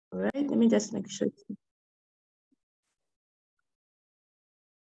All right, let me just make sure.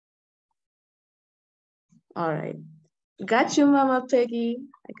 All right. Got you, Mama Peggy.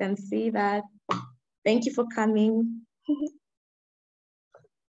 I can see that. Thank you for coming.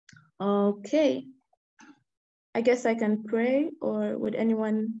 Okay. I guess I can pray, or would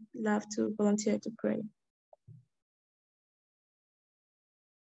anyone love to volunteer to pray?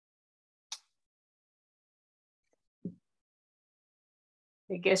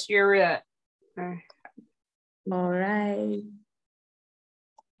 I guess you're it. All right.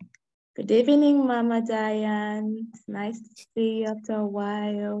 Good evening, Mama Diane. It's nice to see you after a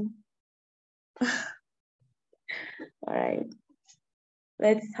while. All right.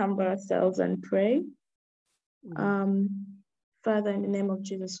 Let's humble ourselves and pray. Father, in the name of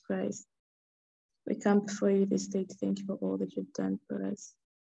Jesus Christ, we come before you this day to thank you for all that you've done for us.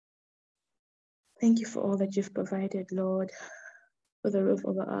 Thank you for all that you've provided, Lord, for the roof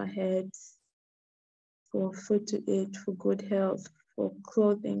over our heads, for food to eat, for good health, for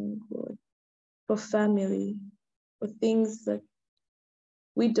clothing, Lord, for family, for things that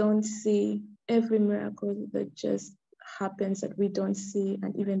we don't see, every miracle that just happens that we don't see,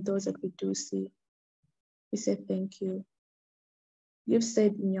 and even those that we do see. We say thank you. You've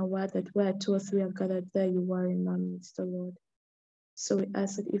said in your word that where 2 or 3 are gathered, there you are in our midst, O Lord. So we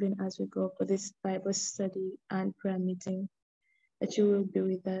ask that even as we go for this Bible study and prayer meeting, that you will be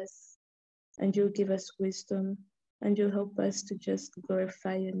with us and you'll give us wisdom and you'll help us to just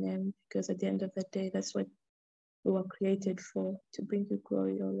glorify your name, because at the end of the day, that's what we were created for, to bring you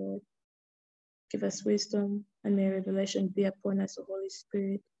glory, O Lord. Give us wisdom, and may revelation be upon us, O Holy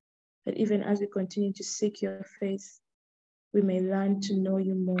Spirit, that even as we continue to seek your face, we may learn to know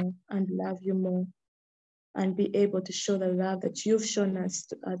you more and love you more, and be able to show the love that you've shown us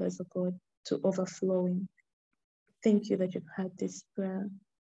to others, O God, to overflowing. Thank you that you've heard this prayer,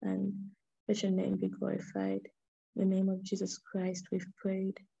 and let your name be glorified. In the name of Jesus Christ, we've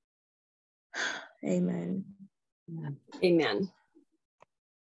prayed. Amen. Amen.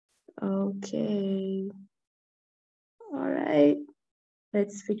 Okay. All right.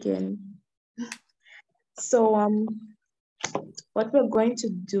 Let's begin. So what we're going to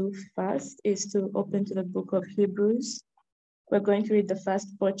do first is to open to the book of Hebrews. We're going to read the first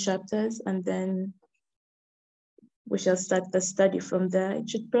 4 chapters, and then we shall start the study from there. It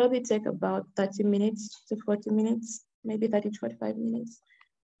should probably take about 30 minutes to 40 minutes, maybe 30 to 45 minutes.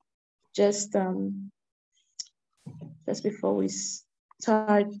 Just before we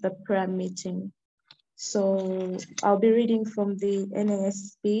start the prayer meeting. So I'll be reading from the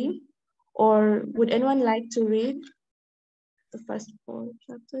NASB, or would anyone like to read the first 4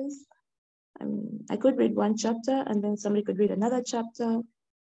 chapters? I mean, I could read 1 chapter and then somebody could read another chapter.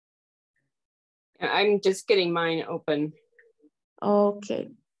 I'm just getting mine open. Okay.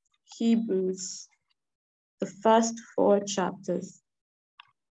 Hebrews, the first 4 chapters.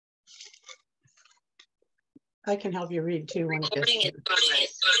 I can help you read too.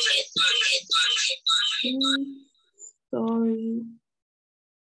 Sorry.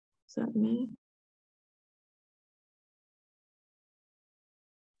 Is that me?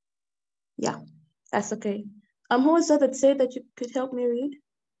 Yeah, that's okay. Who was that said that you could help me read?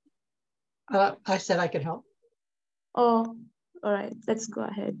 I said I could help. Oh, all right. Let's go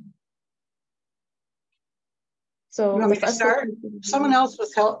ahead. So you want me to start? Someone else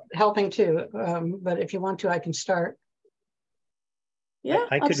was helping too, but if you want to, I can start. Yeah,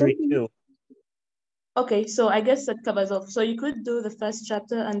 I could absolutely. read too. Okay, so I guess that covers off. So you could do the first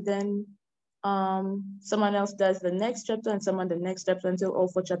chapter, and then someone else does the next chapter, and someone the next chapter, until all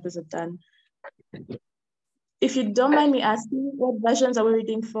 4 chapters are done. If you don't mind me asking, what versions are we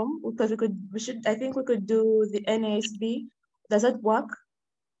reading from? Because I think we could do the NASB. Does that work?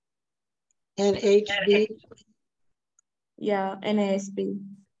 NHB? Yeah, NASB.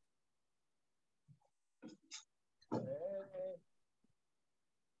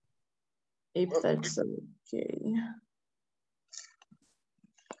 If that's okay.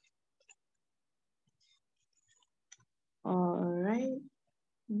 All right.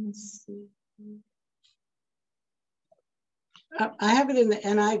 Let's see. I have it in the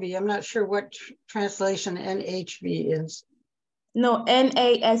NIV. I'm not sure what translation NHB is. No,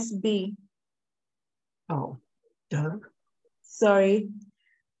 NASB. Oh, duh. Sorry,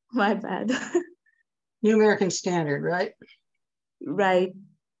 my bad. New American Standard, right? Right.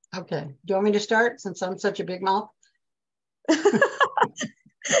 Okay. Do you want me to start since I'm such a big mouth? No,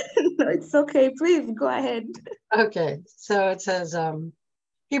 it's okay. Please go ahead. Okay. So it says,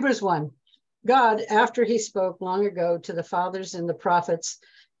 Hebrews 1. God, after he spoke long ago to the fathers and the prophets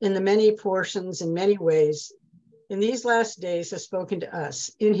in the many portions in many ways, in these last days has spoken to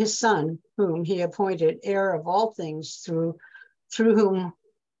us in his Son, whom he appointed heir of all things, through whom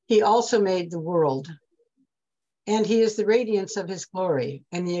he also made the world. And he is the radiance of his glory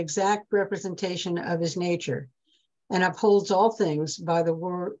and the exact representation of his nature, and upholds all things by the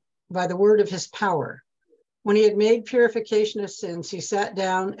word of his power. When he had made purification of sins, he sat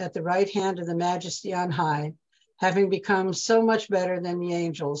down at the right hand of the Majesty on high, having become so much better than the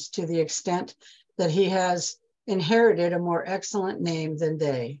angels, to the extent that he has inherited a more excellent name than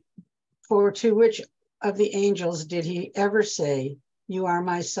they. For to which of the angels did he ever say, "You are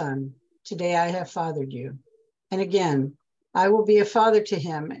my son, today I have fathered you"? And again, "I will be a father to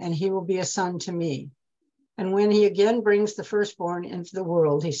him, and he will be a son to me." And when he again brings the firstborn into the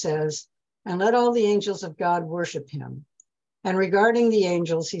world, he says, "And let all the angels of God worship him." And regarding the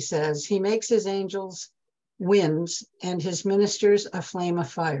angels, he says, "He makes his angels winds and his ministers a flame of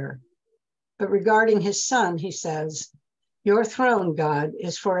fire." But regarding his Son, he says, "Your throne, God,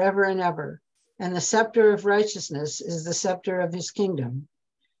 is forever and ever, and the scepter of righteousness is the scepter of his kingdom.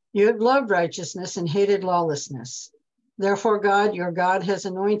 You have loved righteousness and hated lawlessness. Therefore, God, your God, has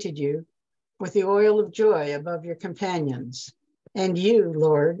anointed you with the oil of joy above your companions. And you,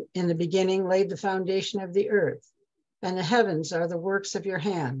 Lord, in the beginning laid the foundation of the earth, and the heavens are the works of your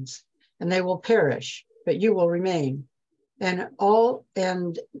hands, and they will perish, but you will remain. And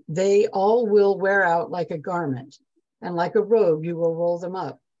they all will wear out like a garment, and like a robe you will roll them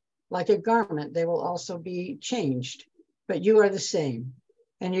up. Like a garment they will also be changed, but you are the same,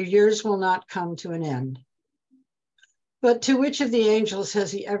 and your years will not come to an end. But to which of the angels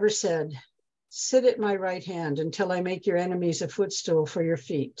has he ever said, "Sit at my right hand until I make your enemies a footstool for your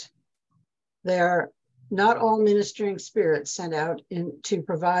feet"? They are not all ministering spirits sent out to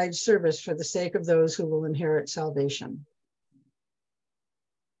provide service for the sake of those who will inherit salvation.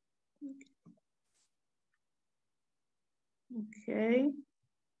 Okay.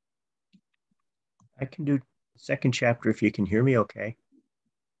 I can do the second chapter if you can hear me okay.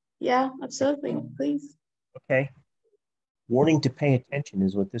 Yeah, absolutely. Please. Okay. Warning to pay attention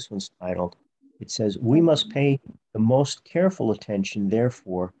is what this one's titled. It says, "We must pay the most careful attention,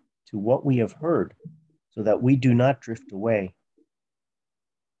 therefore, to what we have heard, so that we do not drift away.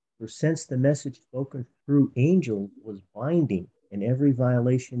 For since the message spoken through angels was binding, and every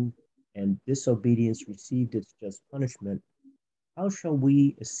violation and disobedience received its just punishment, how shall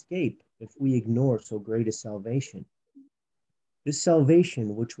we escape if we ignore so great a salvation? This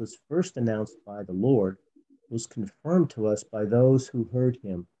salvation, which was first announced by the Lord, was confirmed to us by those who heard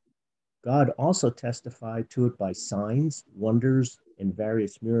him. God also testified to it by signs, wonders, and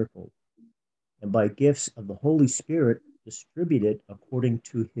various miracles, and by gifts of the Holy Spirit distributed according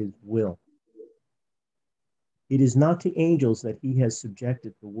to his will. It is not to angels that he has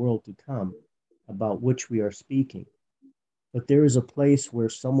subjected the world to come, about which we are speaking. But there is a place where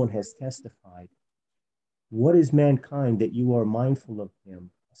someone has testified, 'What is mankind that you are mindful of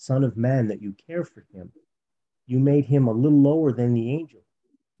him, a son of man that you care for him? You made him a little lower than the angels.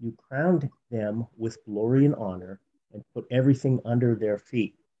 You crowned them with glory and honor and put everything under their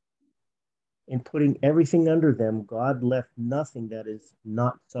feet.' In putting everything under them, God left nothing that is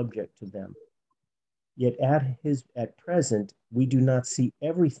not subject to them. Yet at present, we do not see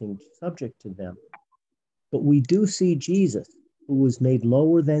everything subject to them. But we do see Jesus, who was made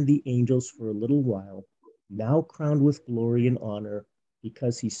lower than the angels for a little while, now crowned with glory and honor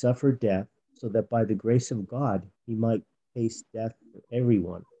because he suffered death, so that by the grace of God he might taste death for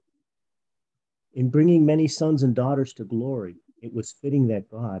everyone. In bringing many sons and daughters to glory, it was fitting that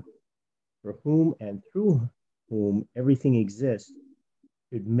God, for whom and through whom everything exists,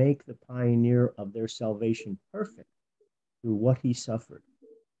 should make the pioneer of their salvation perfect through what he suffered.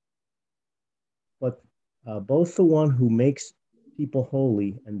 But both the one who makes people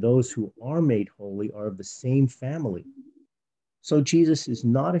holy and those who are made holy are of the same family. So Jesus is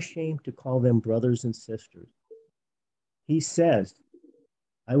not ashamed to call them brothers and sisters. He says,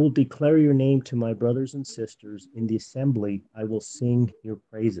 'I will declare your name to my brothers and sisters. In the assembly, I will sing your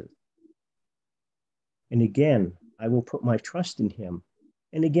praises.' And again, 'I will put my trust in him.'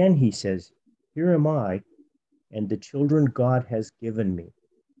 And again he says, 'Here am I, and the children God has given me.'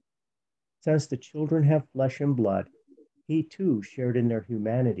 Since the children have flesh and blood, he too shared in their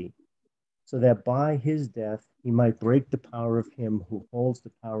humanity, so that by his death he might break the power of him who holds the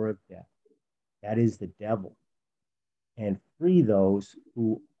power of death, that is the devil, and free those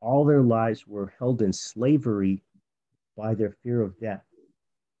who all their lives were held in slavery by their fear of death.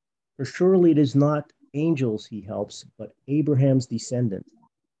 For surely it is not angels he helps, but Abraham's descendants.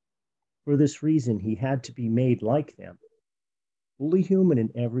 For this reason he had to be made like them, fully human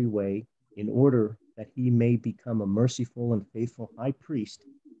in every way, in order that he may become a merciful and faithful high priest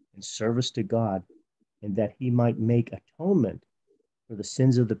in service to God, and that he might make atonement for the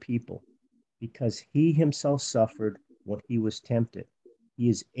sins of the people, because he himself suffered when he was tempted. He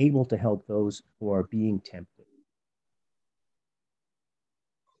is able to help those who are being tempted.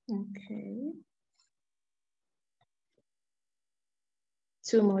 Okay.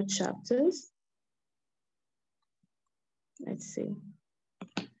 2 more chapters. Let's see.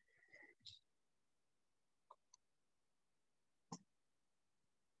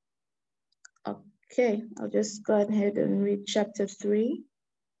 Okay, I'll just go ahead and read chapter 3.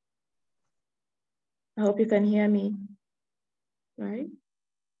 I hope you can hear me. Right?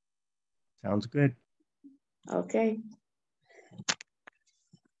 Sounds good. Okay.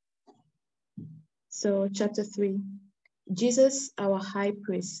 So chapter 3, Jesus, our high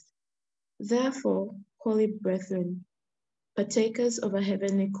priest. Therefore, holy brethren, partakers of a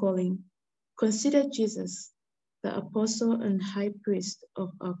heavenly calling, consider Jesus, the apostle and high priest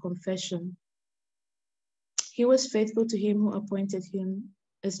of our confession. He was faithful to him who appointed him,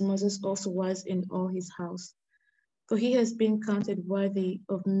 as Moses also was in all his house. For he has been counted worthy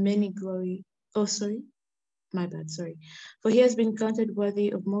of many glory. For he has been counted worthy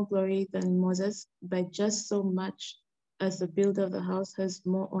of more glory than Moses by just so much as the builder of the house has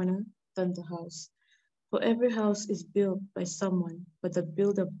more honor than the house. For every house is built by someone, but the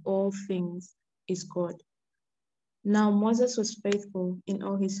builder of all things is God. Now Moses was faithful in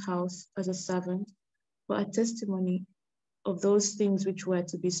all his house as a servant for a testimony of those things which were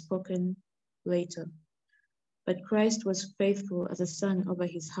to be spoken later. But Christ was faithful as a son over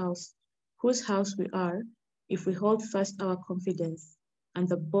his house, whose house we are, if we hold fast our confidence and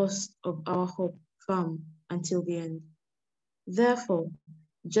the boast of our hope firm until the end. Therefore,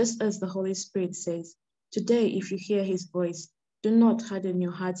 just as the Holy Spirit says, today if you hear his voice, do not harden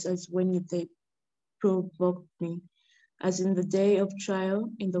your hearts as when they provoked me, as in the day of trial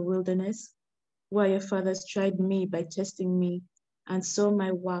in the wilderness, where your fathers tried me by testing me and saw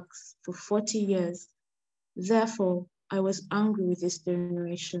my works for 40 years. Therefore, I was angry with this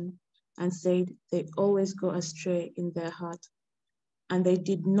generation and said, they always go astray in their heart, and they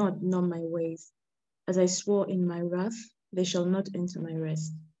did not know my ways. As I swore in my wrath, they shall not enter my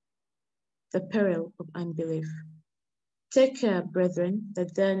rest. The peril of unbelief. Take care, brethren,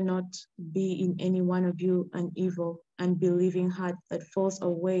 that there not be in any one of you an evil, unbelieving heart that falls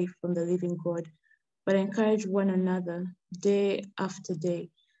away from the living God, but encourage one another day after day,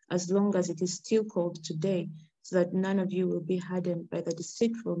 as long as it is still called today, so that none of you will be hardened by the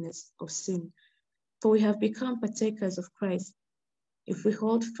deceitfulness of sin. For we have become partakers of Christ, if we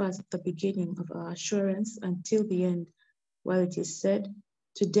hold fast the beginning of our assurance until the end, while it is said,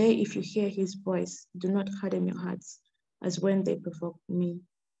 today if you hear his voice, do not harden your hearts, as when they provoked me.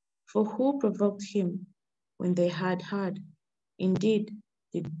 For who provoked him when they had heard? Indeed,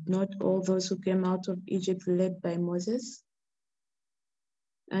 did not all those who came out of Egypt led by Moses?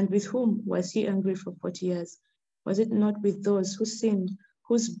 And with whom was he angry for 40 years? Was it not with those who sinned,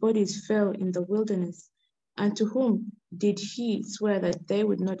 whose bodies fell in the wilderness? And to whom did he swear that they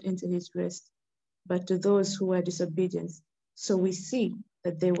would not enter his rest, but to those who were disobedient? So we see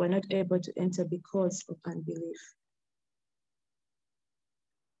that they were not able to enter because of unbelief.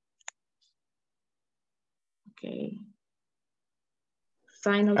 Okay.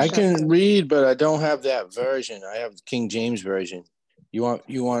 Final I chapter. can read, but I don't have that version. I have the King James version. You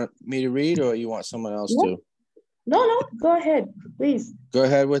want me to read, or you want someone else to? No, go ahead, please. Go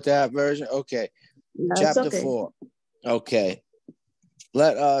ahead with that version. Okay. That's Chapter okay. 4. Okay.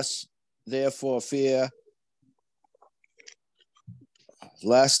 Let us therefore fear,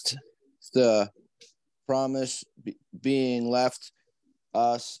 lest the promise being left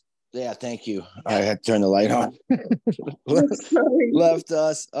us. Yeah, thank you. I had to turn the light on. Left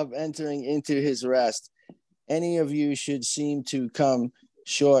us of entering into his rest. Any of you should seem to come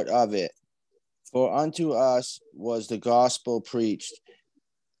short of it. For unto us was the gospel preached,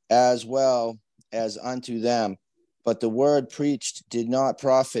 as well as unto them. But the word preached did not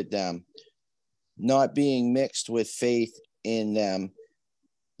profit them, not being mixed with faith in them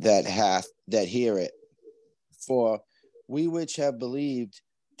that hear it. For we which have believed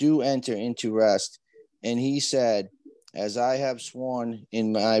do enter into rest. And he said, as I have sworn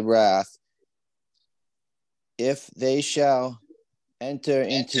in my wrath, if they shall enter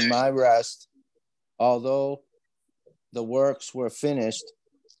into my rest, although the works were finished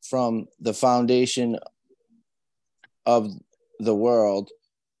from the foundation of the world,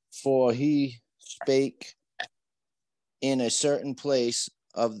 for he spake in a certain place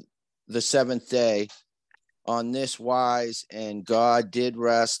of the seventh day on this wise, and God did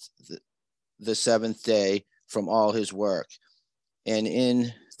rest the seventh day from all his work. And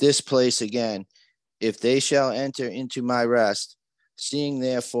in this place again, if they shall enter into my rest, seeing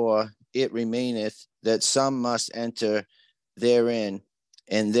therefore it remaineth that some must enter therein,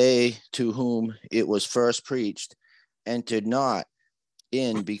 and they to whom it was first preached entered not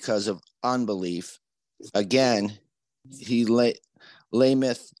in because of unbelief. Again, he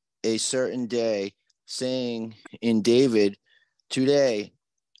lameth a certain day, saying in David, today,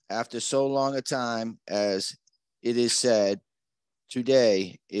 after so long a time, as it is said,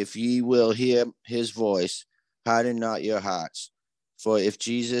 today, if ye will hear his voice, harden not your hearts. For if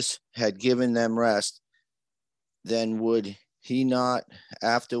Jesus had given them rest, then would he not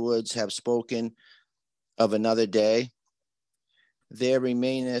afterwards have spoken of another day? There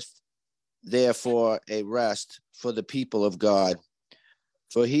remaineth therefore a rest for the people of God.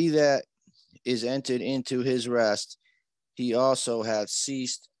 For he that is entered into his rest, he also hath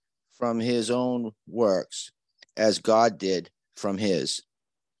ceased from his own works, as God did from his.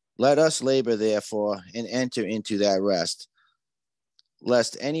 Let us labor therefore and enter into that rest,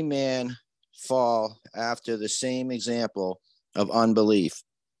 lest any man fall after the same example of unbelief.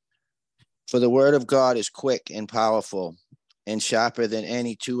 For the word of God is quick and powerful, and sharper than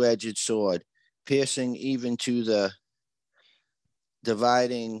any two-edged sword, piercing even to the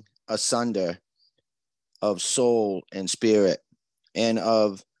dividing asunder of soul and spirit, and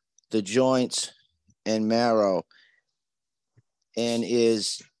of the joints and marrow, and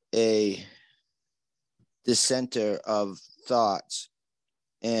is a dissenter of thoughts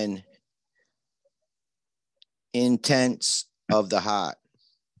and intents of the heart.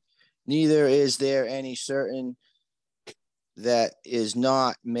 Neither is there any certain that is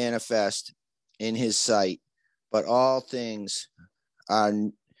not manifest in his sight, but all things are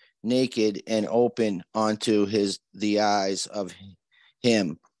naked and open unto the eyes of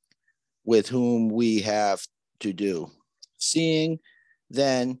him with whom we have to do. Seeing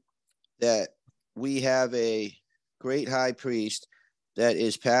then that we have a great high priest that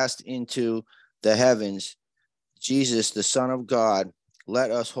is passed into the heavens, Jesus, the Son of God, let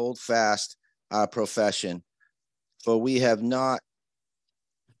us hold fast our profession. For we have not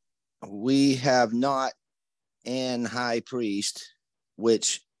an high priest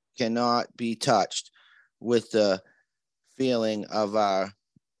which cannot be touched with the feeling of our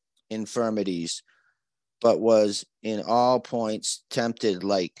infirmities, but was in all points tempted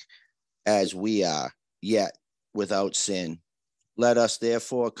like as we are, yet without sin. Let us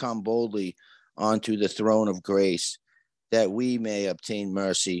therefore come boldly onto the throne of grace, that we may obtain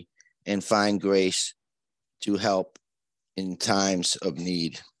mercy and find grace to help in times of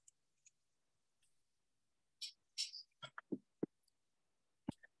need.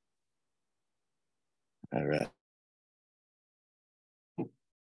 All right.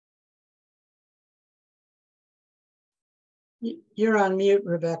 You're on mute,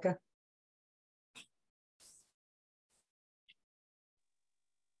 Rebecca.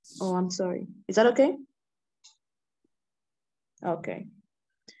 Oh, I'm sorry. Is that okay? Okay.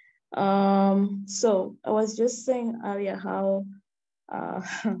 So I was just saying earlier how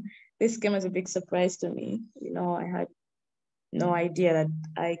this came as a big surprise to me. You know, I had no idea that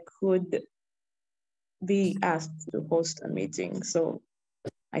I could be asked to host a meeting. So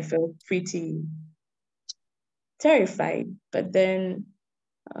I felt pretty terrified. But then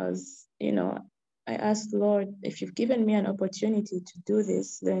I asked Lord, if you've given me an opportunity to do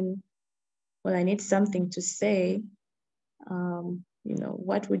this, then I need something to say.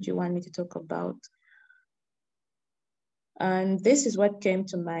 What would you want me to talk about? And this is what came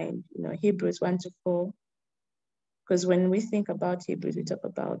to mind, Hebrews 1-4. Because when we think about Hebrews, we talk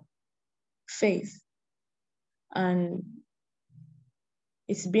about faith. And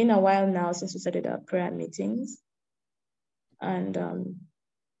it's been a while now since we started our prayer meetings. And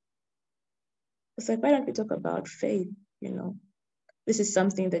it's like, why don't we talk about faith? This is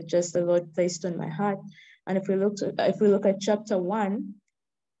something that just the Lord placed on my heart. And if we look at chapter 1,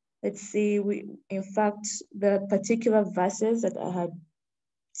 let's see, in fact, the particular verses that I had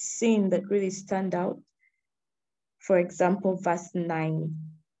seen that really stand out. For example, verse 9,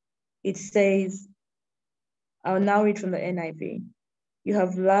 it says, I'll now read from the NIV. You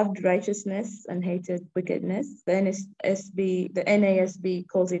have loved righteousness and hated wickedness. The NASB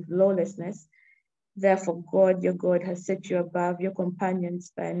calls it lawlessness. Therefore, God, your God, has set you above your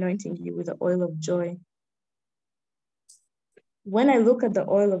companions by anointing you with the oil of joy. When I look at the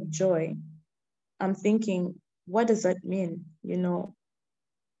oil of joy, I'm thinking, what does that mean?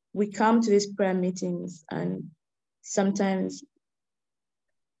 We come to these prayer meetings and sometimes,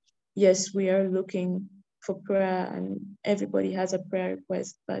 yes, we are looking for prayer and everybody has a prayer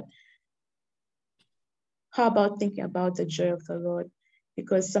request, but How about thinking about the joy of the Lord?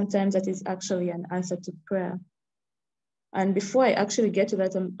 Because sometimes that is actually an answer to prayer. And before I actually get to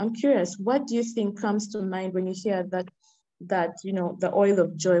that, I'm curious, what do you think comes to mind when you hear that, the oil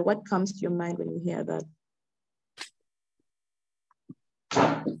of joy? What comes to your mind when you hear that?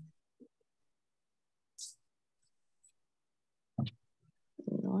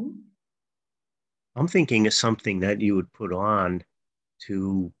 I'm thinking of something that you would put on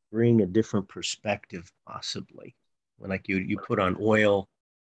to bring a different perspective, possibly. Like you put on oil,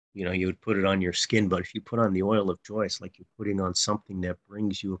 you would put it on your skin, but if you put on the oil of joy, it's like you're putting on something that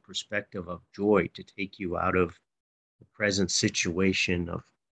brings you a perspective of joy to take you out of the present situation of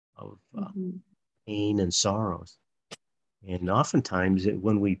pain and sorrows. And oftentimes,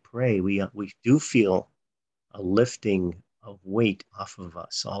 when we pray, we do feel a lifting of weight off of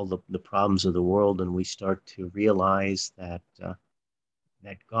us, all the problems of the world, and we start to realize that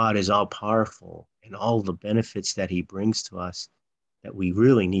that God is all powerful and all the benefits that He brings to us that we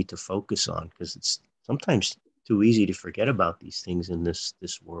really need to focus on, because it's sometimes too easy to forget about these things in this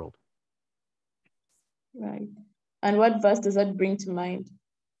world. Right. And what verse does that bring to mind?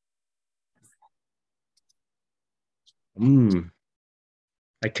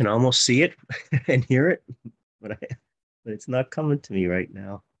 I can almost see it and hear it, but it's not coming to me right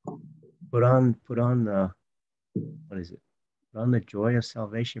now. Put on the, what is it? Put on the joy of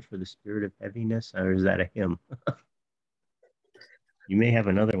salvation for the spirit of heaviness, or is that a hymn? You may have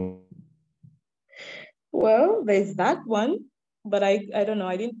another one. Well, there's that one, but I don't know.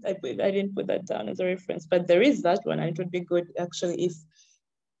 I didn't put that down as a reference, but there is that one, and it would be good actually if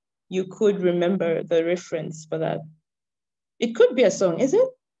you could remember the reference for that. It could be a song, is it?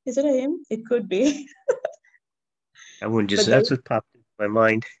 Is it a hymn? It could be. That one that's what popped into my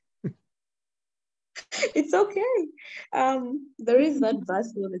mind. It's okay. There is that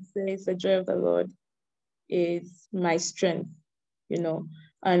verse that says, "The joy of the Lord is my strength,"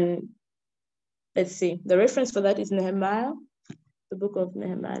 and let's see. The reference for that is Nehemiah, the book of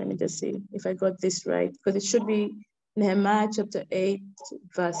Nehemiah. Let me just see if I got this right, because it should be Nehemiah chapter 8,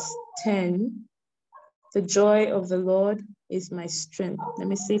 verse 10. The joy of the Lord is my strength. Let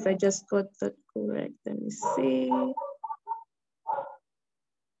me see if I just got that correct. Let me see.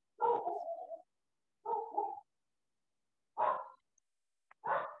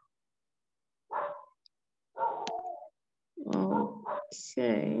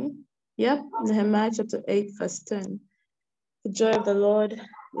 Okay. Yep, Nehemiah chapter 8, verse 10. The joy of the Lord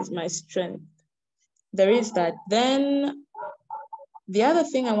is my strength. There is that. Then the other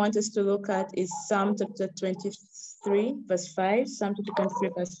thing I want us to look at is Psalm chapter 23, verse 5. Psalm chapter 23,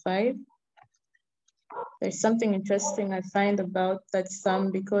 verse 5. There's something interesting I find about that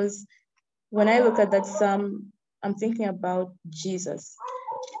Psalm, because when I look at that Psalm, I'm thinking about Jesus.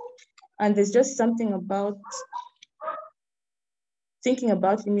 And there's just something about thinking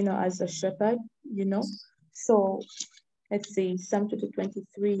about him, as a shepherd, So let's see, Psalm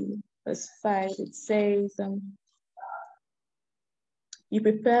 23, verse 5, it says, "You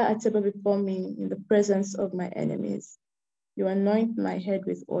prepare a table before me in the presence of my enemies. You anoint my head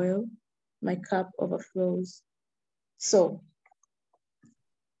with oil, my cup overflows." So,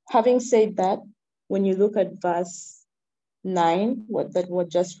 having said that, when you look at verse 9, what we're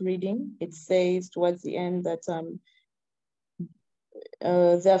just reading, it says towards the end that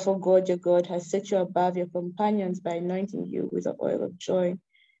therefore God, your God, has set you above your companions by anointing you with the oil of joy.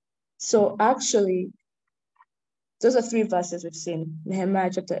 So actually, those are 3 verses we've seen.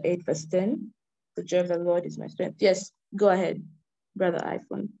 Nehemiah chapter 8, verse 10. The joy of the Lord is my strength. Yes, go ahead, Brother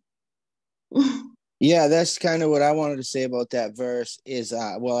iPhone. Yeah, that's kind of what I wanted to say about that verse is,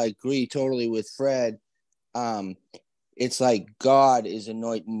 I agree totally with Fred. It's like God is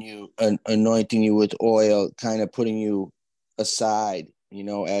anointing you with oil, kind of putting you aside,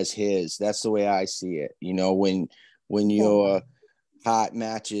 as his. That's the way I see it. When your heart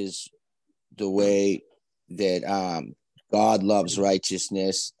matches the way that God loves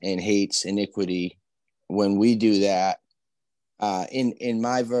righteousness and hates iniquity, when we do that, in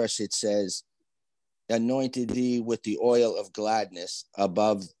my verse it says, "Anointed thee with the oil of gladness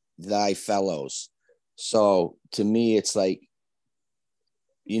above thy fellows." So to me, it's like,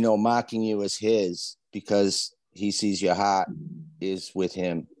 mocking you as his because he sees your heart is with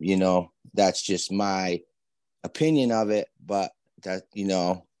him. That's just my opinion of it, but that,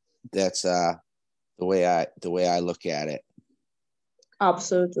 that's the way I look at it.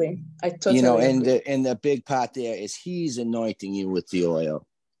 Absolutely. I totally agree. And the big part there is he's anointing you with the oil.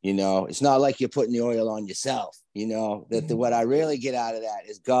 It's not like you're putting the oil on yourself. What I really get out of that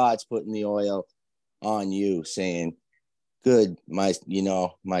is God's putting the oil on you, saying, good, my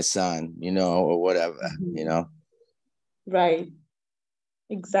son, or whatever, Right.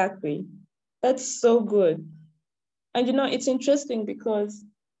 Exactly. That's so good. And it's interesting because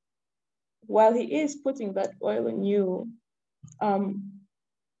while he is putting that oil on you,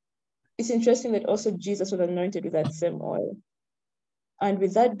 it's interesting that also Jesus was anointed with that same oil. And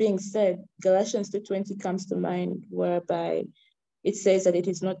with that being said, Galatians 2:20 comes to mind, whereby it says that it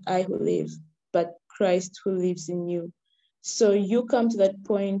is not I who live, but Christ who lives in you. So you come to that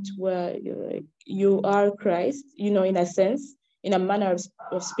point where you are Christ, in a sense, in a manner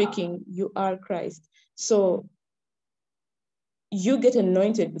of speaking, you are Christ. So you get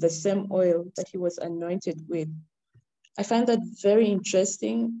anointed with the same oil that he was anointed with. I find that very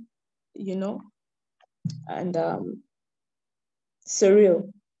interesting, and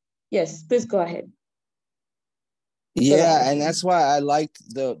surreal. Yes, please go ahead. Yeah, and that's why I liked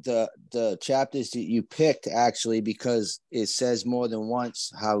the chapters that you picked, actually, because it says more than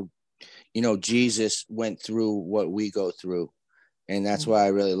once how Jesus went through what we go through, and that's why I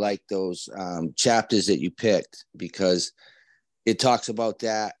really like those chapters that you picked, because it talks about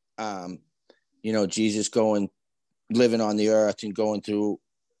that Jesus living on the earth and going through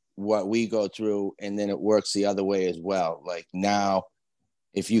what we go through, and then it works the other way as well. Like now,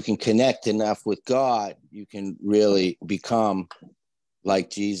 if you can connect enough with God, you can really become like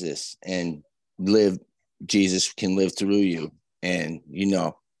Jesus and Jesus can live through you. And,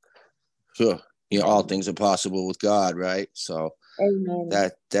 all things are possible with God, right? So Amen.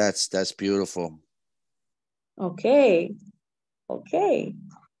 that's beautiful. Okay.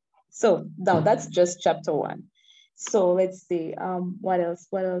 So now that's just chapter 1. So let's see. What else?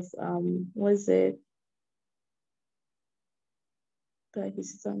 Was it? Like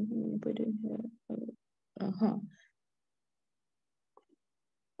is something put in here.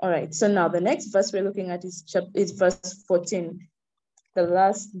 All right. So now the next verse we're looking at is verse 14, the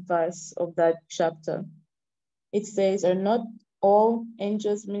last verse of that chapter. It says, "Are not all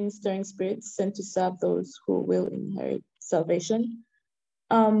angels ministering spirits sent to serve those who will inherit salvation?"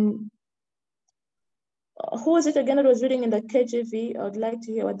 Who was it again that was reading in the KJV? I would like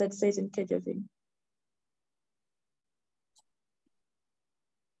to hear what that says in KJV.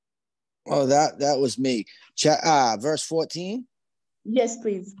 Oh, that was me. Verse 14. Yes,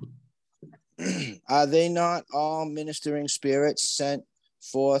 please. Are they not all ministering spirits sent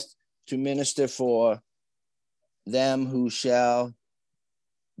forth to minister for them who shall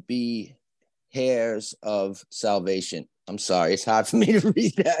be heirs of salvation? I'm sorry, it's hard for me to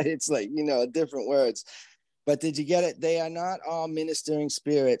read that. It's like, different words. But did you get it? They are not all ministering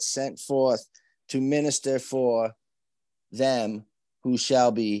spirits sent forth to minister for them who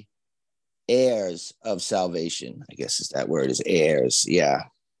shall be heirs of salvation. I guess that word is heirs. Yeah.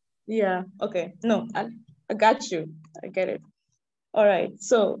 Yeah. Okay. No, I got you. I get it. All right.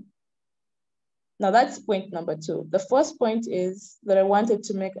 So now that's point number 2. The first point is that I wanted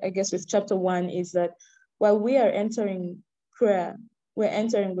to make, I guess, with chapter 1 is that while we are entering prayer, we're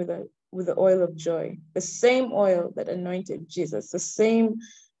entering with the oil of joy, the same oil that anointed Jesus, the same.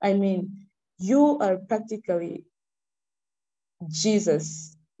 I mean, you are practically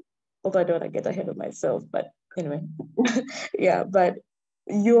Jesus. Although I don't want to get ahead of myself, but anyway, yeah. But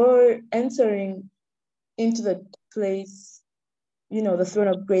you're entering into the place, the throne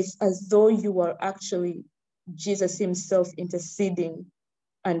of grace, as though you are actually Jesus himself interceding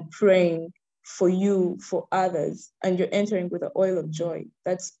and praying for you, for others, and you're entering with the oil of joy.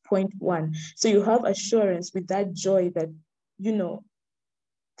 That's point 1. So you have assurance with that joy that,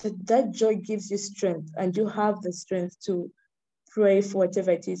 that joy gives you strength, and you have the strength to pray for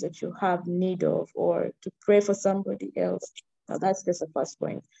whatever it is that you have need of, or to pray for somebody else. Now that's just the first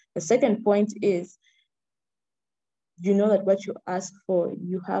point. The second point is, that what you ask for,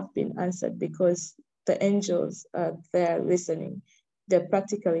 you have been answered, because the angels are there listening. They're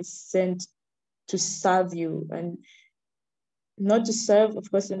practically sent to serve you, and not to serve, of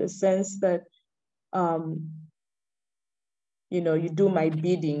course, in the sense that, you do my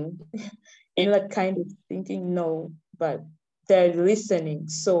bidding, that kind of thinking, no, but they're listening.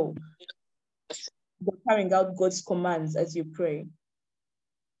 So they're carrying out God's commands as you pray.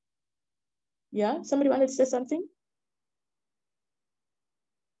 Yeah, somebody wanted to say something?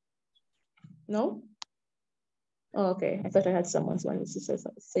 No? Oh, okay, I thought I had someone who wanted to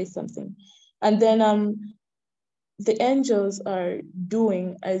say something. And then the angels are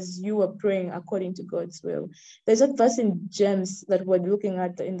doing as you are praying according to God's will. There's a verse in James that we're looking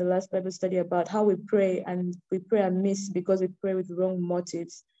at in the last Bible study about how we pray, and we pray amiss because we pray with wrong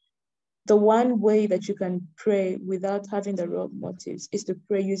motives. The one way that you can pray without having the wrong motives is to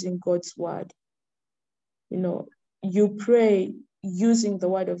pray using God's word. you pray using the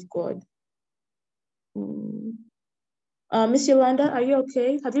word of God. Miss Yolanda, are you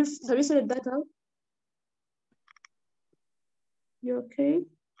okay? Have you sorted that out? You okay?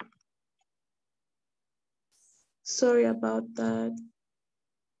 Sorry about that.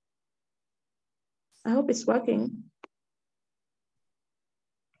 I hope it's working.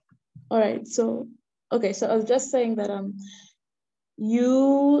 All right, so, okay, so I was just saying that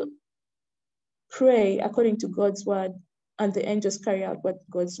you pray according to God's word, and the angels carry out what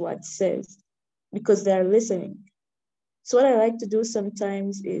God's word says because they are listening. So what I like to do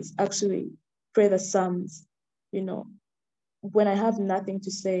sometimes is actually pray the Psalms, you know, when I have nothing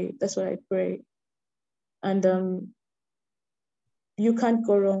to say, that's what I pray. And you can't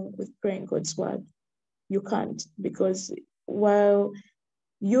go wrong with praying God's word. You can't, because while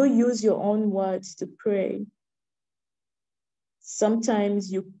you use your own words to pray,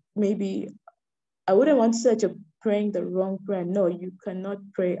 sometimes you maybe, I wouldn't want to say that you're praying the wrong prayer. No, you cannot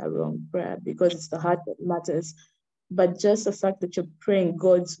pray a wrong prayer because it's the heart that matters. But just the fact that you're praying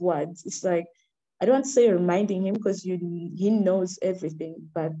God's words, it's like, I don't want to say reminding him because he knows everything,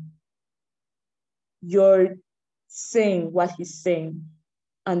 but you're saying what he's saying.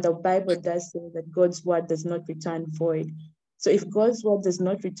 And the Bible does say that God's word does not return void. So if God's word does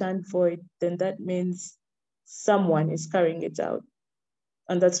not return void, then that means someone is carrying it out.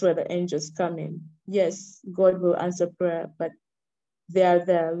 And that's where the angels come in. Yes, God will answer prayer, but they are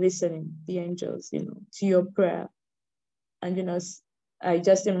there listening, the angels, to your prayer. And, I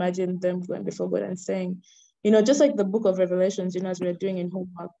just imagine them going before God and saying, just like the book of Revelations, as we are doing in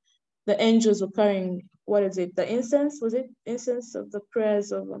homework, the angels were carrying, what is it? The incense, was it incense of the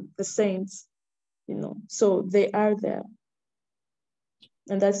prayers of the saints, so they are there.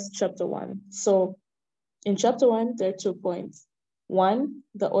 And that's chapter 1. So in chapter 1, there are 2 points. 1,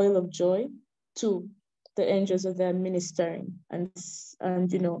 the oil of joy. 2, the angels are there ministering and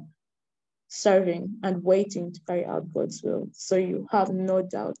serving and waiting to carry out God's will. So you have no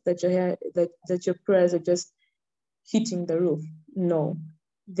doubt that your prayers are just hitting the roof. No,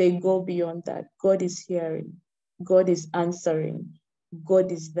 they go beyond that. God is hearing. God is answering. God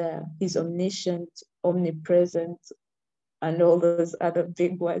is there. He's omniscient, omnipresent, and all those other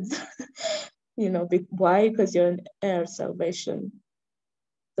big words. Why? Because you're an heir of salvation.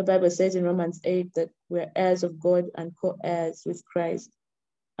 The Bible says in Romans 8 that we're heirs of God and co-heirs with Christ.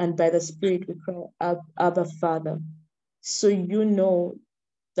 And by the Spirit, we cry, Abba, Father. So you know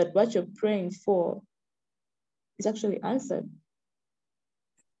that what you're praying for is actually answered.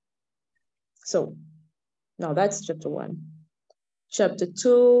 So now that's chapter 1. Chapter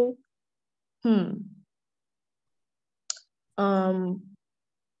 2,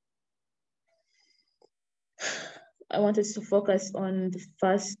 I wanted to focus on the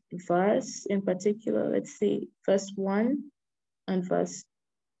first verse in particular. Let's see, verse 1 and verse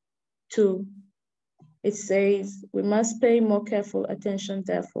 2. It says, we must pay more careful attention,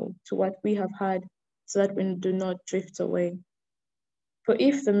 therefore, to what we have heard, so that we do not drift away. For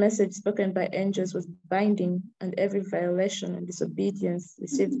if the message spoken by angels was binding, and every violation and disobedience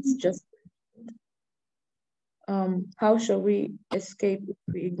received its just, how shall we escape if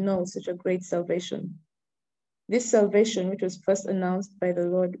we ignore such a great salvation? This salvation, which was first announced by the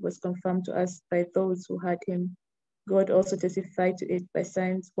Lord, was confirmed to us by those who heard him. God also testified to it by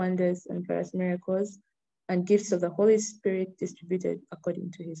signs, wonders, and various miracles, and gifts of the Holy Spirit distributed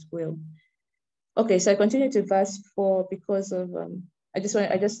according to his will. Okay, so I continue to verse 4 because of, I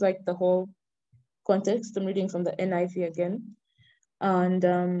just like the whole context. I'm reading from the NIV again.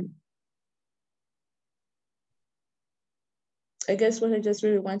 And I guess what I just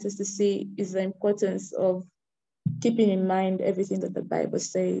really want us to see is the importance of keeping in mind everything that the Bible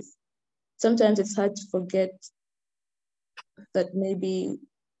says. Sometimes it's hard to forget that maybe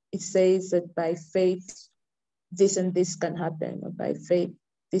it says that by faith, this and this can happen, or by faith,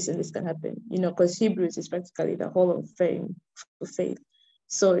 this and this can happen, because Hebrews is practically the whole of faith.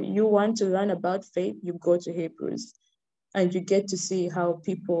 So you want to learn about faith, you go to Hebrews and you get to see how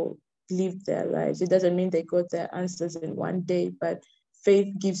people live their lives. It doesn't mean they got their answers in one day, but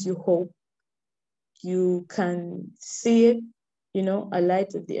faith gives you hope. You can see it, a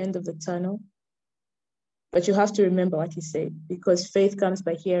light at the end of the tunnel. But you have to remember what he said, because faith comes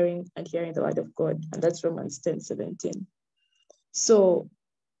by hearing, and hearing the word of God. And that's Romans 10:17. So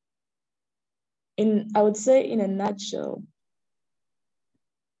I would say in a nutshell,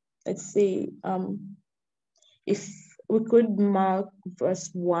 let's see, if we could mark verse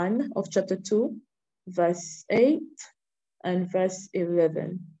 1 of chapter 2, verse 8, and verse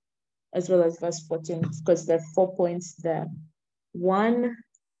 11, as well as verse 14, because there are 4 points there. 1,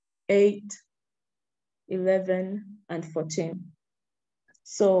 8, 11, and 14.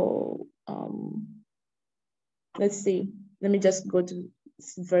 So let's see. Let me just go to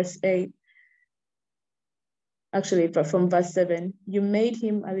verse 8. Actually, from verse 7. You made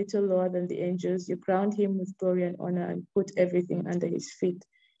him a little lower than the angels. You crowned him with glory and honor and put everything under his feet.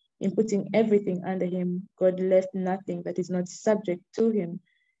 In putting everything under him, God left nothing that is not subject to him.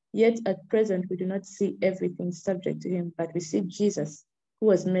 Yet at present, we do not see everything subject to him, but we see Jesus, who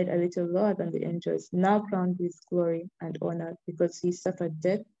was made a little lower than the angels, now crowned with glory and honor because he suffered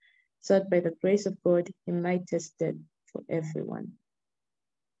death, so that by the grace of God, he might taste death for everyone.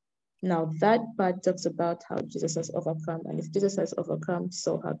 Now that part talks about how Jesus has overcome, and if Jesus has overcome,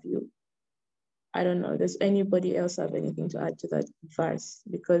 so have you. I don't know, does anybody else have anything to add to that verse?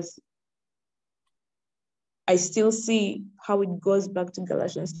 Because I still see how it goes back to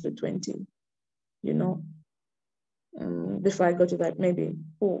Galatians 2:20, you know. Before I go to that, maybe,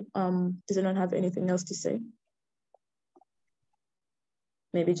 does anyone have anything else to say?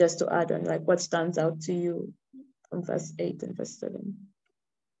 Maybe just to add on, like, what stands out to you from verse 8 and verse 7?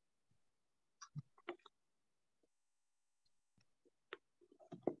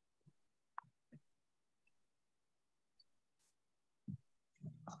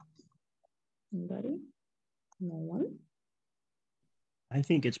 Anybody? No one? I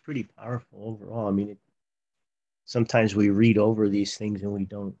think it's pretty powerful overall. I mean, sometimes we read over these things and we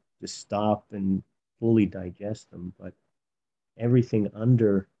don't just stop and fully digest them, but everything is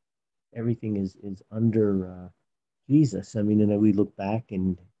under Jesus. I mean, and we look back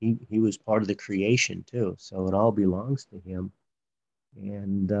and he was part of the creation too. So it all belongs to him.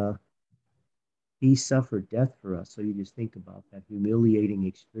 And he suffered death for us. So you just think about that humiliating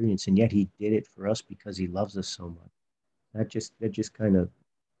experience. And yet he did it for us because he loves us so much. That just kind of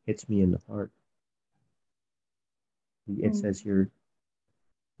hits me in the heart. It says here,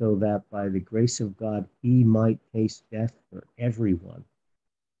 so that by the grace of God, he might taste death for everyone.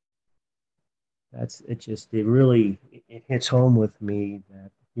 It really hits home with me that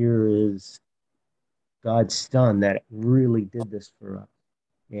here is God's son that really did this for us.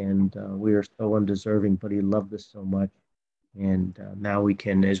 And we are so undeserving, but he loved us so much. And now we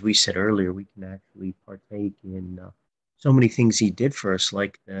can, as we said earlier, we can actually partake in so many things he did for us,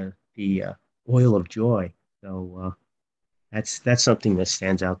 like the oil of joy. So that's something that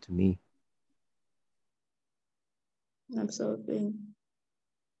stands out to me. Absolutely.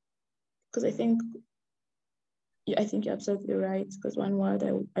 Because I think you're absolutely right. Because one word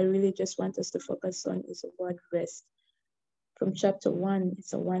I really just want us to focus on is the word rest. From chapter 1,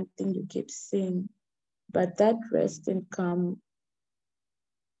 it's the one thing you keep seeing. But that rest didn't come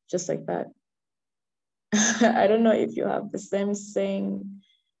just like that. I don't know if you have the same saying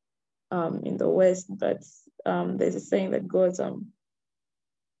in the West, but there's a saying that goes,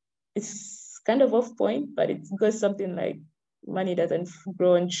 it's kind of off point, but it goes something like, money doesn't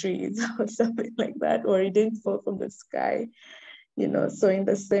grow on trees or something like that, or it didn't fall from the sky, you know. So in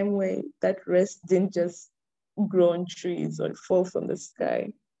the same way, that rest didn't just grow on trees or fall from the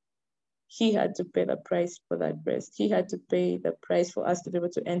sky. He had to pay the price for that rest. He had to pay the price for us to be able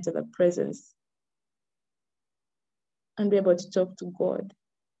to enter the presence and be able to talk to God,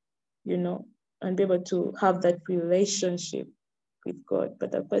 you know, and be able to have that relationship with God.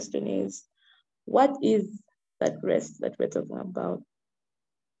 But the question is, what is that rest that we're talking about?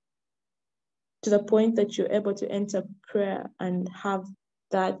 To the point that you're able to enter prayer and have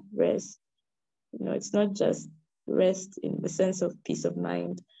that rest. You know, it's not just rest in the sense of peace of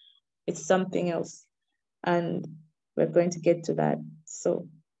mind. It's something else. And we're going to get to that. So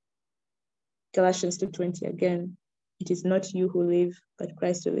Galatians 2:20 again, it is not you who live, but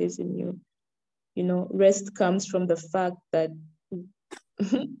Christ who lives in you. You know, rest comes from the fact that,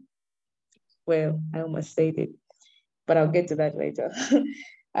 well, I almost said it, but I'll get to that later.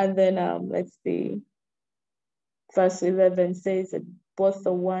 And then let's see. Verse 11 says that both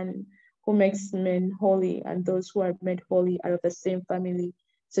the one who makes men holy and those who are made holy are of the same family.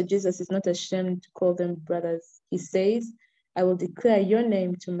 So Jesus is not ashamed to call them brothers. He says, I will declare your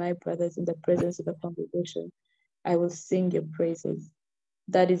name to my brothers in the presence of the congregation. I will sing your praises.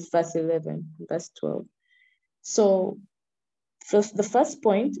 That is verse 11, verse 12. So the first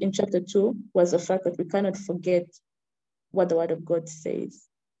point in chapter 2 was the fact that we cannot forget what the word of God says,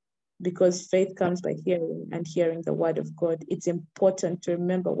 because faith comes by hearing and hearing the word of God. It's important to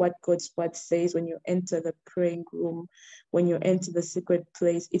remember what God's word says when you enter the praying room, when you enter the secret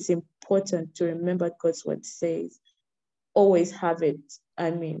place. It's important to remember what God's word says. Always have it,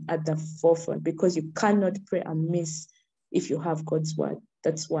 at the forefront, because you cannot pray amiss if you have God's word.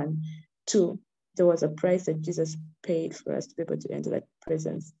 That's one. Two, there was a price that Jesus paid for us to be able to enter that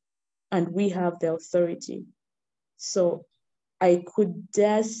presence. and we have the authority. So I could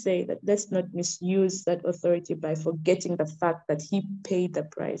dare say that let's not misuse that authority by forgetting the fact that he paid the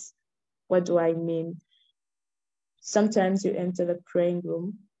price. What do I mean? Sometimes you enter the praying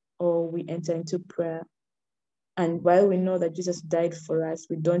room or we enter into prayer. And while we know that Jesus died for us,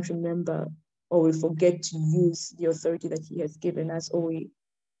 we don't remember or we forget to use the authority that he has given us, or we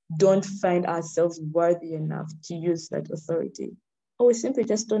don't find ourselves worthy enough to use that authority, or we simply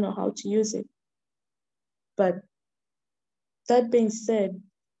just don't know how to use it. But that being said,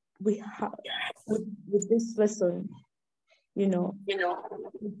 we have with this lesson,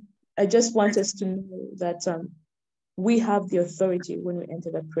 I just want us to know that we have the authority when we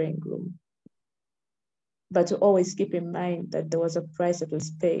enter the praying room, but to always keep in mind that there was a price that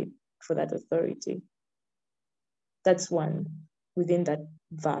was paid for that authority. That's one within that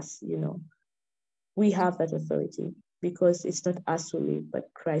verse, we have that authority because it's not us who live, but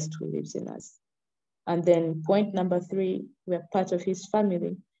Christ who lives in us. And then point number 3, we're part of his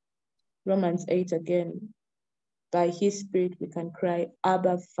family. Romans 8 again, by his spirit we can cry,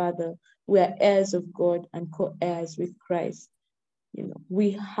 Abba, Father. We are heirs of God and co-heirs with Christ.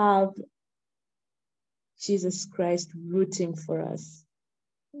 We have Jesus Christ rooting for us.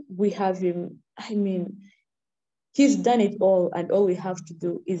 We have him, he's done it all, and all we have to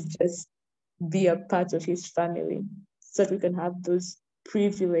do is just be a part of his family so that we can have those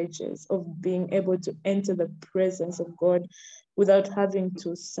privileges of being able to enter the presence of God without having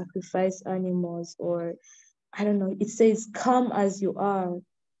to sacrifice animals, or I don't know. It says, come as you are.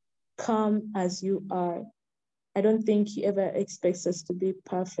 Come as you are. I don't think he ever expects us to be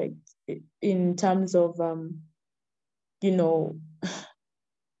perfect in terms of,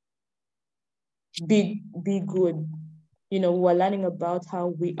 be good. We're learning about how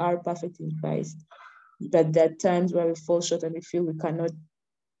we are perfect in Christ, but there are times where we fall short and we feel we cannot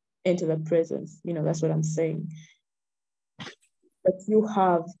enter the presence. That's what I'm saying. But you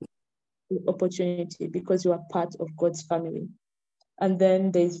have the opportunity because you are part of God's family. And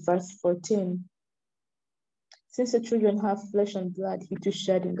then there's verse 14. Since the children have flesh and blood, he too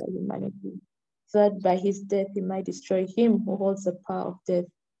shared in their humanity, so that by his death he might destroy him who holds the power of death,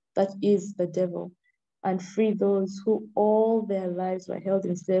 that is the devil, and free those who all their lives were held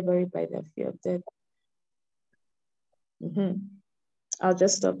in slavery by their fear of death. I'll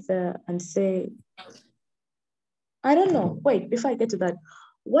just stop there and say, I don't know. Wait, before I get to that,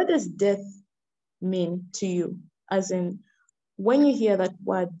 what does death mean to you? As in, when you hear that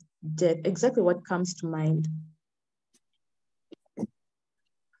word death, exactly what comes to mind?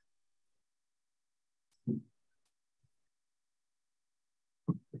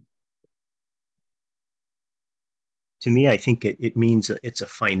 To me, I think it means it's a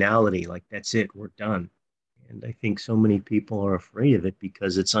finality, like that's it, we're done. And I think so many people are afraid of it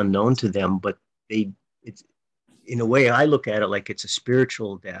because it's unknown to them, but it's in a way I look at it like it's a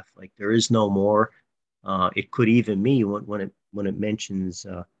spiritual death, like there is no more. It could even mean when it mentions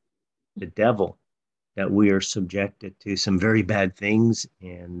the devil, that we are subjected to some very bad things,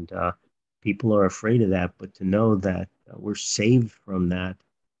 and people are afraid of that. But to know that we're saved from that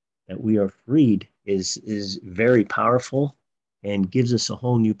we are freed is very powerful and gives us a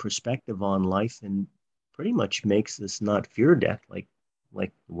whole new perspective on life, and pretty much makes us not fear death like the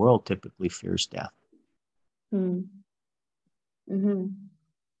world typically fears death.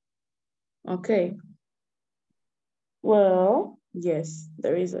 Okay. Well, yes,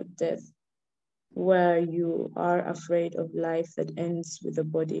 there is a death where you are afraid of life that ends with the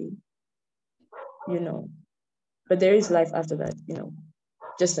body, but there is life after that,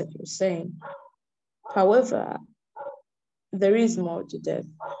 just like you're saying. However, there is more to death.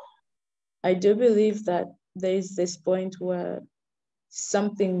 I do believe that there is this point where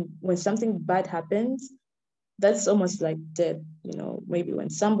when something bad happens, that's almost like death, maybe when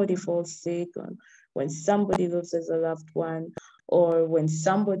somebody falls sick, or when somebody loses a loved one, or when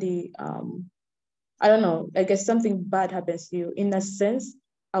somebody, I don't know, I guess something bad happens to you. In a sense,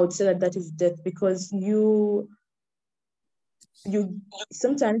 I would say that is death, because you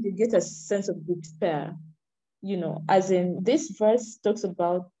sometimes you get a sense of despair, as in this verse talks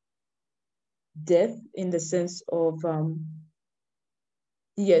about death in the sense of,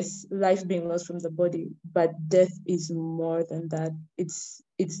 yes, life being lost from the body, but death is more than that. It's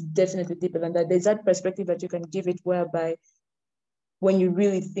definitely deeper than that. There's that perspective that you can give it, whereby when you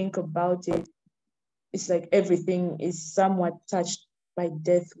really think about it, it's like everything is somewhat touched by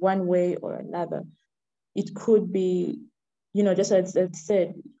death one way or another. It could be, just as I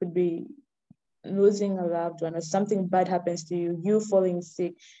said, it could be losing a loved one, or something bad happens to you, you falling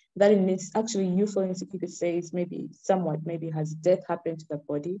sick. That it's actually you falling sick, you could say, is maybe has death happened to the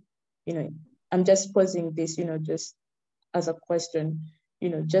body, I'm just posing this, just as a question,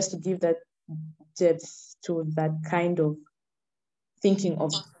 just to give that depth to that kind of thinking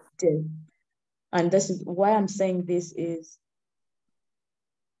of death. And this is why I'm saying this is,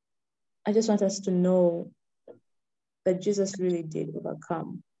 I just want us to know that Jesus really did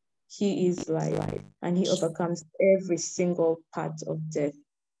overcome. He is life, and he overcomes every single part of death.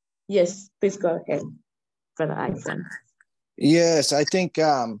 Yes, please go ahead, Brother Ivan. Yes, I think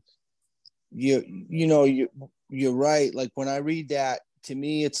you're right. Like when I read that, to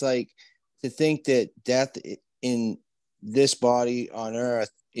me, it's like to think that death in this body on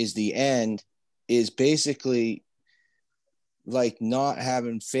earth is the end is basically like not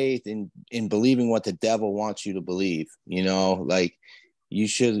having faith in believing what the devil wants you to believe. Like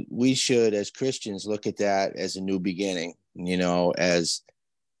we should as Christians look at that as a new beginning. As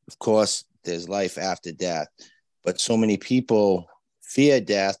of course there's life after death, but so many people fear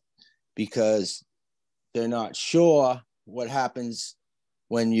death because they're not sure what happens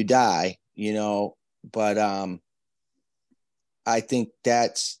when you die, but I think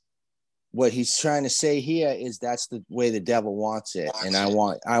that's what he's trying to say here is that's the way the devil wants it. And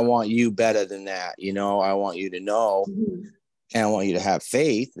I want you better than that. I want you to know, and I want you to have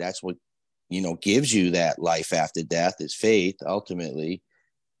faith. That's what, gives you that life after death is faith ultimately.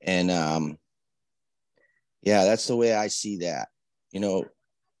 And yeah, that's the way I see that.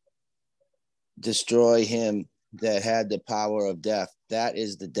 Destroy him that had the power of death. That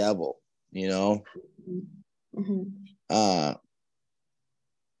is the devil,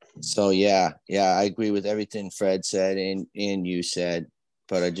 So yeah, I agree with everything Fred said and you said,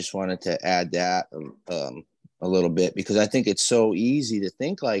 but I just wanted to add that a little bit because I think it's so easy to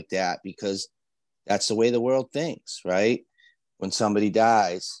think like that because that's the way the world thinks, right? When somebody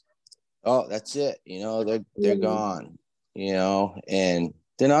dies, oh, that's it, they're gone, and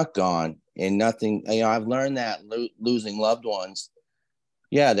they're not gone, and nothing. I've learned that losing loved ones,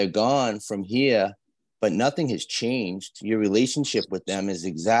 yeah, they're gone from here, but nothing has changed. Your relationship with them is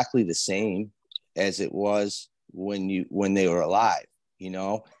exactly the same as it was when they were alive,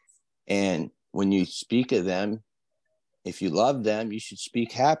 and when you speak of them, if you love them, you should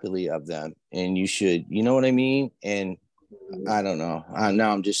speak happily of them, and you should, you know what I mean? And I don't know.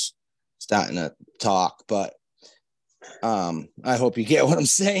 Now I'm just starting to talk, but I hope you get what I'm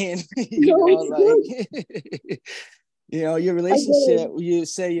saying. Your relationship, you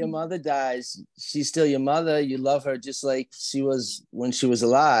say your mother dies, she's still your mother. You love her just like she was when she was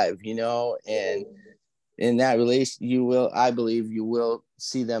alive, and in that relation, I believe you will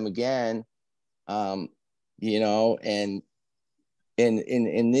see them again. And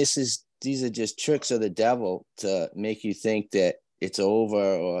these are just tricks of the devil to make you think that it's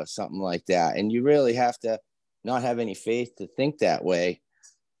over or something like that. And you really have to not have any faith to think that way.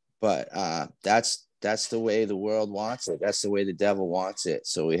 But that's the way the world wants it. That's the way the devil wants it.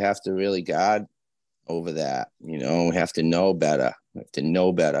 So we have to really guard over that. We have to know better.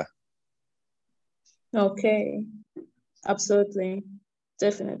 Okay. Absolutely.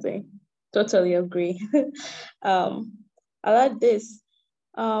 Definitely. Totally agree. I like this.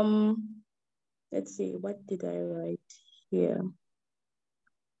 Let's see, what did I write here?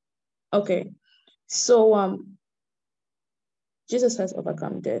 Okay. So Jesus has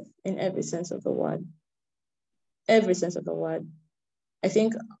overcome death in every sense of the word. Every sense of the word. I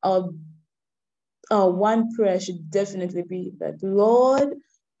think our one prayer should definitely be that, Lord,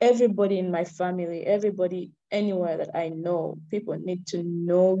 everybody in my family, everybody anywhere that I know, people need to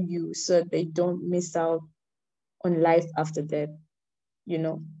know you so they don't miss out on life after death,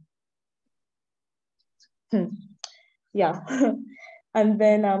 Yeah. And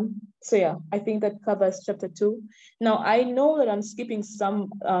then, so yeah, I think that covers chapter 2. Now, I know that I'm skipping some,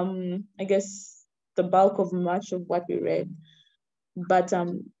 I guess, the bulk of much of what we read, but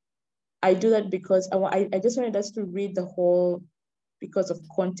I do that because I just wanted us to read the whole because of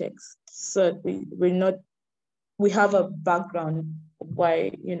context. So we have a background of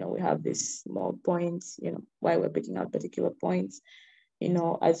why, we have these small points, why we're picking out particular points,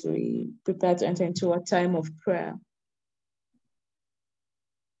 as we prepare to enter into a time of prayer.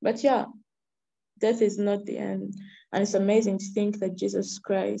 But yeah, death is not the end. And it's amazing to think that Jesus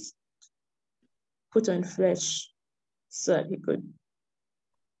Christ put on flesh so that he could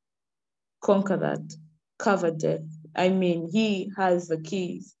conquer that, cover death. I mean, he has the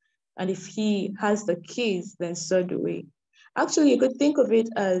keys. And if he has the keys, then so do we. Actually, you could think of it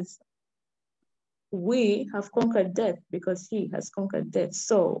as we have conquered death because he has conquered death.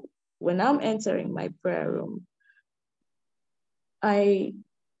 So when I'm entering my prayer room, I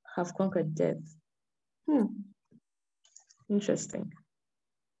have conquered death. Interesting.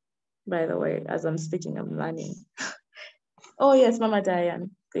 by the way. As I'm speaking, I'm learning. Oh, yes, Mama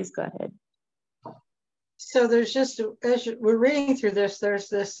Diane, please go ahead. So there's just, as we're reading through this, there's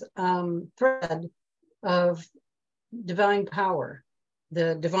this thread of divine power.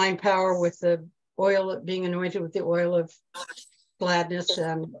 The divine power with the oil, being anointed with the oil of gladness,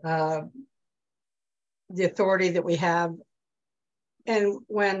 and the authority that we have. And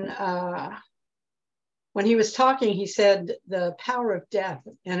when he was talking, he said the power of death,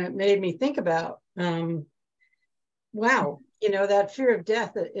 and it made me think about, wow, that fear of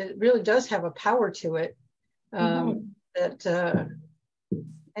death, it really does have a power to it. That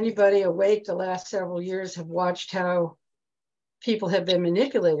anybody awake the last several years have watched how people have been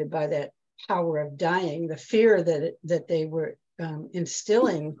manipulated by that power of dying, the fear that they were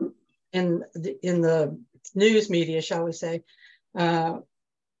instilling in the news media, shall we say.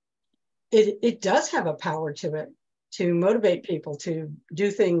 It does have a power to it to motivate people to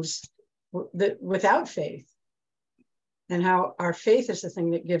do things without faith, and how our faith is the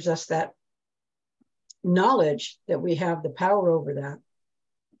thing that gives us that knowledge that we have the power over that.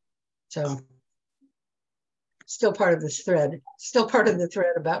 So still part of this thread, still part of the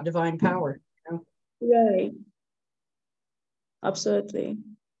thread about divine power. Right. Absolutely.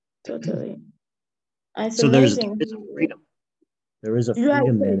 Totally. And So there's a freedom. There is a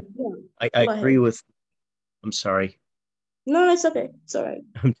freedom there. Yeah. I agree with, I'm sorry. No, it's okay. It's all right.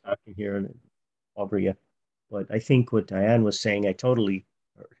 I'm talking here and Aubrey, but I think what Diane was saying,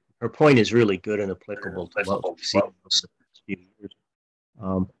 her point is really good and applicable to what we've seen over the past few years.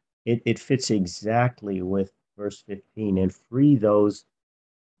 It fits exactly with verse 15, and free those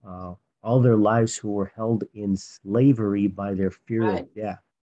all their lives who were held in slavery by their fear of death.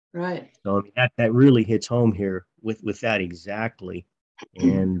 Right. So I mean, that really hits home here with that exactly.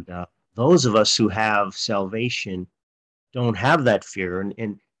 And those of us who have salvation don't have that fear.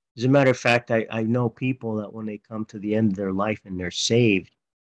 And as a matter of fact, I know people that when they come to the end of their life and they're saved,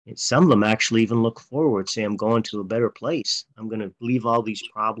 some of them actually even look forward, say, I'm going to a better place. I'm going to leave all these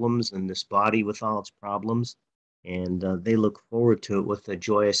problems and this body with all its problems. And they look forward to it with a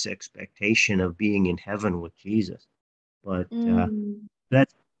joyous expectation of being in heaven with Jesus. But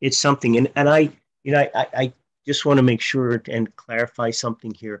it's something. And I just want to make sure and clarify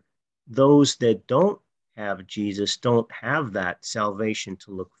something here. Those that don't have Jesus don't have that salvation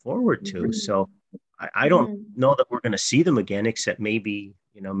to look forward to. So I don't know that we're going to see them again, except maybe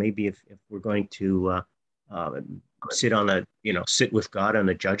if we're going to sit with God on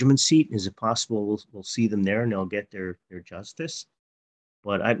a judgment seat, is it possible we'll see them there and they'll get their justice?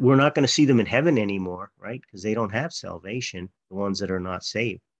 But we're not going to see them in heaven anymore, right? Because they don't have salvation, the ones that are not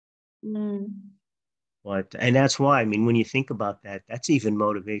saved. And that's why, I mean, when you think about that, that's even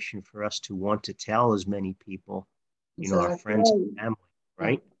motivation for us to want to tell as many people, our friends and family,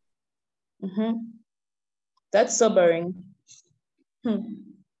 right? That's sobering.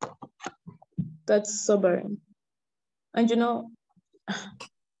 That's sobering. And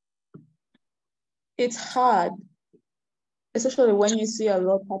it's hard, especially when you see a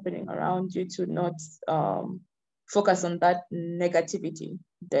lot happening around you, to not focus on that negativity.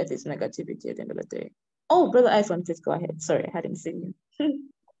 Death is negativity at the end of the day. Oh, Brother iPhone, please go ahead. Sorry, I hadn't seen you.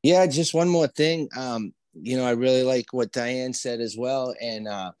 Yeah, just one more thing. I really like what Diane said as well. And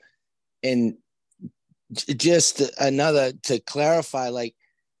just another to clarify, like,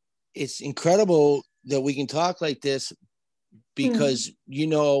 it's incredible that we can talk like this because,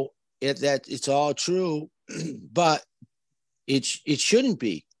 that it's all true, but it shouldn't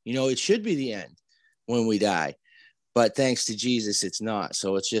be, it should be the end when we die. But thanks to Jesus, it's not.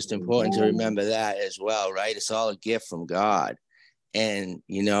 So it's just important to remember that as well, right? It's all a gift from God. And,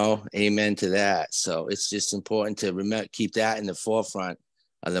 amen to that. So it's just important to keep that in the forefront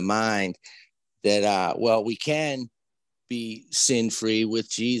of the mind that, we can be sin-free with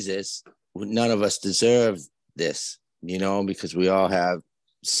Jesus. None of us deserve this, because we all have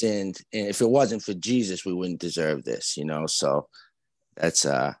sinned. And if it wasn't for Jesus, we wouldn't deserve this, So that's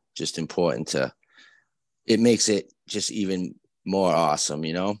just important it makes it just even more awesome,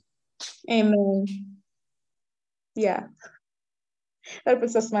 Amen. Yeah. That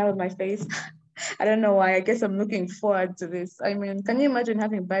puts a smile on my face. I don't know why. I guess I'm looking forward to this. I mean, can you imagine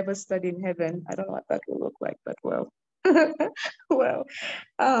having Bible study in heaven? I don't know what that will look like, but well. Where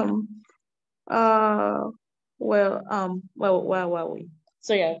were we?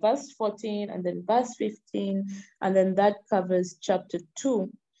 So yeah, verse 14 and then verse 15, and then that covers chapter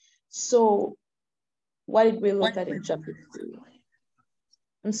 2. So what did we look at in chapter 2?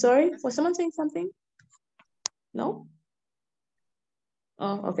 I'm sorry, was someone saying something? No?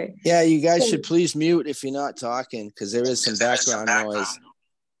 Oh, okay. Yeah, you guys should please mute if you're not talking, because there is some background noise.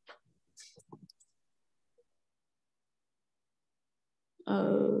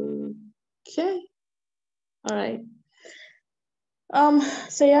 Okay. All right.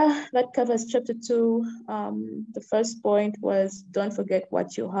 So yeah, that covers chapter 2. The first point was don't forget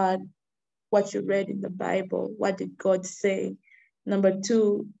what you heard, what you read in the Bible. What did God say? Number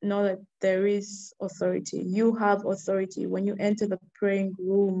 2, know that there is authority. You have authority. When you enter the praying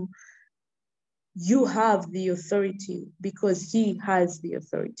room, you have the authority because He has the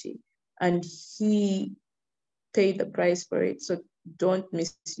authority and He paid the price for it. So don't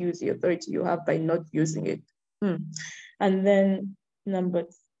misuse the authority you have by not using it. And then number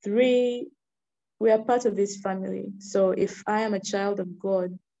 3, we are part of this family. So if I am a child of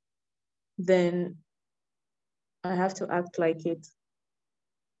God, then I have to act like it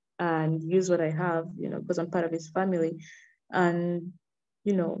and use what I have, because I'm part of his family. And,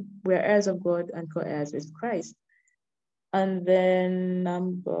 we're heirs of God and co-heirs with Christ. And then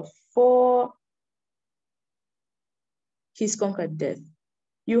number 4, He's conquered death.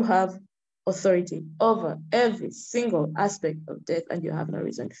 You have authority over every single aspect of death, and you have no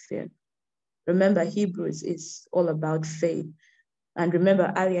reason to fear. Remember, Hebrews is all about faith. And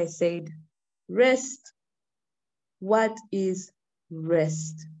remember, earlier I said, rest. What is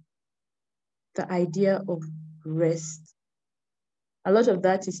rest? The idea of rest. A lot of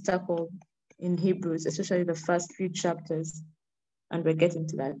that is tackled in Hebrews, especially the first few chapters, and we're getting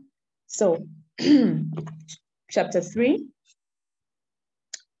to that. So, chapter 3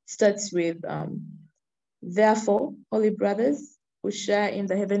 starts with, therefore, holy brothers who share in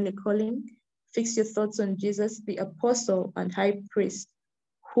the heavenly calling, fix your thoughts on Jesus, the apostle and high priest,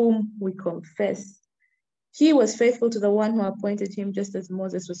 whom we confess. He was faithful to the one who appointed him, just as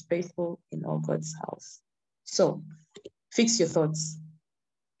Moses was faithful in all God's house. So, fix your thoughts.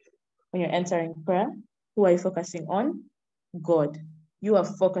 When you're entering prayer, who are you focusing on? God. You are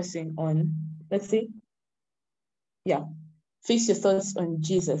focusing on, let's see. Yeah. Fix your thoughts on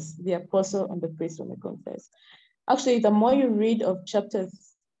Jesus, the apostle and the priest whom we confess. Actually, the more you read of chapter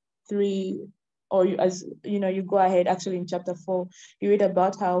 3, or you go ahead, actually in chapter 4, you read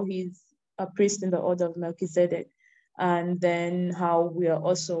about how he's a priest in the order of Melchizedek, and then how we are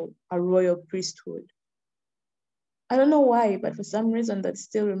also a royal priesthood. I don't know why, but for some reason that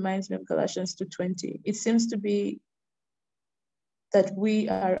still reminds me of Galatians 2:20. It seems to be that we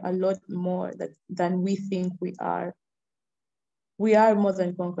are a lot more than we think we are. We are more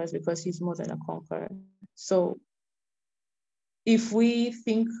than conquerors because he's more than a conqueror. So if we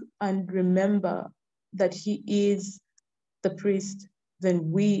think and remember that he is the priest,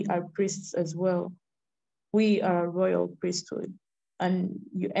 then we are priests as well. We are a royal priesthood. And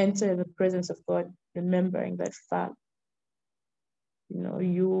you enter the presence of God remembering that fact.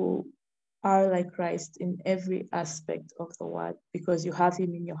 You are like Christ in every aspect of the word because you have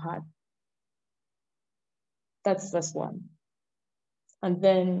him in your heart. That's verse 1. And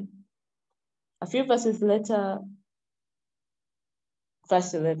then a few verses later,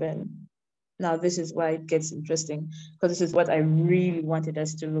 verse 11. Now, this is why it gets interesting, because this is what I really wanted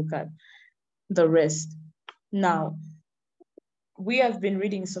us to look at, the rest. Now, we have been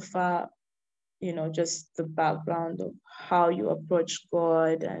reading so far, just the background of how you approach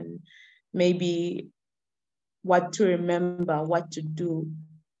God and maybe what to remember, what to do,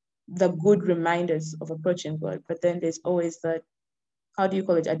 the good reminders of approaching God. But then there's always that, how do you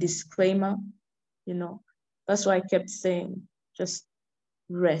call it, a disclaimer, That's why I kept saying, just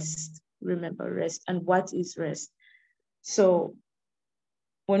rest, remember rest. And what is rest? So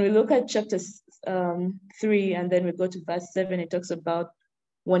when we look at chapter 3 and then we go to verse 7, it talks about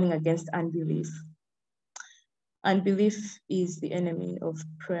warning against unbelief. Unbelief is the enemy of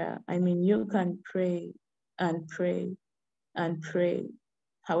prayer. I mean, you can pray and pray and pray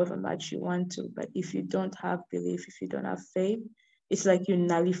however much you want to, but if you don't have belief, if you don't have faith, it's like you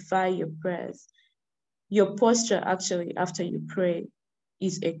nullify your prayers. Your posture actually after you pray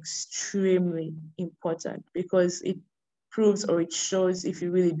is extremely important because it proves or it shows if you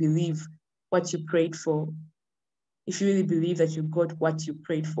really believe what you prayed for, if you really believe that you got what you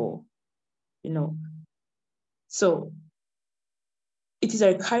prayed for, So it is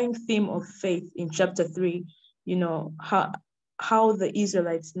a recurring theme of faith in chapter 3, how the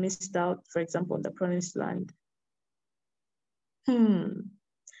Israelites missed out, for example, in the promised land.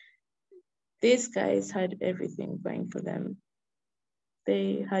 These guys had everything going for them.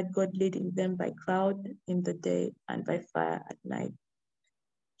 They had God leading them by cloud in the day and by fire at night.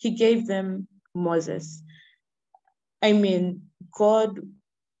 He gave them Moses. I mean,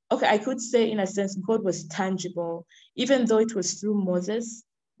 I could say in a sense, God was tangible. Even though it was through Moses,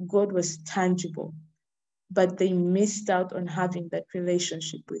 God was tangible. But they missed out on having that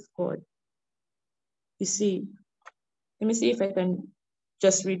relationship with God. You see, let me see if I can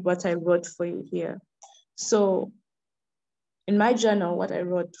just read what I wrote for you here. So in my journal, what I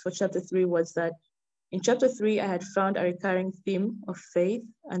wrote for chapter 3 was that in chapter 3, I had found a recurring theme of faith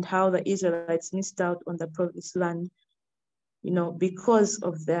and how the Israelites missed out on the promised land, because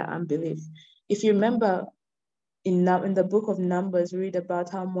of their unbelief. If you remember, in the book of Numbers, read about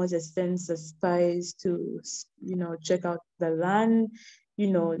how Moses sends the spies to, check out the land,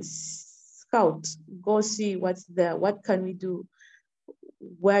 scout, go see what's there, what can we do,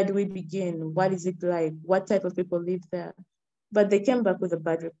 where do we begin, what is it like, what type of people live there. But they came back with a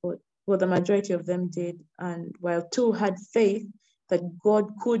bad report. Well, the majority of them did. And while 2 had faith that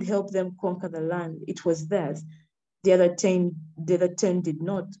God could help them conquer the land, it was theirs. The other 10 did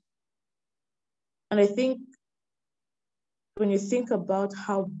not. And I think when you think about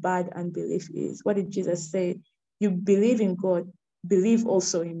how bad unbelief is, what did Jesus say? You believe in God, believe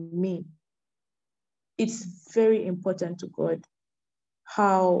also in me. It's very important to God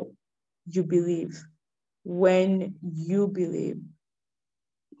how you believe. When you believe,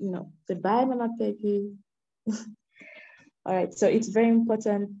 goodbye, Mama Peggy. All right, so it's very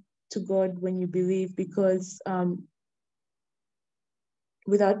important to God when you believe, because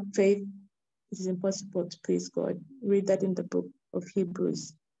without faith, it is impossible to please God. Read that in the book of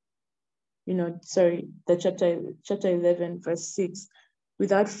Hebrews. The chapter 11, verse 6.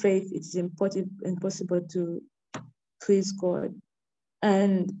 Without faith, it is impossible to please God.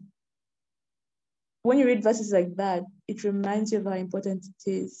 And when you read verses like that, it reminds you of how important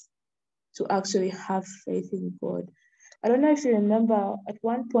it is to actually have faith in God. I don't know if you remember, at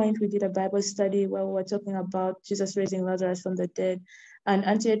one point we did a Bible study where we were talking about Jesus raising Lazarus from the dead. And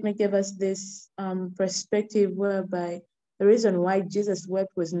Auntie Edme gave us this perspective whereby the reason why Jesus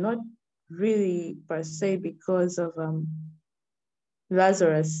wept was not really per se because of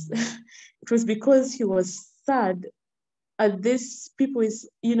Lazarus. It was because he was sad at this people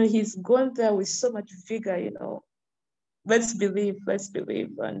he's gone there with so much vigor, let's believe.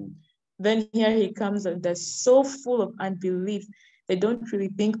 And then here he comes and they're so full of unbelief. They don't really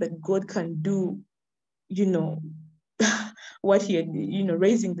think that God can do, what he had,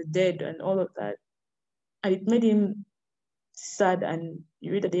 raising the dead and all of that. And it made him sad. And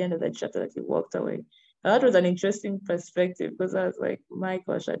you read at the end of that chapter that he walked away. And that was an interesting perspective, because I was like, my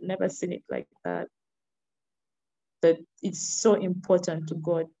gosh, I'd never seen it like that. That it's so important to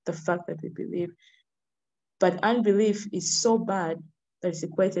God, the fact that we believe. But unbelief is so bad that it's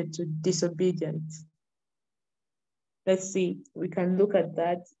equated to disobedience. Let's see, we can look at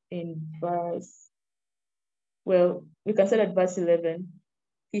that in we can start at verse 11.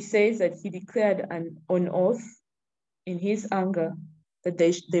 He says that he declared an oath in his anger that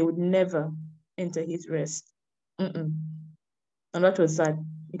they would never enter his rest. And what was that?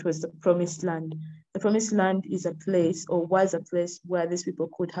 It was the promised land. The promised land is a place, or was a place, where these people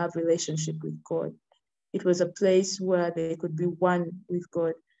could have relationship with God. It was a place where they could be one with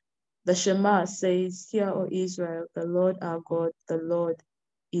God. The Shema says, "Hear, O Israel, the Lord our God, the Lord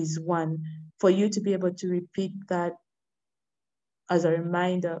is one." For you to be able to repeat that as a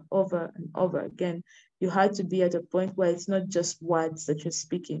reminder over and over again, you had to be at a point where it's not just words that you're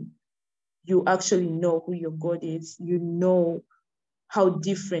speaking. You actually know who your God is. You know how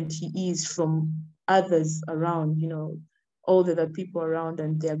different he is from others around, all the other people around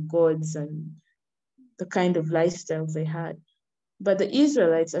and their gods and the kind of lifestyles they had. But the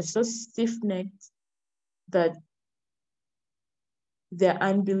Israelites are so stiff-necked that their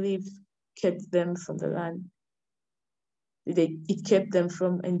unbelief kept them from the land. It kept them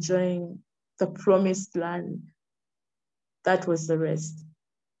from enjoying the promised land. That was the rest.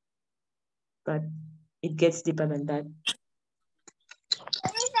 But it gets deeper than that.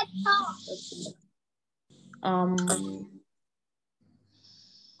 I know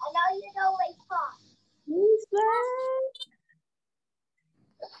you know my talk. Who's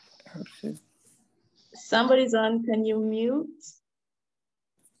that? Somebody's on. Can you mute?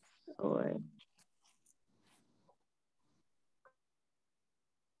 Or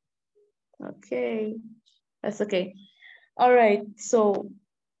okay, that's okay. All right. So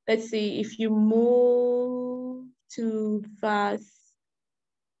let's see, if you move to verse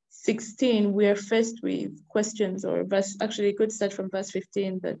 16, we are faced with questions, or verse, actually it could start from verse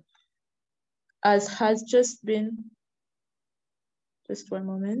 15, that as has just been, just one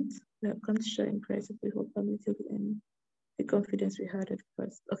moment, we have come to show in Christ if we hope till the end, the confidence we had at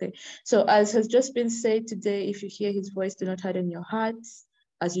first. Okay, so as has just been said today, if you hear his voice, do not harden your hearts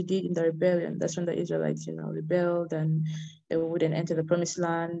as you did in the rebellion. That's when the Israelites, rebelled and they wouldn't enter the promised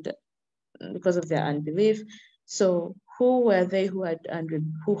land because of their unbelief. So who were they who had and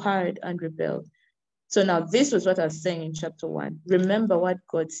rebelled? So now this was what I was saying in chapter 1. Remember what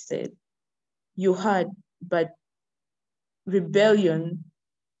God said. You heard, but rebellion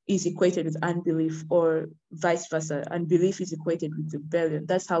is equated with unbelief, or vice versa. Unbelief is equated with rebellion.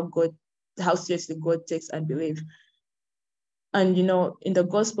 That's how seriously God takes unbelief. And in the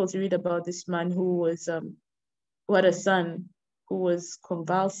Gospels, you read about this man who was who had a son who was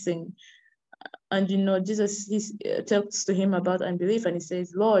convulsing. And Jesus talks to him about unbelief, and he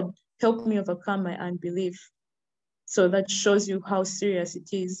says, Lord, help me overcome my unbelief. So that shows you how serious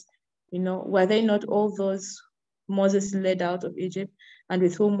it is. Were they not all those Moses led out of Egypt? And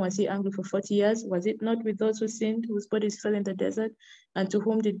with whom was he angry for 40 years? Was it not with those who sinned, whose bodies fell in the desert? And to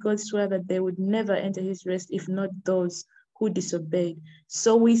whom did God swear that they would never enter his rest, if not those who disobeyed?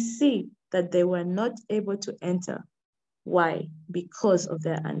 So we see that they were not able to enter. Why? Because of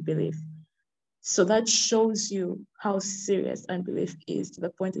their unbelief. So that shows you how serious unbelief is, to the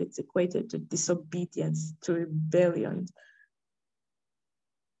point that it's equated to disobedience, to rebellion.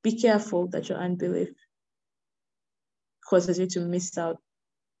 Be careful that your unbelief causes you to miss out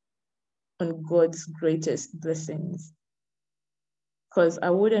on God's greatest blessings. Because I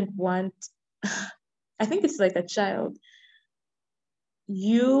wouldn't want, I think it's like a child.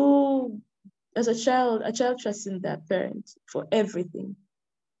 As a child trusts in their parent for everything.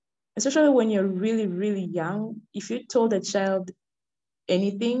 Especially when you're really, really young. If you told a child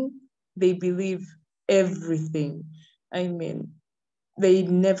anything, they believe everything. I mean, they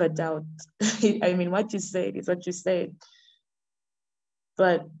never doubt. I mean, what you said is what you said.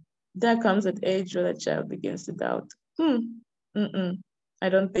 But there comes an age where the child begins to doubt. I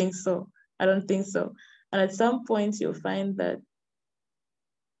don't think so. I don't think so. And at some point, you'll find that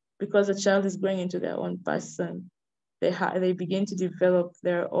because the child is growing into their own person, they begin to develop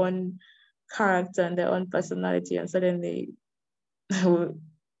their own character and their own personality, and suddenly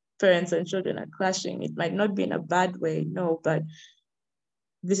parents and children are clashing. It might not be in a bad way, no, but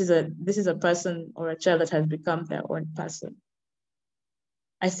this is a person or a child that has become their own person.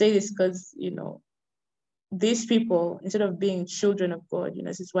 I say this because, these people, instead of being children of God,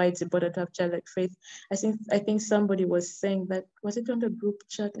 this is why it's important to have childlike faith. I think somebody was saying that, was it on the group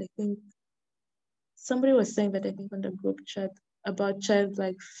chat? I think somebody was saying that, I think on the group chat, about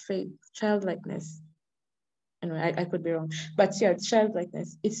childlike faith, childlikeness. Anyway, I could be wrong, but yeah,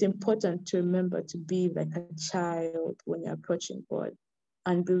 childlikeness. It's important to remember to be like a child when you're approaching God.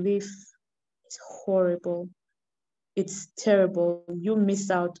 Unbelief is horrible. It's terrible. You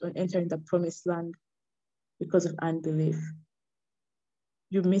miss out on entering the promised land because of unbelief.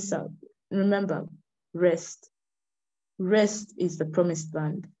 You miss out. Remember, rest. Rest is the promised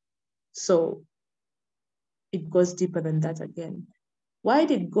land. So it goes deeper than that again. Why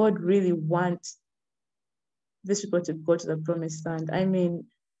did God really want these people to go to the promised land? I mean,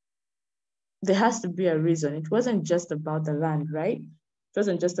 there has to be a reason. It wasn't just about the land, right? It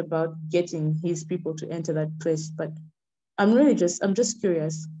wasn't just about getting his people to enter that place. But I'm just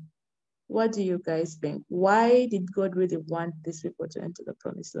curious. What do you guys think? Why did God really want these people to enter the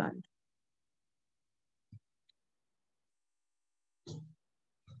promised land?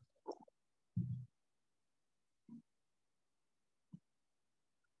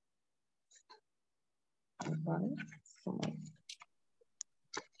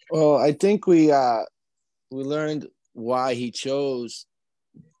 Well, I think we learned why he chose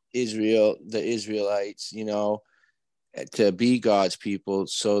Israel, the Israelites, to be God's people,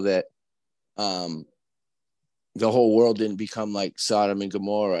 so that the whole world didn't become like Sodom and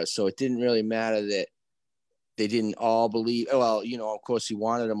Gomorrah. So it didn't really matter that they didn't all believe. Well, of course he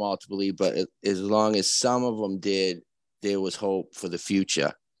wanted them all to believe, but as long as some of them did, there was hope for the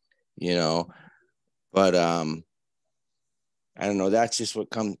future, But I don't know. That's just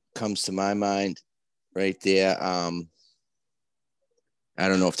what comes to my mind right there. I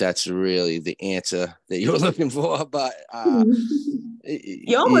don't know if that's really the answer that you were looking for, but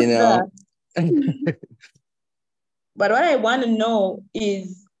You're almost there. But what I want to know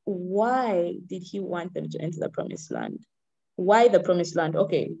is, why did he want them to enter the promised land? Why the promised land?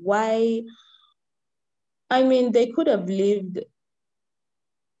 Okay, why? I mean, they could have lived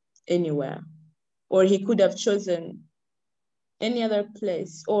anywhere, or he could have chosen any other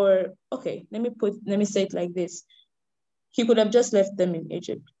place. Or, okay, let me say it like this. He could have just left them in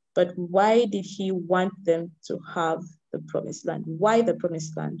Egypt, but why did he want them to have the promised land? Why the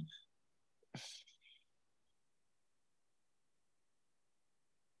promised land?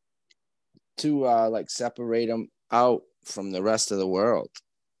 To like separate them out from the rest of the world,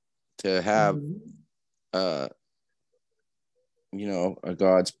 to have a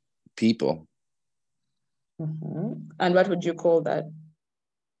God's people. And what would you call that?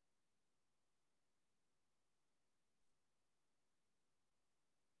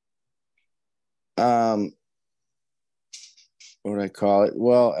 what do I call it?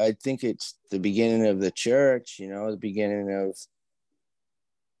 Well, I think it's the beginning of the church, you know, the beginning of,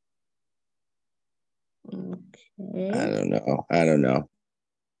 Okay. I don't know.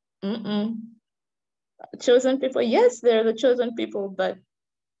 Chosen people, yes, they're the chosen people, but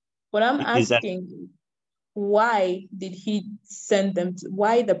what I'm Is that asking, why did he send them to,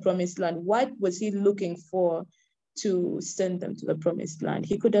 why the promised land? What was he looking for to send them to the promised land?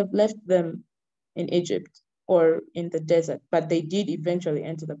 He could have left them in Egypt or in the desert, but they did eventually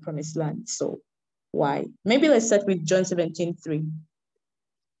enter the promised land. So why? Maybe let's start with John 17:3.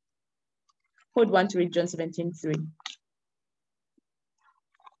 Who would want to read John 17:3?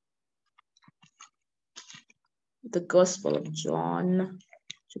 The Gospel of John,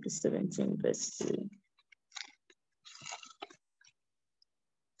 chapter 17, verse 3.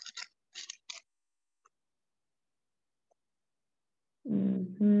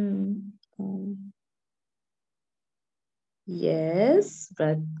 Yes,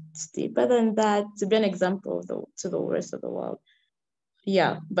 but it's deeper than that. To be an example of to the rest of the world.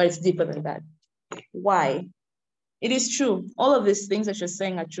 Yeah, but it's deeper than that. Why? It is true. All of these things that you're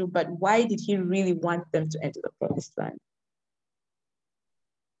saying are true, but why did he really want them to enter the promised land?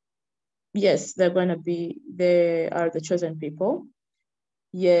 Yes, they are the chosen people.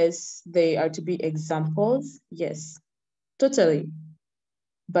 Yes, they are to be examples. Yes, totally.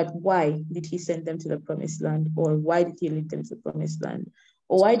 But why did he send them to the promised land? Or why did he lead them to the promised land?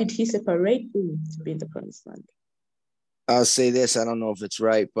 Or why did he separate them to be in the promised land? I'll say this, I don't know if it's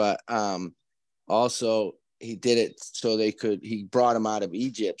right, but also he did it so he brought them out of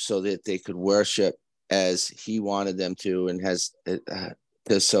Egypt so that they could worship as he wanted them to, and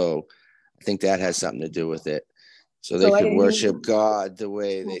so I think that has something to do with it. So they could worship God the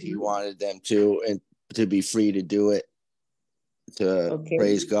way that he wanted them to, and to be free to do it, to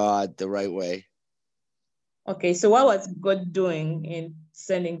praise God the right way. Okay, so what was God doing in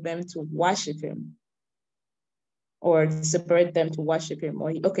sending them to worship him? Or separate them to worship him?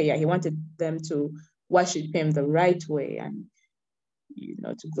 Or he wanted them to worship him the right way and,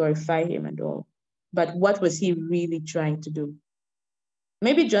 to glorify him and all. But what was he really trying to do?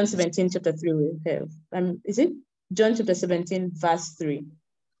 Maybe John 17, chapter 3 will have. Is it John chapter 17, verse 3?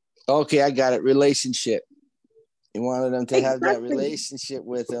 Okay, I got it. Relationship. He wanted them to have that relationship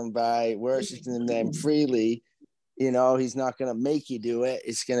with him by worshiping them freely. He's not going to make you do it.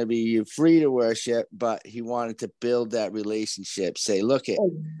 It's going to be you free to worship, but he wanted to build that relationship. Say, look,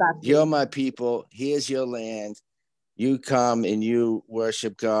 you're my people. Here's your land. You come and you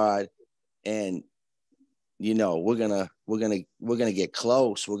worship God, and we're gonna get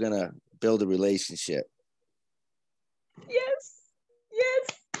close. We're gonna build a relationship. Yes,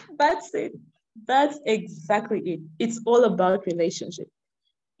 that's it. That's exactly it. It's all about relationship.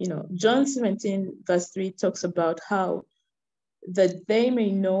 John 17, verse 3 talks about how that they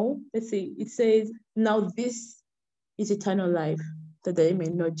may know, let's see, it says, now this is eternal life, that they may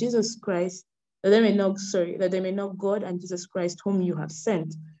know Jesus Christ, that they may know God and Jesus Christ, whom you have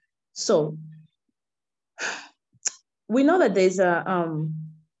sent. So we know that there's a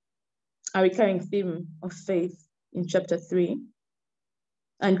recurring theme of faith in chapter 3,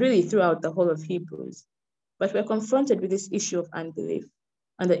 and really throughout the whole of Hebrews. But we're confronted with this issue of unbelief.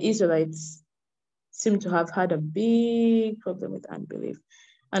 And the Israelites seem to have had a big problem with unbelief.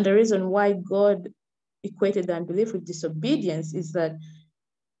 And the reason why God equated the unbelief with disobedience is that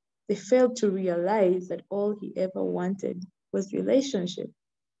they failed to realize that all he ever wanted was relationship.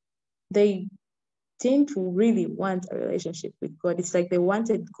 They didn't really want a relationship with God. It's like they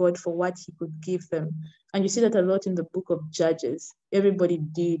wanted God for what he could give them. And you see that a lot in the book of Judges. Everybody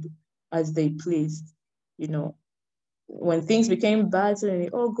did as they pleased. When things became bad, suddenly,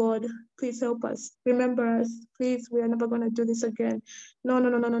 oh God, please help us. Remember us. Please, we are never going to do this again.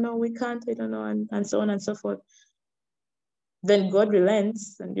 No, we can't. I don't know, and so on and so forth. Then God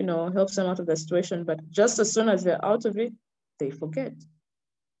relents and, helps them out of the situation. But just as soon as they're out of it, they forget.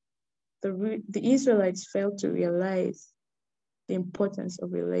 The Israelites failed to realize the importance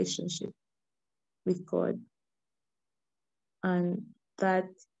of relationship with God. And that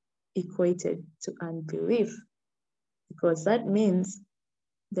equated to unbelief, because that means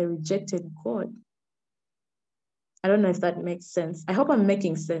they rejected God. I don't know if that makes sense. I hope I'm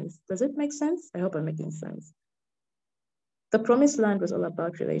making sense. Does it make sense? I hope I'm making sense. The promised land was all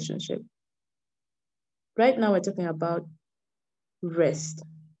about relationship. Right now, we're talking about rest.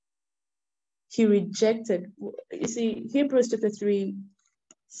 He rejected, you see, Hebrews chapter 3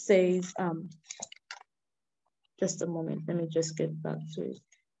 says, just a moment, let me just get back to it.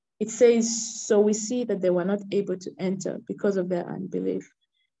 It says, so we see that they were not able to enter because of their unbelief.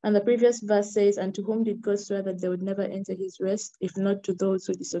 And the previous verse says, and to whom did God swear that they would never enter his rest, if not to those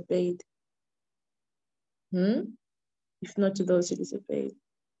who disobeyed? If not to those who disobeyed.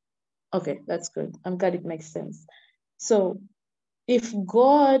 Okay, that's good. I'm glad it makes sense. So if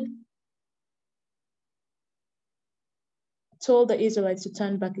God told the Israelites to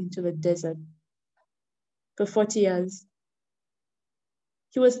turn back into the desert for 40 years,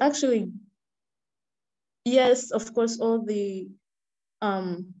 he was actually, yes, of course, all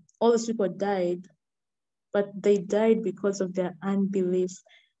those people died, but they died because of their unbelief.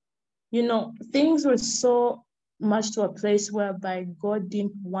 You know, things were so much to a place whereby God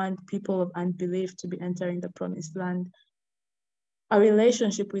didn't want people of unbelief to be entering the promised land. A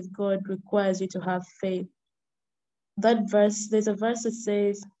relationship with God requires you to have faith. That verse, there's a verse that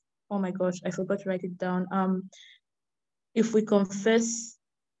says, oh my gosh, I forgot to write it down. If we confess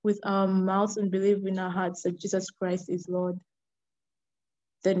with our mouths and believe in our hearts that Jesus Christ is Lord,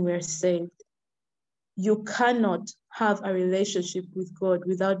 then we're saved. You cannot have a relationship with God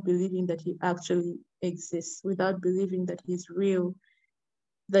without believing that he actually exists, without believing that he's real,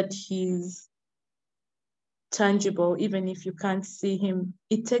 that he's tangible, even if you can't see him.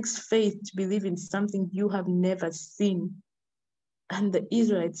 It takes faith to believe in something you have never seen. And the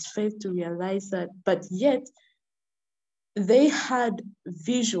Israelites failed to realize that, but yet they had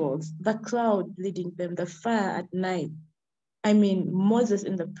visuals, the cloud leading them, the fire at night. I mean, Moses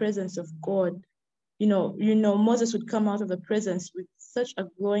in the presence of God, you know, Moses would come out of the presence with such a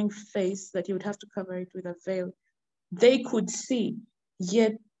glowing face that he would have to cover it with a veil. They could see,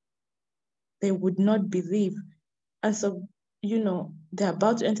 yet they would not believe. And so, you know, they're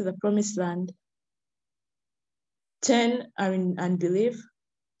about to enter the promised land. 10 are in unbelief,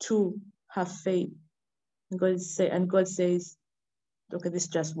 2 have faith. And God says, okay, this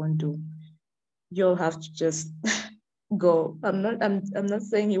just won't do. You'll have to just go. I'm not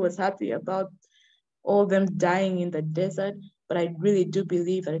saying he was happy about all them dying in the desert, but I really do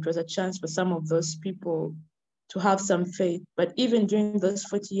believe that it was a chance for some of those people to have some faith. But even during those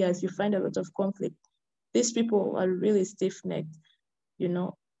 40 years, you find a lot of conflict. These people are really stiff-necked, you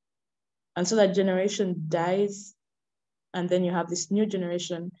know, and so that generation dies, and then you have this new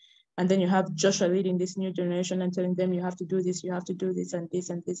generation, and then you have Joshua leading this new generation and telling them you have to do this, you have to do this, and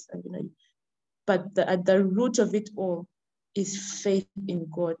this, and this, and you know. But at the root of it all is faith in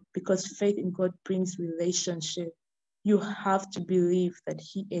God, because faith in God brings relationship. You have to believe that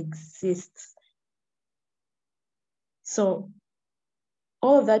he exists. So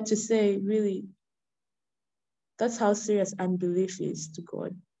all of that to say, really, that's how serious unbelief is to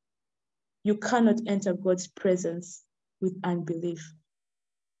God. You cannot enter God's presence with unbelief,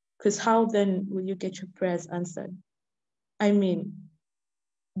 because how then will you get your prayers answered? I mean,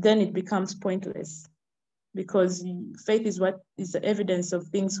 then it becomes pointless, because faith is what is the evidence of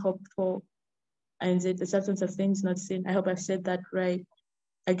things hoped for, and the substance of things not seen. I hope I've said that right.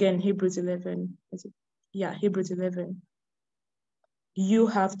 Again, Hebrews 11. Hebrews 11. You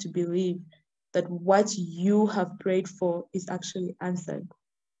have to believe that what you have prayed for is actually answered.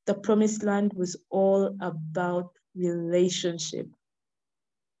 The promised land was all about relationship.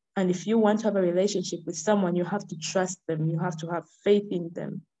 And if you want to have a relationship with someone, you have to trust them. You have to have faith in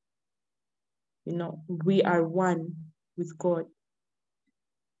them. You know, we are one with God.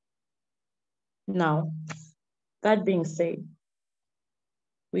 Now, that being said,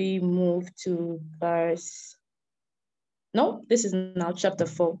 we move to this is now chapter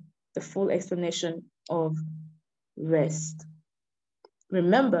 4, the full explanation of rest.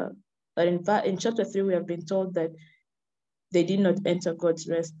 Remember that in chapter 3, we have been told that they did not enter God's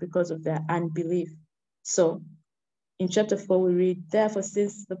rest because of their unbelief. So in chapter 4, we read, therefore,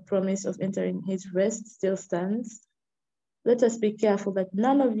 since the promise of entering his rest still stands, let us be careful that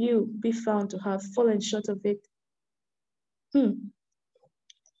none of you be found to have fallen short of it.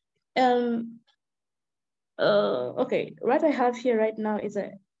 Okay, what I have here right now is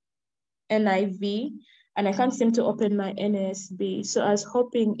a NIV, and I can't seem to open my NASB. So I was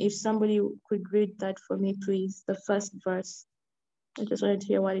hoping if somebody could read that for me, please, the first verse. I just wanted to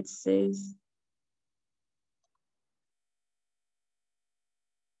hear what it says.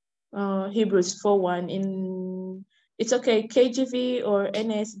 Hebrews 4:1 it's okay, KJV or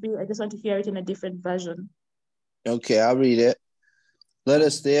NASB. I just want to hear it in a different version. Okay, I'll read it. Let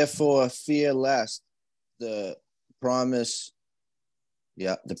us therefore fear lest the promise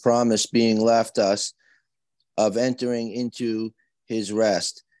being left us of entering into his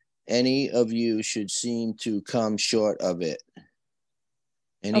rest, any of you should seem to come short of it.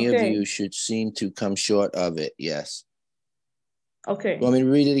 Any of you should seem to come short of it, yes. Okay. You want me to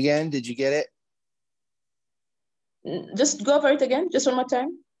read it again? Did you get it? Just go over it again, just one more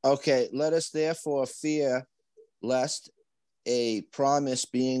time. Okay, let us therefore fear lest a promise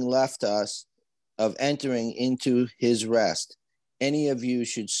being left us of entering into his rest, any of you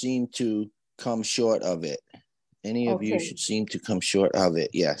should seem to come short of it. Any of you Okay. should seem to come short of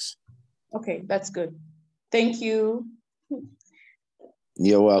it. Yes. Okay, that's good. Thank you.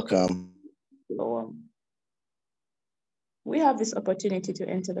 You're welcome. So, we have this opportunity to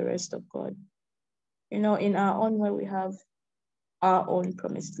enter the rest of God. You know, in our own way, we have our own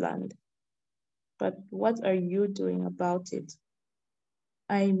promised land. But what are you doing about it?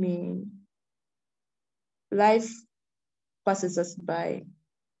 I mean, life passes us by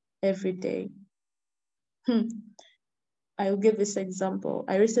every day. I'll give this example.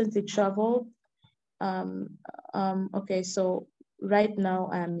 I recently traveled. Okay, so right now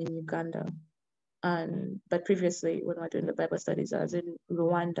I'm in Uganda. But previously, when we were doing the Bible studies, I was in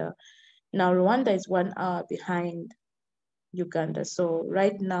Rwanda. Now, Rwanda is 1 hour behind Uganda. So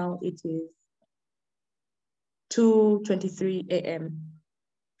right now it is 2:23 a.m.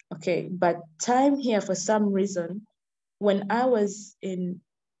 Okay, but time here, for some reason, when I was in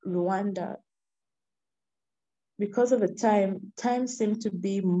Rwanda, because of the time seemed to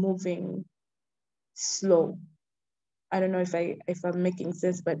be moving slow. I don't know if I'm making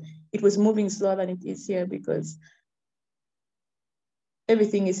sense, but it was moving slower than it is here because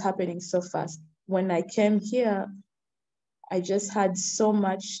everything is happening so fast. When I came here, I just had so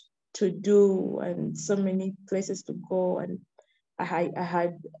much to do and so many places to go, and I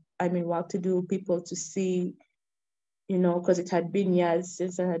had work to do, people to see, you know, because it had been years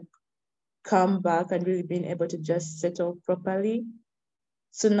since I had come back and really been able to just settle properly.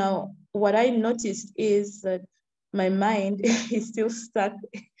 So now what I noticed is that my mind is still stuck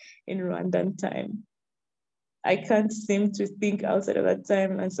in Rwandan time. I can't seem to think outside of that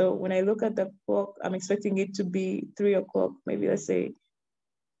time. And so when I look at the clock, I'm expecting it to be 3 o'clock, maybe let's say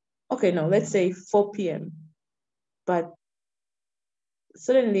 4 p.m. But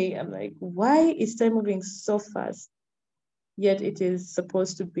suddenly I'm like, why is time moving so fast? Yet it is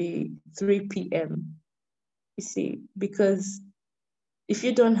supposed to be 3 p.m. You see, because if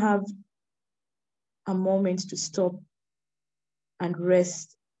you don't have a moment to stop and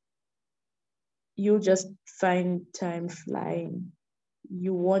rest, you'll just find time flying.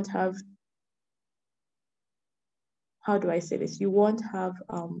 You won't have, how do I say this? You won't have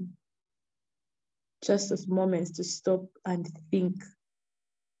just those moments to stop and think.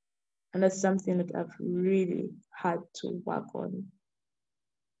 And that's something that I've really had to work on.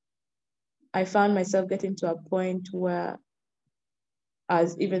 I found myself getting to a point where I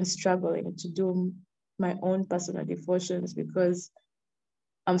was even struggling to do my own personal devotions because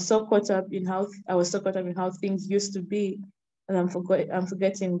I'm so caught up in how things used to be, and I'm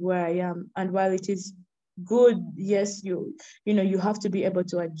forgetting where I am. And while it is good, yes, you have to be able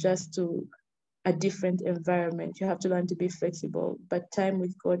to adjust to a different environment. You have to learn to be flexible, but time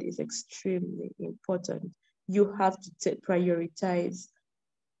with God is extremely important. You have to prioritize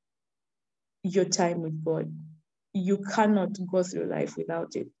your time with God. You cannot go through life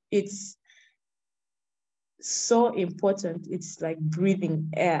without it. It's so important. It's like breathing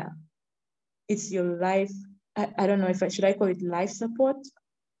air. It's your life. I don't know should I call it life support?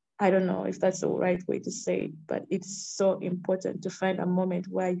 I don't know if that's the right way to say it, but it's so important to find a moment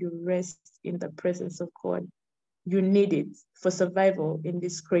where you rest in the presence of God. You need it for survival in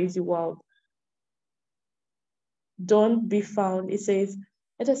this crazy world. Don't be found. It says,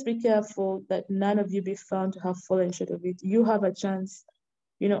 let us be careful that none of you be found to have fallen short of it. You have a chance,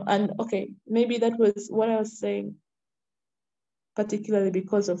 and okay, maybe that was what I was saying, particularly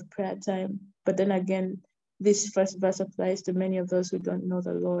because of prayer time. But then again, this first verse applies to many of those who don't know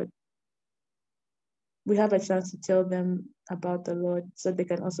the Lord. We have a chance to tell them about the Lord so they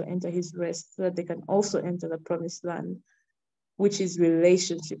can also enter his rest, so that they can also enter the promised land, which is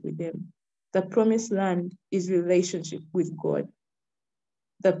relationship with him. The promised land is relationship with God.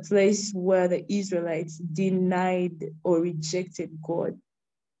 The place where the Israelites denied or rejected God.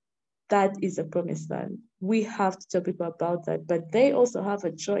 That is the promised land. We have to tell people about that, but they also have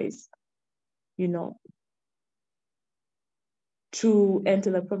a choice, to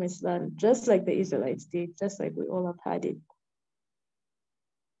enter the promised land, just like the Israelites did, just like we all have had it.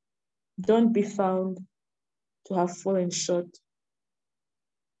 Don't be found to have fallen short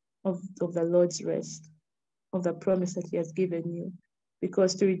of the Lord's rest, of the promise that he has given you.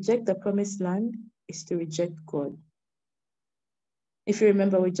 Because to reject the promised land is to reject God. If you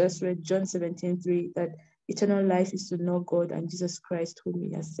remember, we just read John 17:3, that eternal life is to know God and Jesus Christ whom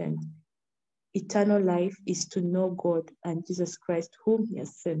he has sent. Eternal life is to know God and Jesus Christ whom he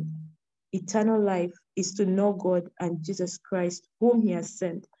has sent. Eternal life is to know God and Jesus Christ whom he has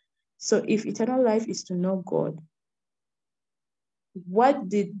sent. So if eternal life is to know God, what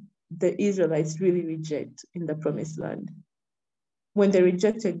did the Israelites really reject in the promised land? When they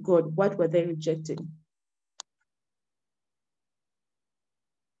rejected God, what were they rejecting?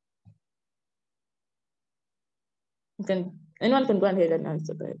 Anyone can go ahead and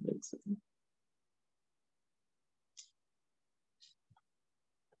answer that.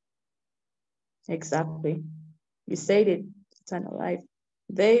 Exactly. You said it, eternal life.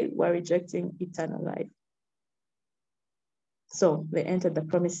 They were rejecting eternal life. So they entered the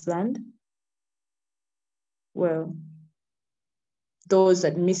promised land. Well, those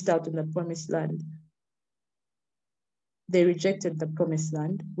that missed out on the promised land, they rejected the promised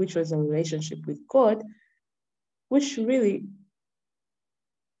land, which was a relationship with God, which really,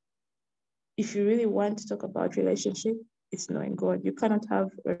 if you really want to talk about relationship, it's knowing God. You cannot have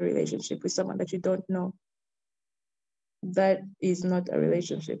a relationship with someone that you don't know. That is not a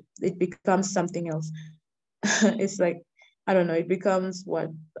relationship. It becomes something else. It's like, I don't know, it becomes what,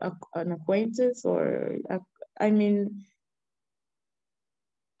 an acquaintance, or I mean,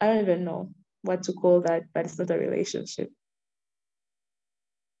 I don't even know what to call that, but it's not a relationship.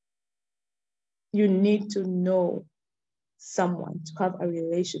 You need to know someone to have a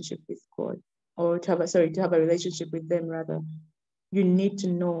relationship with God, or to have a relationship with them rather. You need to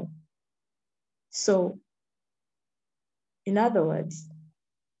know. So, in other words,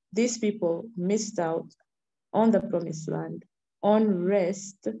 these people missed out on the promised land, on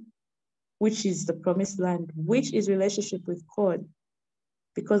rest, which is the promised land, which is relationship with God,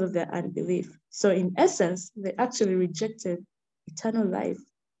 because of their unbelief. So in essence, they actually rejected eternal life.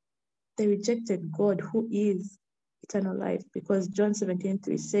 They rejected God, who is eternal life, because John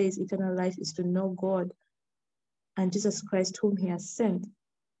 17:3 says eternal life is to know God and Jesus Christ, whom he has sent.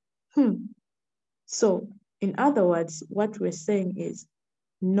 So in other words, what we're saying is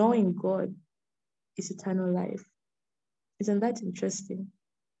knowing God is eternal life. Isn't that interesting?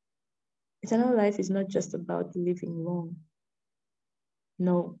 Eternal life is not just about living long.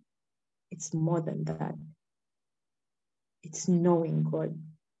 No, it's more than that. It's knowing God.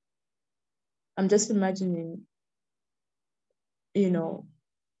 I'm just imagining,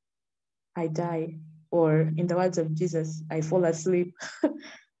 I die, or in the words of Jesus, I fall asleep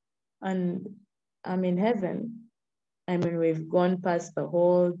and I'm in heaven. I mean, we've gone past the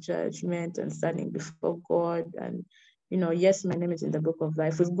whole judgment and standing before God. And, yes, my name is in the book of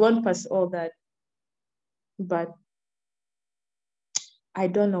life. We've gone past all that, but I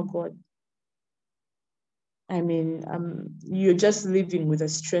don't know God. I mean, you're just living with a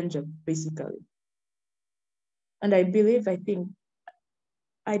stranger, basically. And I dare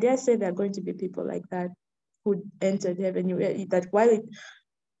say there are going to be people like that who entered heaven.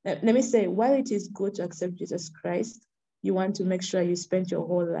 Let me say, while it is good to accept Jesus Christ, you want to make sure you spend your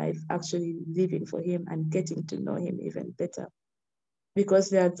whole life actually living for him and getting to know him even better. Because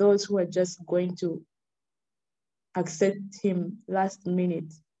there are those who are just going to accept him last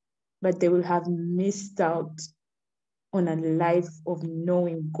minute, but they will have missed out on a life of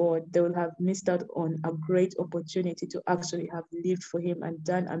knowing God. They will have missed out on a great opportunity to actually have lived for him and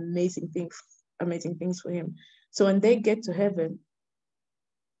done amazing things for him. So when they get to heaven,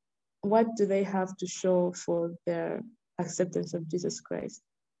 what do they have to show for their acceptance of Jesus Christ?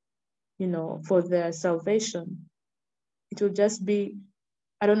 For their salvation? It will just be,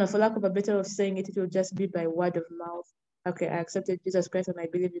 I don't know, for lack of a better way of saying it, it will just be by word of mouth. Okay, I accepted Jesus Christ and I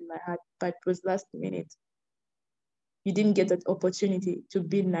believe in my heart, but it was last minute. You didn't get that opportunity to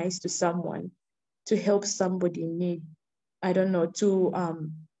be nice to someone, to help somebody in need. I don't know, to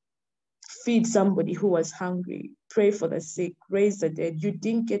feed somebody who was hungry, pray for the sick, raise the dead. You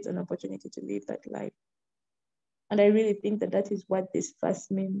didn't get an opportunity to live that life. And I really think that is what this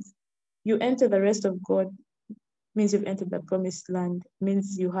verse means. You enter the rest of God, means you've entered the promised land,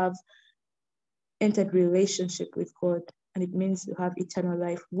 means you have entered relationship with God, and it means you have eternal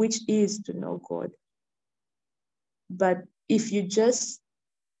life, which is to know God. But if you just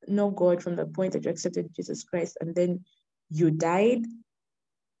know God from the point that you accepted Jesus Christ and then you died,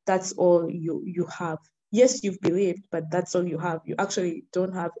 that's all you have. Yes, you've believed, but that's all you have. You actually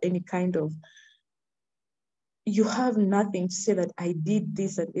don't have any kind of, you have nothing to say that I did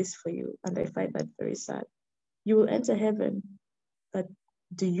this and this for you. And I find that very sad. You will enter heaven, but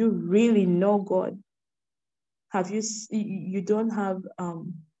do you really know God? You don't have,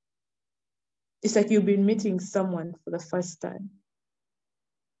 it's like you've been meeting someone for the first time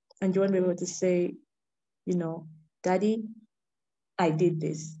and you won't be able to say, Daddy, I did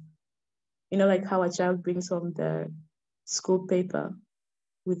this. Like how a child brings home the school paper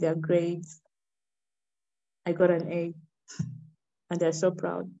with their grades. I got an A, and they're so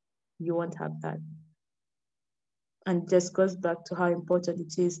proud. you won't have that. And just goes back to how important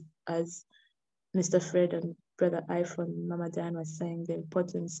it is, as Mr. Fred and Brother Iphone, Mama Dan was saying, the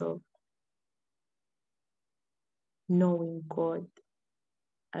importance of knowing God.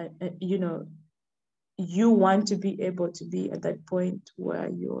 You know, you want to be able to be at that point where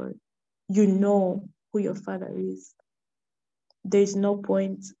you know who your Father is. There's no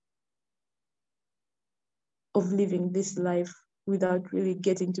point of living this life without really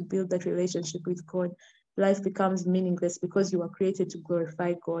getting to build that relationship with God. Life becomes meaningless because you were created to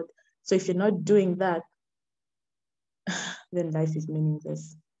glorify God. So if you're not doing that, then life is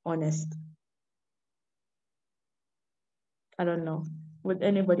meaningless, honest. I don't know. Would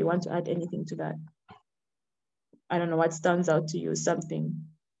anybody want to add anything to that? I don't know what stands out to you, something,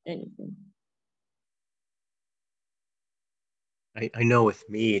 anything. I know with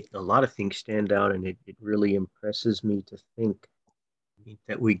me, a lot of things stand out, and it really impresses me to think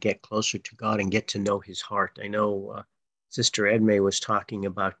that we get closer to God and get to know his heart. I know Sister Edme was talking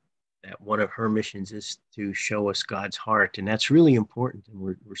about that one of her missions is to show us God's heart, and that's really important, and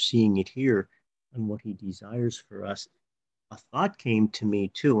we're seeing it here and what he desires for us. A thought came to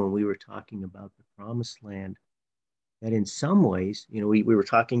me too when we were talking about the promised land, that in some ways, we were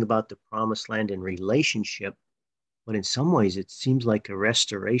talking about the promised land in relationship, but in some ways it seems like a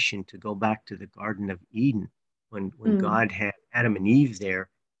restoration to go back to the Garden of Eden when God had Adam and Eve there,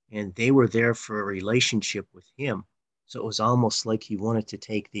 and they were there for a relationship with him. So it was almost like he wanted to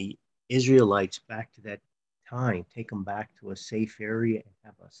take the Israelites back to that time, take them back to a safe area and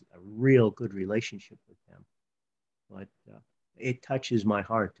have a real good relationship with them. But it touches my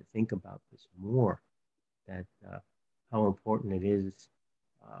heart to think about this more, that how important it is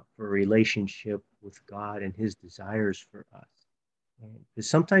for a relationship with God and his desires for us. Because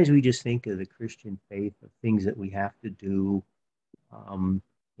sometimes we just think of the Christian faith of things that we have to do,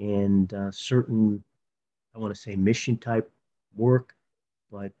 and certain, I want to say, mission type work.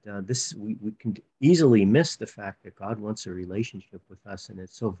 But we can easily miss the fact that God wants a relationship with us, and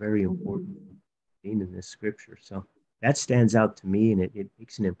it's so very important in this scripture. So that stands out to me, and it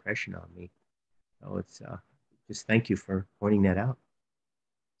makes an impression on me. So it's just thank you for pointing that out.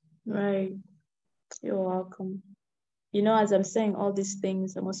 Right. You're welcome. You know, as I'm saying all these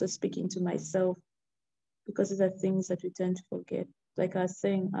things, I'm also speaking to myself, because these are things that we tend to forget. Like I was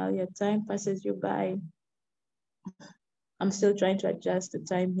saying earlier, time passes you by. I'm still trying to adjust to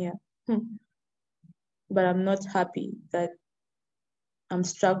time here. But I'm not happy that I'm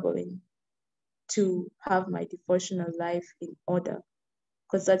struggling to have my devotional life in order,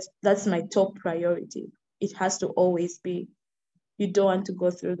 because that's my top priority. It has to always be. You don't want to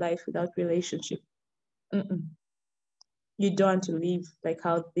go through life without relationship. You don't want to live like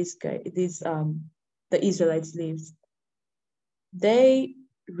how the Israelites lived. They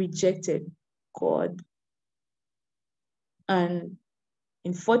rejected God, and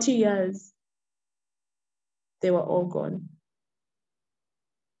in 40 years, they were all gone.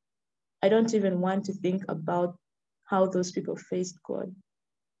 I don't even want to think about how those people faced God.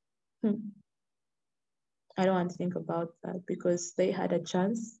 I don't want to think about that, because they had a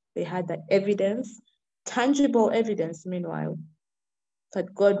chance. They had the evidence, tangible evidence, meanwhile,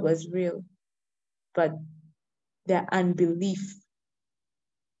 that God was real. But their unbelief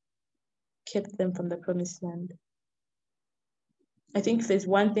kept them from the promised land. I think if there's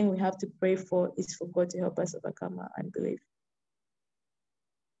one thing we have to pray for, is for God to help us overcome our unbelief.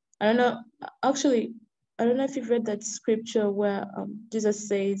 I don't know if you've read that scripture where Jesus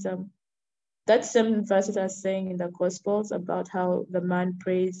says, that same verses are saying in the Gospels about how the man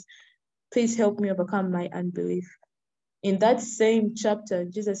prays, please help me overcome my unbelief. In that same chapter,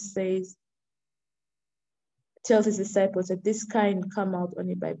 Jesus tells his disciples that this kind come out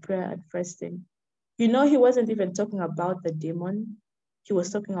only by prayer and fasting. You know, he wasn't even talking about the demon. He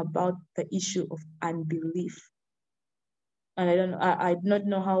was talking about the issue of unbelief. And I do not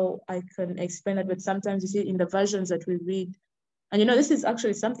know how I can explain it, but sometimes you see in the versions that we read, and you know, this is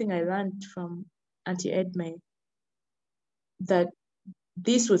actually something I learned from Auntie Edme, that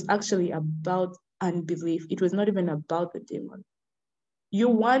this was actually about unbelief. It was not even about the demon. You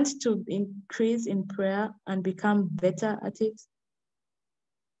want to increase in prayer and become better at it,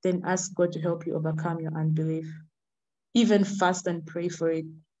 then ask God to help you overcome your unbelief. Even fast and pray for it,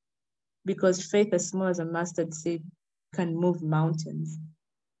 because faith as small as a mustard seed can move mountains.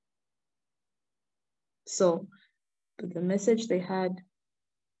 So the message they had,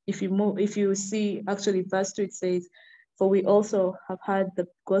 if you see, actually verse 2, it says, for we also have had the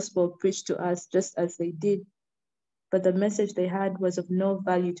gospel preached to us just as they did. But the message they had was of no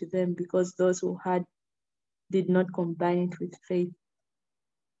value to them, because those who had did not combine it with faith.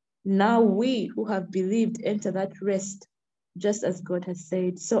 Now we who have believed enter that rest, just as God has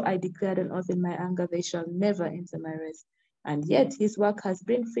said, so I declared an oath in my anger, they shall never enter my rest. And yet his work has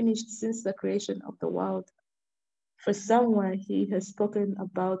been finished since the creation of the world. For somewhere he has spoken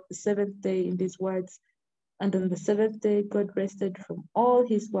about the seventh day in these words, and on the seventh day God rested from all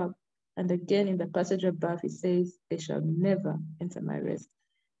his work. And again in the passage above he says, they shall never enter my rest.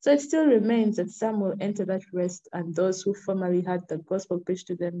 So it still remains that some will enter that rest, and those who formerly had the gospel preached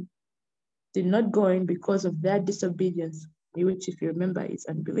to them did not go in because of their disobedience, which, if you remember, is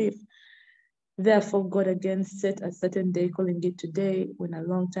unbelief. Therefore, God again set a certain day, calling it today, when a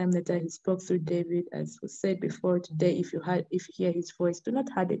long time later he spoke through David, as was said before, today, if you hear his voice, do not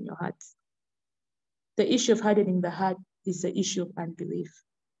harden your hearts. The issue of hardening the heart is the issue of unbelief.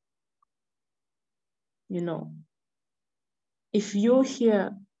 You know, if you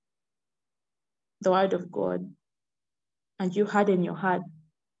hear the word of God and you harden your heart,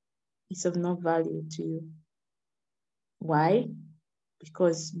 it's of no value to you. Why?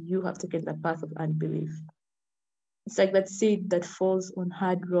 Because you have taken the path of unbelief. It's like that seed that falls on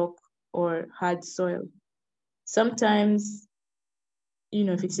hard rock or hard soil. Sometimes, you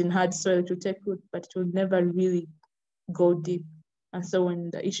know, if it's in hard soil, it will take root, but it will never really go deep. And so when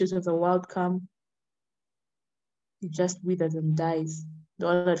the issues of the world come, it just withers and dies. The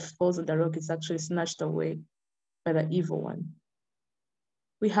one that falls on the rock is actually snatched away by the evil one.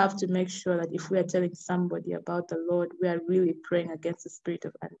 We have to make sure that if we are telling somebody about the Lord, we are really praying against the spirit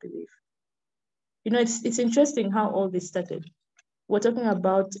of unbelief. You know, it's interesting how all this started. We're talking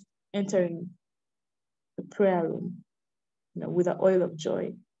about entering the prayer room, you know, with the oil of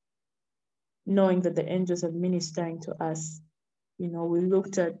joy, knowing that the angels are ministering to us. You know, we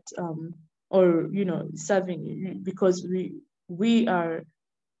looked at, serving, because we are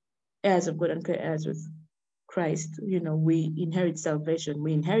heirs of God and co-heirs with Christ. You know, we inherit salvation.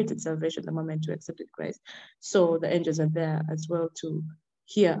 We inherited salvation the moment we accepted Christ. So the angels are there as well to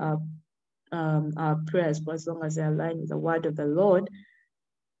hear our prayers, for as long as they align with the word of the Lord.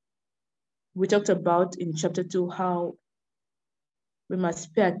 We talked about in chapter 2 how we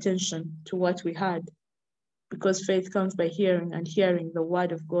must pay attention to what we heard, because faith comes by hearing, and hearing the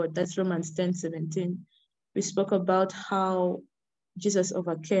word of God. That's Romans 10:17. We spoke about how Jesus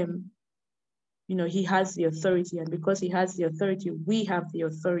overcame. You know, he has the authority, and because he has the authority, we have the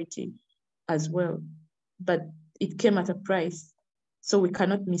authority as well. But it came at a price. So we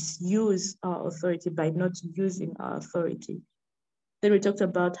cannot misuse our authority by not using our authority. Then we talked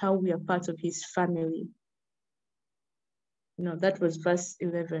about how we are part of his family. You know, that was verse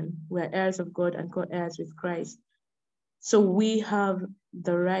 11. We are heirs of God and co-heirs with Christ. So we have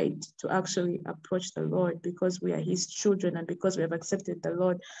the right to actually approach the Lord because we are his children, and because we have accepted the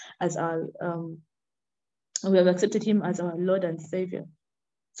Lord as our, we have accepted him as our Lord and Savior.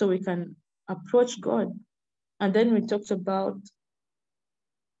 So we can approach God. And then we talked about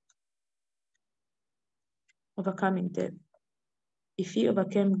overcoming death. If he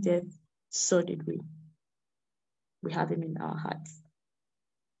overcame death, so did we. We have him in our hearts.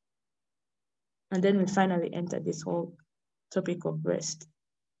 And then we finally enter this whole topic of rest.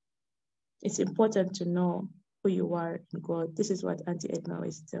 It's important to know who you are in God. This is what Auntie Edna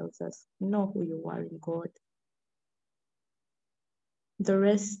always tells us. Know who you are in God. The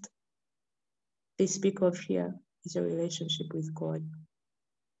rest they speak of here is your relationship with God.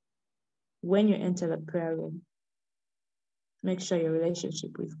 When you enter the prayer room, make sure your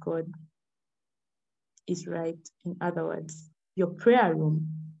relationship with God is right. In other words, your prayer room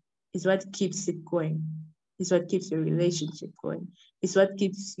is what keeps it going. It's what keeps your relationship going. It's what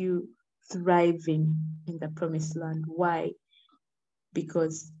keeps you thriving in the promised land. Why?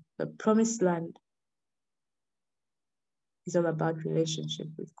 Because the promised land is all about relationship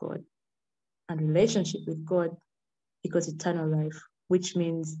with God. And relationship with God equals eternal life, which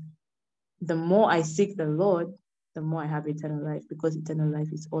means the more I seek the Lord, the more I have eternal life, because eternal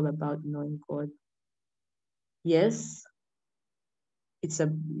life is all about knowing God. Yes,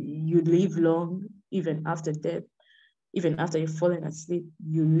 you live long, even after death, even after you've fallen asleep,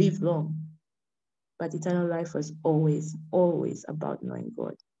 you live long. But eternal life was always, always about knowing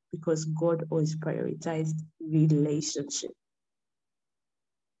God, because God always prioritized relationship.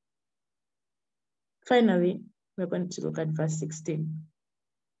 Finally, we're going to look at verse 16.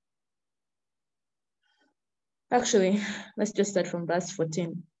 Actually, let's just start from verse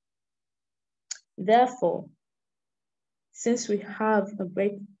 14. Therefore, since we have a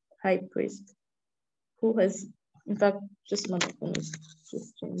great high priest who has, in fact, just a moment, let me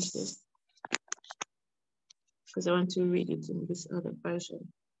just change this because I want to read it in this other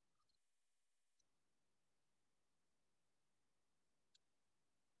version.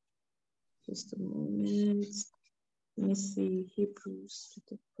 Just a moment. Let me see. Hebrews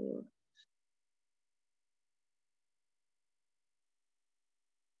chapter 4.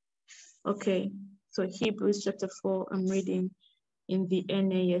 Okay, so Hebrews chapter 4, I'm reading in the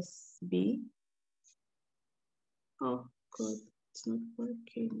NASB. Oh, God, it's not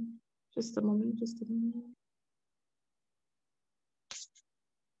working. Just a moment, just a moment.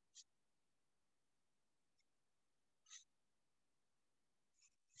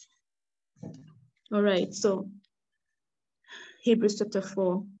 All right, so Hebrews chapter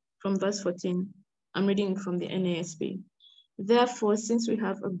 4, from verse 14. I'm reading from the NASB. Therefore, since we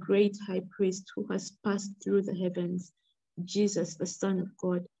have a great high priest who has passed through the heavens, Jesus, the Son of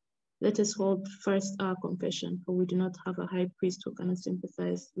God, let us hold first our confession, for we do not have a high priest who cannot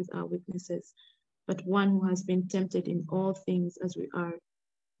sympathize with our weaknesses, but one who has been tempted in all things as we are,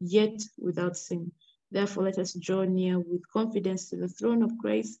 yet without sin. Therefore, let us draw near with confidence to the throne of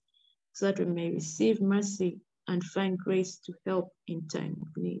grace, so that we may receive mercy and find grace to help in time of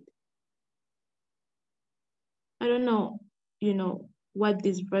need. I don't know, what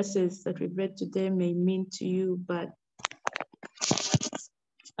these verses that we've read today may mean to you, but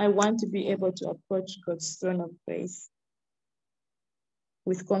I want to be able to approach God's throne of grace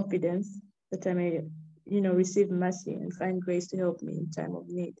with confidence that I may, receive mercy and find grace to help me in time of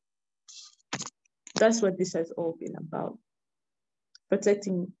need. That's what this has all been about.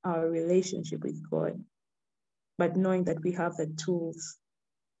 Protecting our relationship with God, but knowing that we have the tools.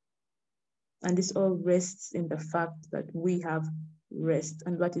 And this all rests in the fact that we have rest.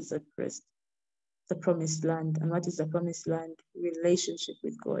 And what is that rest? The promised land. And what is the promised land? Relationship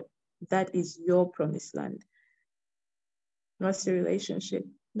with God. That is your promised land. What's the relationship?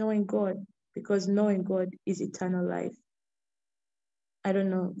 Knowing God, because knowing God is eternal life. I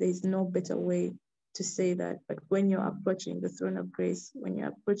don't know, there's no better way to say that, but when you're approaching the throne of grace, when you're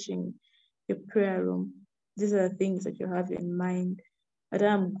approaching your prayer room, these are the things that you have in mind. That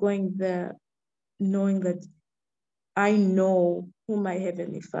I'm going there knowing that I know who my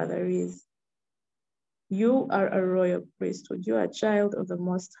Heavenly Father is. You are a royal priesthood. You are a child of the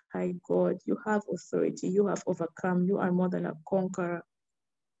Most High God. You have authority. You have overcome. You are more than a conqueror.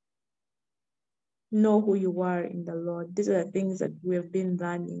 Know who you are in the Lord. These are the things that we have been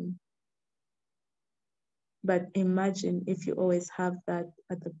learning. But imagine if you always have that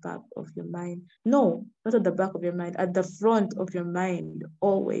at the back of your mind. No, not at the back of your mind, at the front of your mind,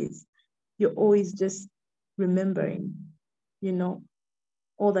 always. You're always just remembering,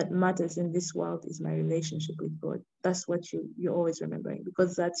 all that matters in this world is my relationship with God. That's what you're always remembering,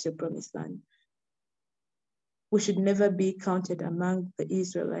 because that's your promised land. We should never be counted among the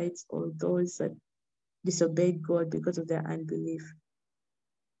Israelites or those that disobeyed God because of their unbelief.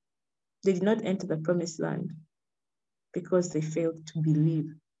 They did not enter the promised land because they failed to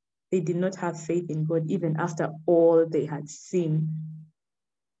believe. They did not have faith in God even after all they had seen,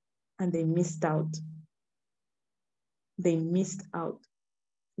 and they missed out. They missed out.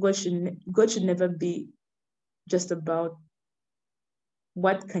 God should never be just about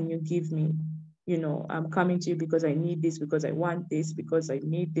what can you give me? I'm coming to you because I need this, because I want this, because I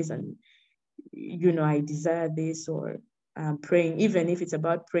need this, and I desire this, or I'm praying, even if it's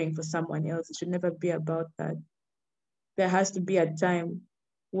about praying for someone else, it should never be about that. There has to be a time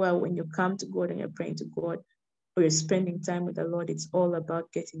where when you come to God and you're praying to God, or you're spending time with the Lord, it's all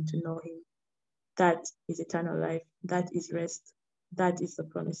about getting to know Him. That is eternal life. That is rest. That is the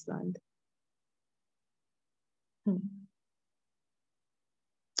promised land.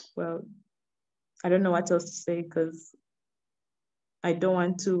 Well, I don't know what else to say, because I don't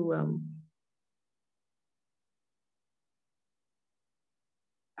want to,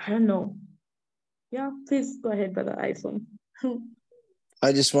 I don't know. Yeah, please go ahead, Brother iPhone.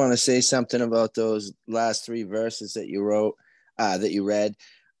 I just want to say something about those last 3 verses that you wrote, that you read.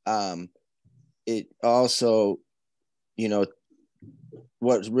 It also,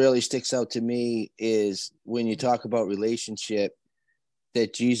 what really sticks out to me is when you talk about relationship,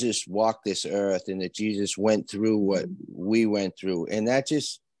 that Jesus walked this earth and that Jesus went through what we went through. And that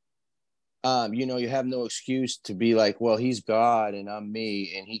just, you have no excuse to be like, well, he's God and I'm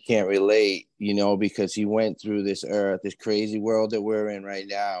me and he can't relate, because he went through this earth, this crazy world that we're in right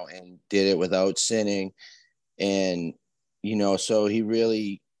now, and did it without sinning. And, so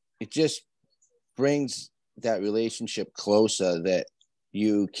it just brings that relationship closer, that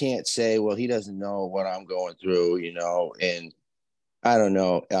you can't say, well, he doesn't know what I'm going through, and I don't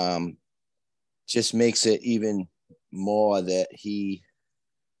know, just makes it even more that he,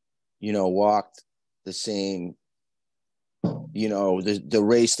 walked the same, the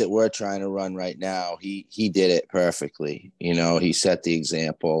race that we're trying to run right now. He did it perfectly. He set the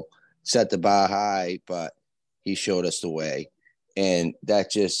example, set the bar high, but he showed us the way. And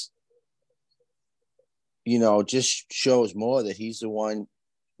that just, just shows more that he's the one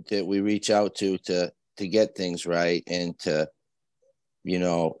that we reach out to get things right and to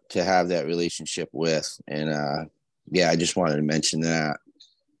have that relationship with. And I just wanted to mention that.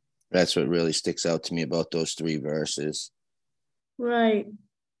 That's what really sticks out to me about those 3 verses. Right.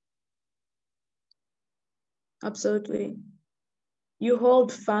 Absolutely. You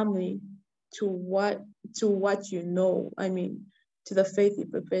hold firmly to what you know. I mean, to the faith you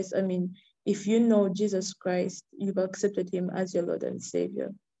profess. I mean, if you know Jesus Christ, you've accepted him as your Lord and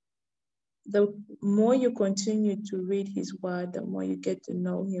Savior. The more you continue to read his word, the more you get to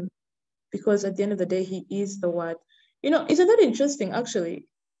know him. Because at the end of the day, he is the word. Isn't that interesting, actually?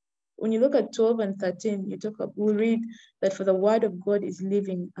 When you look at 12 and 13, we read that for the word of God is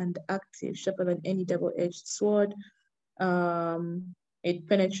living and active, sharper than any double-edged sword. It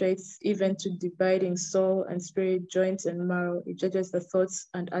penetrates even to dividing soul and spirit, joints and marrow. It judges the thoughts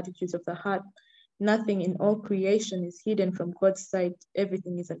and attitudes of the heart. Nothing in all creation is hidden from God's sight.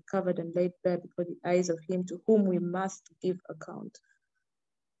 Everything is uncovered and laid bare before the eyes of him to whom we must give account.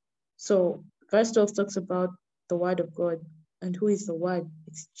 So verse 12 talks about the word of God. And who is the word?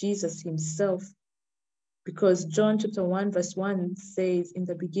 It's Jesus himself. Because John chapter 1 verse 1 says, in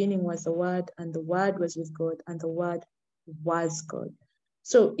the beginning was the word, and the word was with God, and the word was God.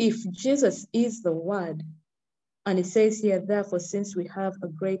 So if Jesus is the word, and it says here, therefore, since we have a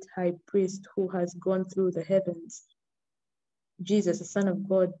great high priest who has gone through the heavens, Jesus, the Son of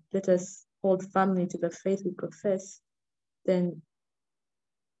God, let us hold firmly to the faith we profess, then,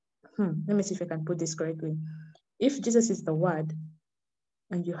 let me see if I can put this correctly. If Jesus is the word,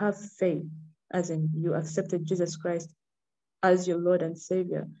 and you have faith, as in you accepted Jesus Christ as your Lord and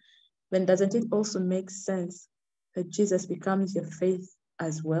Savior, then doesn't it also make sense that Jesus becomes your faith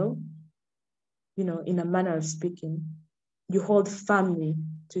as well? In a manner of speaking, you hold firmly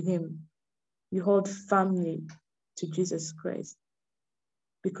to him. You hold firmly to Jesus Christ.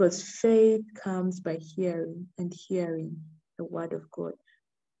 Because faith comes by hearing, and hearing the word of God.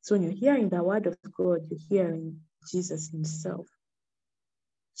 So when you're hearing the word of God, you're hearing Jesus himself.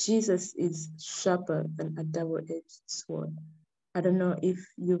 Jesus is sharper than a double-edged sword. I don't know if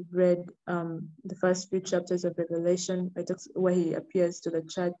you've read the first few chapters of Revelation, where he appears to the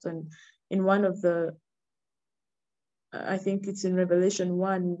church, and in one of the, I think it's in Revelation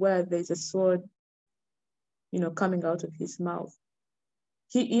 1, where there's a sword, coming out of his mouth.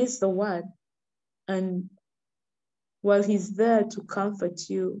 He is the word. And while he's there to comfort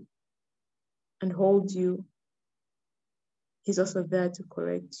you and hold you, he's also there to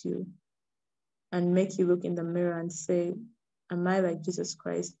correct you and make you look in the mirror and say, am I like Jesus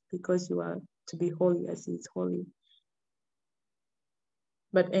Christ? Because you are to be holy as he is holy.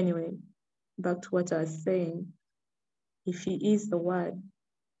 But anyway, back to what I was saying. If he is the word,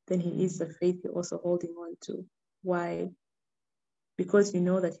 then he is the faith you're also holding on to. Why? Because you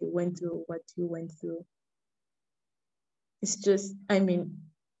know that he went through what you went through. It's just, I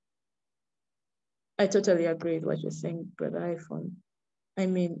totally agree with what you're saying, Brother iPhone.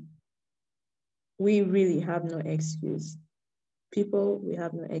 We really have no excuse. People, we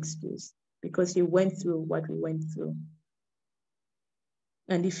have no excuse because he went through what we went through.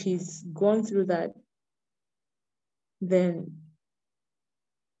 And if he's gone through that, then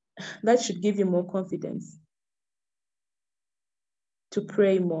that should give you more confidence to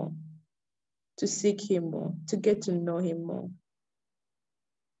pray more, to seek him more, to get to know him more.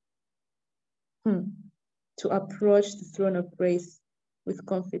 To approach the throne of grace with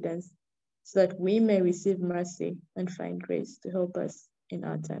confidence so that we may receive mercy and find grace to help us in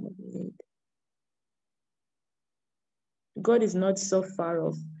our time of need. God is not so far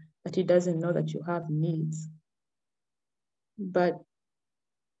off that he doesn't know that you have needs, but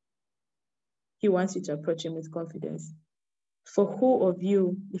he wants you to approach him with confidence. For who of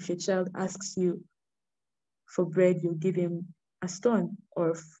you, if your child asks you for bread, you'll give him a stone?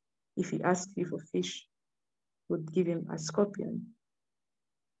 Or if he asks you for fish, would give him a scorpion?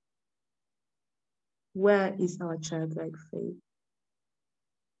 Where is our childlike faith?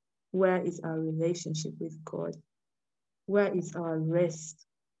 Where is our relationship with God? Where is our rest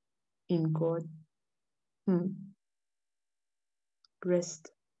in God? Rest,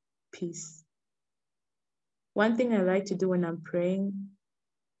 peace. One thing I like to do when I'm praying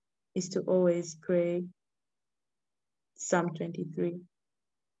is to always pray Psalm 23,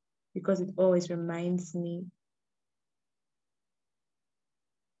 because it always reminds me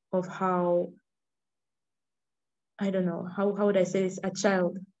of how, I don't know, how would I say this, a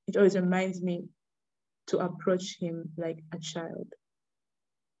child. It always reminds me to approach him like a child.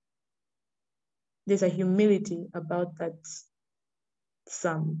 there's a humility about that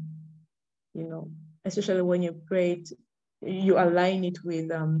psalm, you know, especially when you pray it, you align it with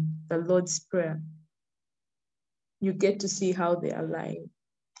the Lord's Prayer. You get to see how they align,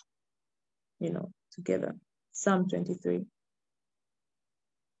 you know, together. Psalm 23.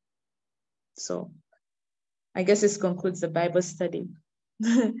 So I guess this concludes the Bible study.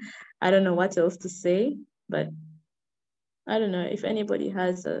 I don't know what else to say, but I don't know if anybody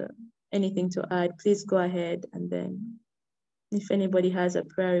has anything to add, please go ahead. And then if anybody has a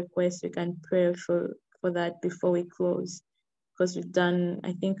prayer request, we can pray for that before we close, because we've done,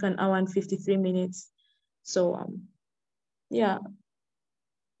 I think, an hour and 53 minutes. So yeah,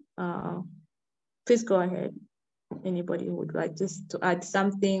 please go ahead. Anybody who would like just to add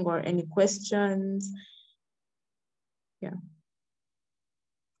something or any questions? Yeah.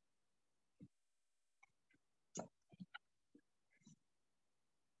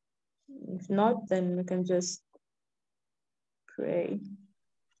 If not, then we can just pray.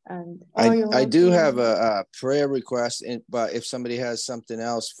 And I do have a prayer request, but if somebody has something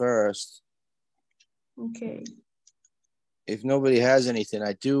else first. Okay. If nobody has anything,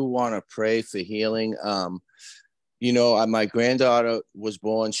 I do want to pray for healing. You know, my granddaughter was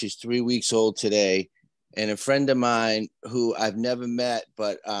born. She's 3 weeks old today. And a friend of mine who I've never met,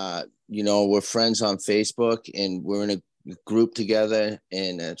 but, you know, we're friends on Facebook and we're in a group together.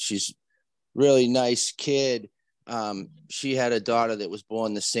 And she's really nice kid. She had a daughter that was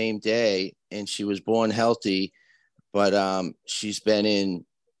born the same day and she was born healthy, but she's been in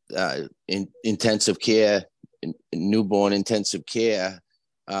intensive care, in newborn intensive care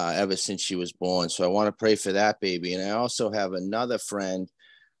ever since she was born. So I want to pray for that baby. And I also have another friend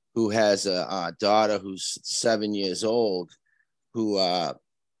who has a daughter who's 7 years old who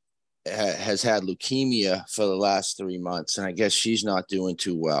has had leukemia for the last 3 months. And I guess she's not doing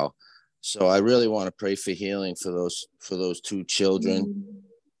too well. So I really want to pray for healing for those two children.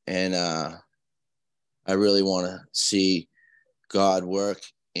 And I really want to see God work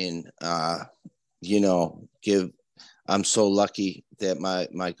in, you know, I'm so lucky that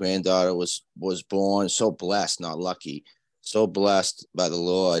my granddaughter was born, so blessed, not lucky, so blessed by the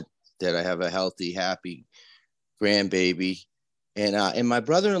Lord that I have a healthy, happy grandbaby. And my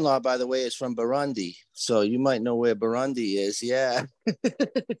brother-in-law, by the way, is from Burundi. So you might know where Burundi is. Yeah.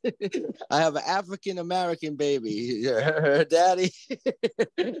 I have an African-American baby. Her daddy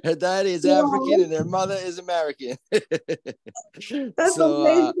is African and her mother is American. That's So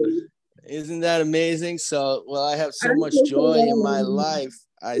amazing. isn't that amazing? So, well, I have so much joy in my life.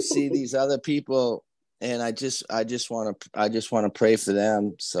 I see these other people and I just want to pray for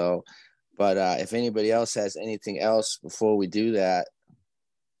them. So, but if anybody else has anything else before we do that,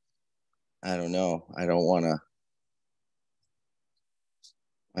 I don't know. I don't want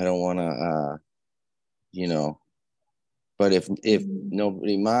to, you know, but if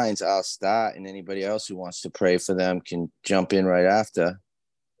nobody minds, I'll start, and anybody else who wants to pray for them can jump in right after.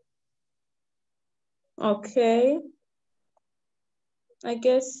 Okay. I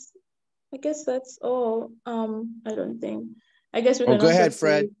guess that's all. I don't think. I guess we can go also ahead,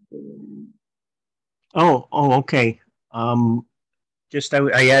 Fred. Oh, okay. Just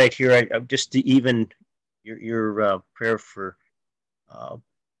I added here, just to even your prayer for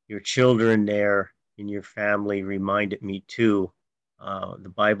your children there in your family reminded me too.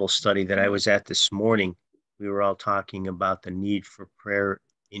 The Bible study that I was at this morning, we were all talking about the need for prayer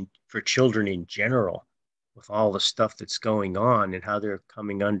for children in general, with all the stuff that's going on and how they're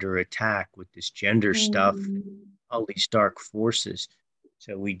coming under attack with this gender stuff, all these dark forces.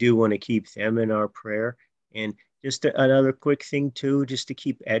 So we do want to keep them in our prayer. And just another quick thing too, just to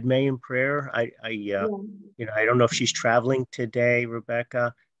keep Edme in prayer. You know, I don't know if she's traveling today,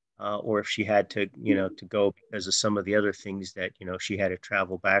 Rebecca, or if she had to, you know, to go because of some of the other things that, you know, she had to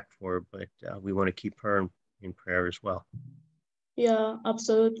travel back for. But we want to keep her in prayer as well. Yeah,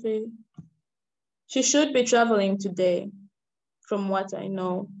 absolutely. She should be traveling today, from what I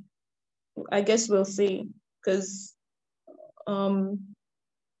know. I guess we'll see, because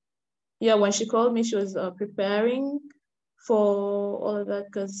yeah, when she called me, she was preparing for all of that,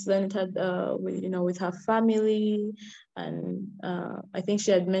 because then it had with her family, and I think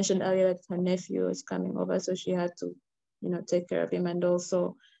she had mentioned earlier that her nephew was coming over, so she had to, you know, take care of him. And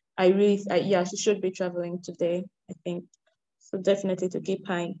also yeah, she should be traveling today, I think. So definitely to keep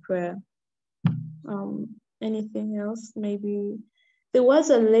her in prayer. Anything else? Maybe there was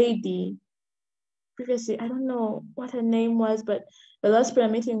a lady previously, I don't know what her name was, but the last prayer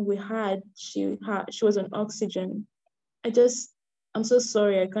meeting we had, she was on oxygen. I'm so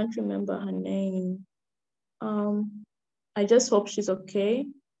sorry, I can't remember her name. I just hope she's okay.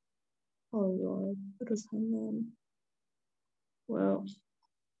 Oh Lord, what was her name? Well,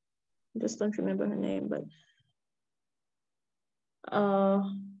 I just don't remember her name, but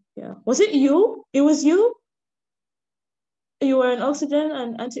yeah. Was it you? It was you? You were in oxygen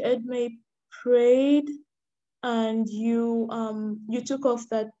and Auntie Edme prayed and you took off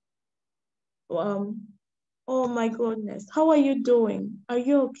that oh my goodness. How are you doing? Are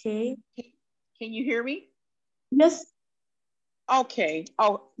you okay? Can you hear me? Yes. Okay.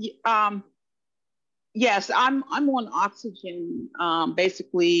 Oh, yes, I'm on oxygen.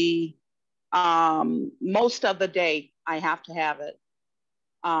 Basically, most of the day I have to have it.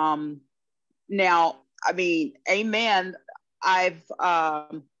 Now, I mean, amen. I've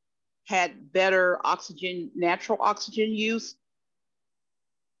had better oxygen, natural oxygen use.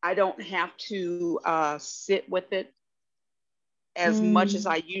 I don't have to sit with it as much as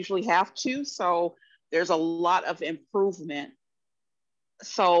I usually have to. So there's a lot of improvement.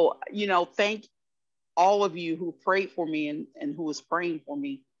 So, you know, thank all of you who prayed for me and who was praying for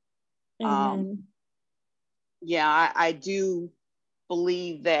me. Amen. Yeah, I do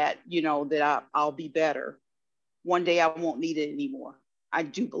believe that, you know, that I'll be better. One day I won't need it anymore. I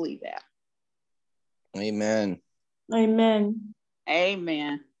do believe that. Amen. Amen.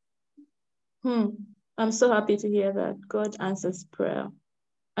 Amen. I'm so happy to hear that God answers prayer.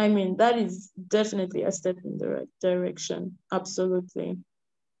 I mean, that is definitely a step in the right direction. Absolutely.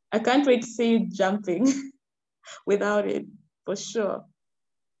 I can't wait to see you jumping without it, for sure.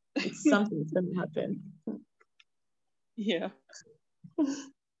 It's something that's going to happen. Yeah.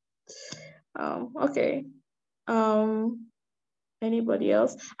 Okay. Anybody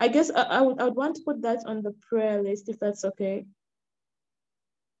else? I guess I would want to put that on the prayer list if that's okay.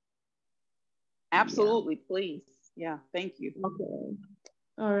 Absolutely, yeah. Please. Yeah, thank you. Okay.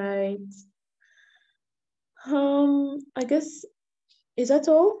 All right. I guess, is that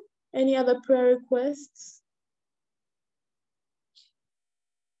all? Any other prayer requests?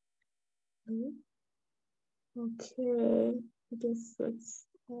 Okay, I guess that's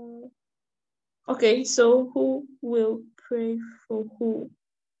all. Okay, so who will pray for who?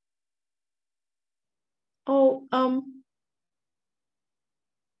 Oh,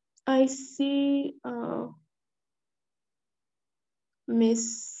 I see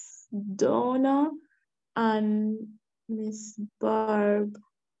Miss Donna and Miss Barb.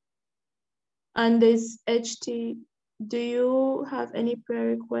 And this HT, do you have any prayer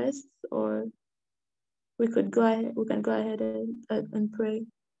requests, or we can go ahead and pray?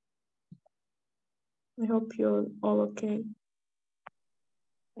 I hope you're all okay.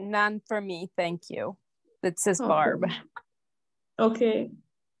 None for me, thank you. This is Okay. Barb. Okay.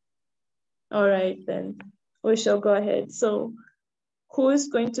 All right, then we shall go ahead. So who is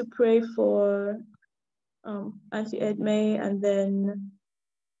going to pray for Auntie Edme, and then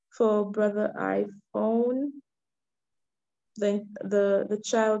for Brother iPhone, then the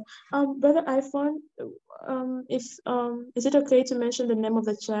child. Brother iPhone, is it okay to mention the name of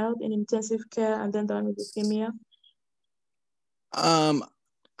the child in intensive care and then the one with leukemia?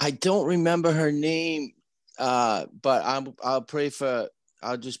 I don't remember her name, but I'll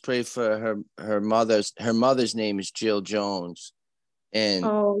just pray for her mother's name is Jill Jones, and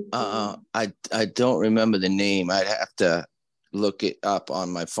I don't remember the name. I'd have to look it up on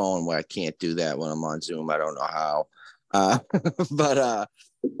my phone, where I can't do that when I'm on Zoom. I don't know how, but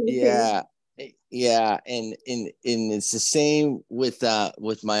yeah, and it's the same with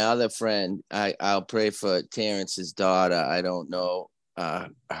my other friend. I'll pray for Terrence's daughter. I don't know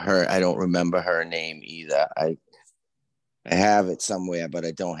her. I don't remember her name either. I have it somewhere, but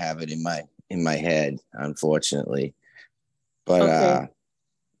I don't have it in my head, unfortunately. But okay.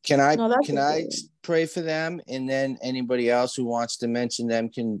 Can I pray for them, and then anybody else who wants to mention them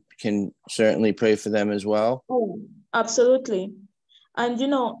can certainly pray for them as well? Oh, absolutely. And you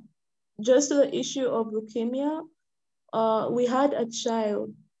know, just to the issue of leukemia, we had a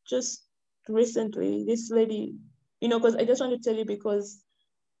child just recently. This lady, you know, because I just want to tell you, because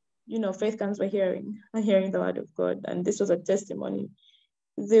you know, faith comes by hearing and hearing the word of God, and this was a testimony.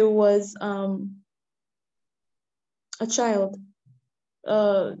 There was a child,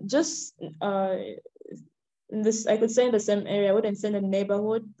 just in this, I could say in the same area. I wouldn't say in the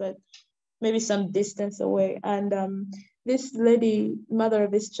neighborhood, but maybe some distance away. And this lady, mother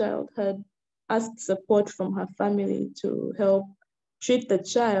of this child, had asked support from her family to help treat the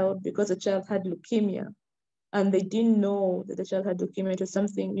child because the child had leukemia. And they didn't know that the child had leukemia. It was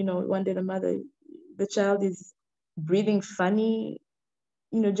something, you know, one day the child is breathing funny,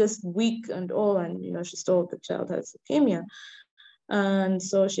 you know, just weak and all. And, you know, she's told the child has leukemia. And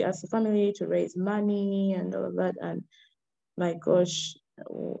so she asked the family to raise money and all of that. And my gosh,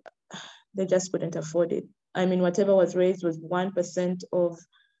 they just couldn't afford it. I mean, whatever was raised was 1% of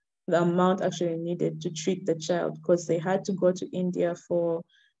the amount actually needed to treat the child, because they had to go to India for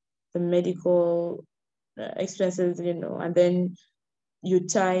the medical expenses, you know, and then you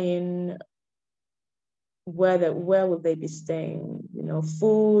tie in where will they be staying, you know,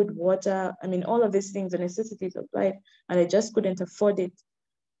 food, water, I mean, all of these things, the necessities of life, and they just couldn't afford it.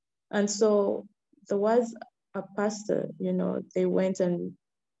 And so there was a pastor, you know, they went, and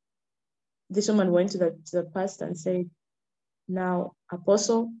this woman went to the pastor and said, now,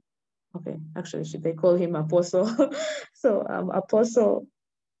 Apostle, okay, actually, they call him Apostle. So, Apostle,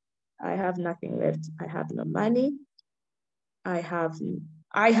 I have nothing left. I have no money. I have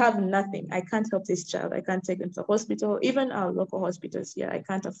nothing. I can't help this child. I can't take them to the hospital. Even our local hospitals here, I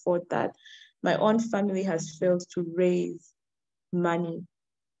can't afford that. My own family has failed to raise money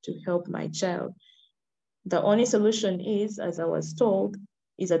to help my child. The only solution is, as I was told,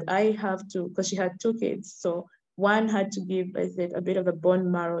 is that I have to, because she had 2 kids. So one had to give, I said, a bit of the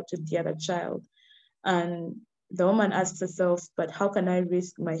bone marrow to the other child. And the woman asked herself, but how can I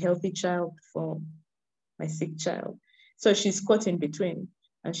risk my healthy child for my sick child? So she's caught in between.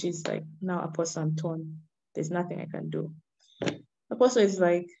 And she's like, now, Apostle, I'm torn. There's nothing I can do. Apostle is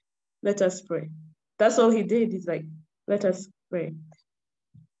like, let us pray. That's all he did. He's like, let us pray.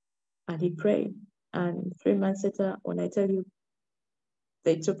 And he prayed. And 3 months later, when I tell you,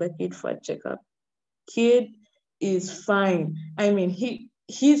 they took the kid for a checkup. Kid is fine. I mean,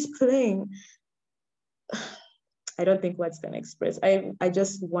 he's playing. I don't think words can express. I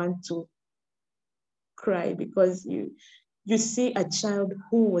just want to cry, because you see a child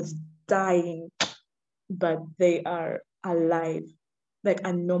who was dying, but they are alive, like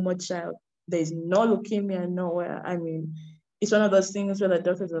a normal child. There's no leukemia nowhere. I mean, it's one of those things where the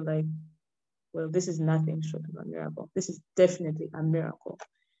doctors are like, well, this is nothing short of a miracle. This is definitely a miracle.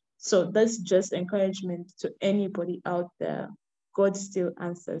 So that's just encouragement to anybody out there. God still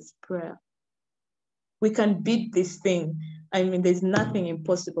answers prayer. We can beat this thing. I mean, there's nothing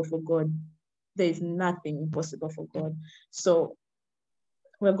impossible for God. There's nothing impossible for God. So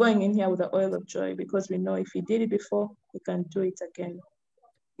we're going in here with the oil of joy, because we know if he did it before, he can do it again.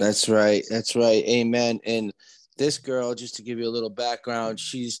 That's right. That's right. Amen. And this girl, just to give you a little background,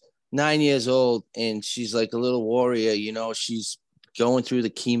 she's 9 years old, and she's like a little warrior. You know, she's going through the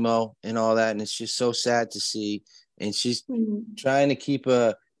chemo and all that, and it's just so sad to see. And she's trying to keep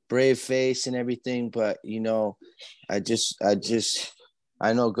a brave face and everything, but you know, I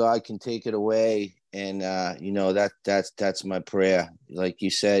know God can take it away, and you know, that's my prayer. Like you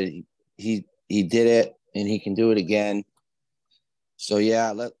said, he did it, and he can do it again. So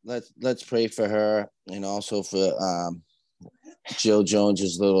yeah, let's pray for her, and also for Jill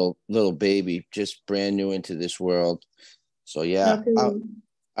Jones's little baby, just brand new into this world. So yeah, Okay.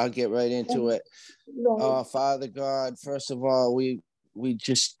 I'll get right into it. Father God, first of all, we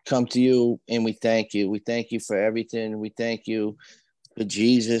just come to you and we thank you. We thank you for everything. We thank you for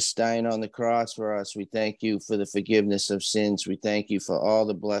Jesus dying on the cross for us. We thank you for the forgiveness of sins. We thank you for all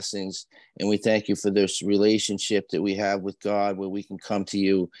the blessings, and we thank you for this relationship that we have with God, where we can come to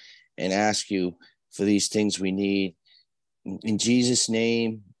you and ask you for these things we need. In Jesus'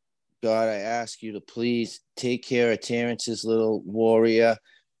 name, God, I ask you to please take care of Terrence's little warrior.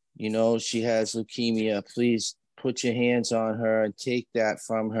 You know, she has leukemia. Please put your hands on her and take that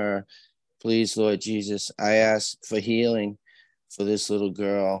from her. Please, Lord Jesus, I ask for healing for this little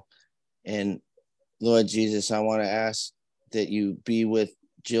girl. And Lord Jesus, I want to ask that you be with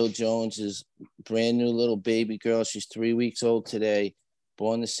Jill Jones's brand new little baby girl. She's 3 weeks old today,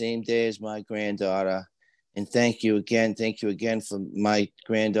 born the same day as my granddaughter. And thank you again for my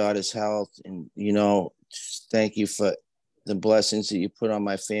granddaughter's health. And, you know, thank you for the blessings that you put on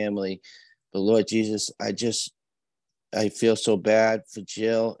my family. But Lord Jesus, I feel so bad for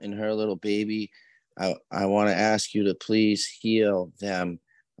Jill and her little baby. I want to ask you to please heal them.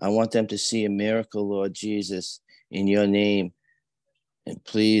 I want them to see a miracle, Lord Jesus, in your name. And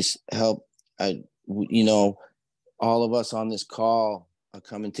please help, you know, all of us on this call are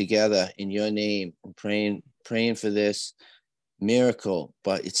coming together in your name and praying for this miracle.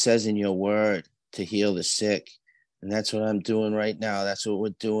 But it says in your word to heal the sick. And that's what I'm doing right now. That's what we're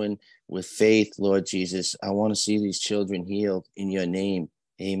doing with faith, Lord Jesus. I want to see these children healed in your name.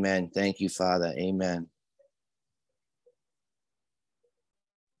 Amen. Thank you, Father. Amen.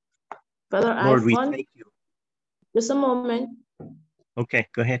 Brother Lord, we iPhone, thank you. just a moment. Okay,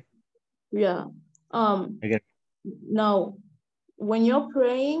 go ahead. Yeah. Again. Now, when you're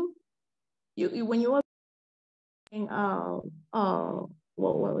praying, when you are praying,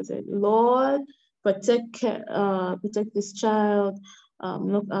 what was it? Lord, protect this child,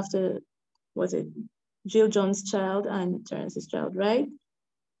 look after was it Jill John's child and Terence's child, right?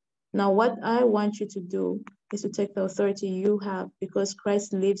 Now, what I want you to do is to take the authority you have because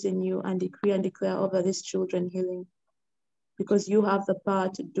Christ lives in you and decree and declare over these children healing because you have the power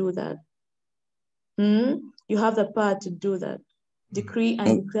to do that. You have the power to do that. Decree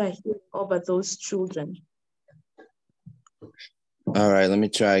and declare healing over those children. All right, let me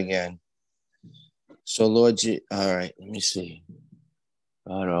try again. So, Lord, all right, let me see.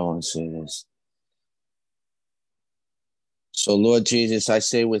 How do I want to say this? So, Lord Jesus, I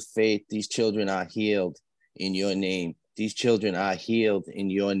say with faith, these children are healed in your name. These children are healed in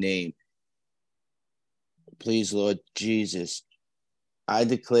your name. Please, Lord Jesus, I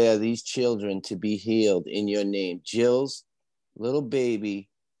declare these children to be healed in your name. Jill's little baby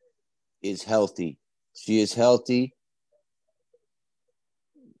is healthy. She is healthy.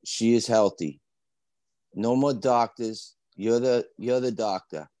 She is healthy. No more doctors. You're the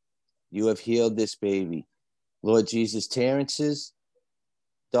doctor. You have healed this baby. Lord Jesus, Terence's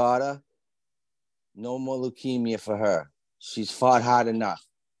daughter, no more leukemia for her. She's fought hard enough.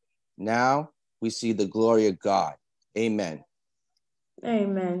 Now we see the glory of God. Amen.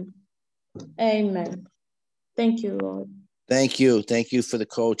 Amen. Amen. Thank you, Lord. Thank you. Thank you for the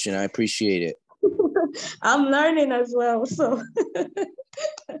coaching. I appreciate it. I'm learning as well. So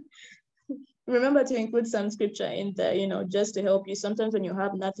remember to include some scripture in there, just to help you. Sometimes when you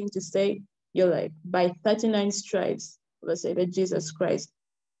have nothing to say, you're like, by 39 stripes, let's say that Jesus Christ,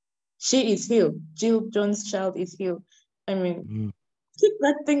 she is healed. Jill John's child is healed. I mean, keep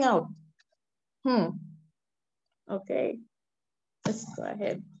that thing out. Okay, let's go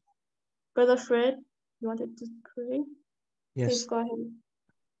ahead. Brother Fred, you wanted to pray? Yes. Please go ahead.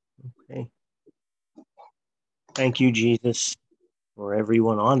 Okay. Thank you, Jesus, for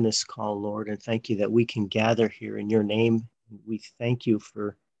everyone on this call, Lord, and thank you that we can gather here in your name. We thank you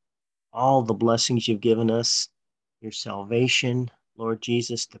for all the blessings you've given us, your salvation, Lord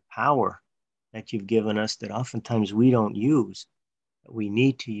Jesus, the power that you've given us that oftentimes we don't use, that we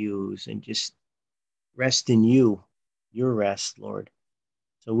need to use, and just rest in you, your rest, Lord.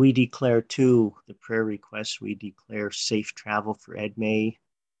 So we declare too the prayer requests. We declare safe travel for Edmay.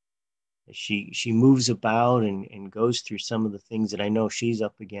 She moves about and goes through some of the things that I know she's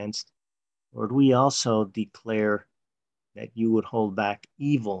up against. Lord, we also declare that you would hold back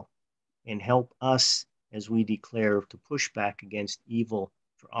evil and help us as we declare to push back against evil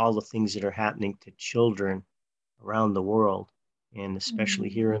for all the things that are happening to children around the world, and especially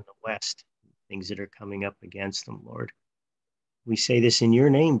here in the West, things that are coming up against them, Lord. We say this in your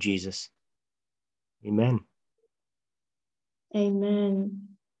name, Jesus. Amen. Amen.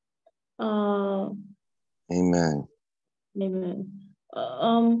 Amen. Amen.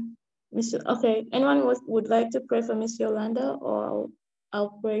 Okay, anyone would like to pray for Miss Yolanda, or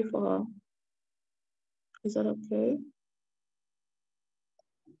I'll pray for her? Is that okay?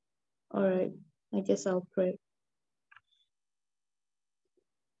 All right, I guess I'll pray.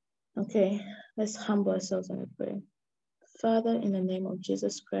 Okay, let's humble ourselves and pray. Father, in the name of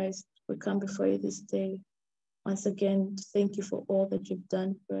Jesus Christ, we come before you this day. Once again, thank you for all that you've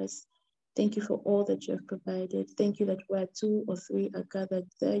done for us. Thank you for all that you have provided. Thank you that where 2 or 3 are gathered,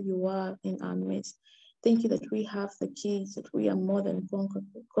 there you are in our midst. Thank you that we have the keys, that we are more than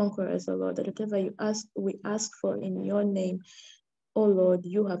conquerors, O Lord, that whatever we ask for in your name, O Lord,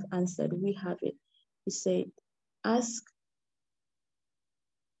 you have answered. We have it. You say, ask,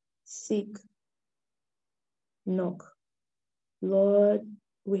 seek, knock. Lord,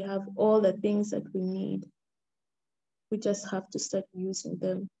 we have all the things that we need. We just have to start using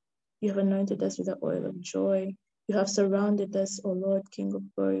them. You have anointed us with the oil of joy. You have surrounded us, O Lord, King of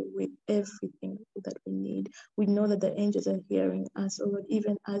glory, with everything that we need. We know that the angels are hearing us, O Lord,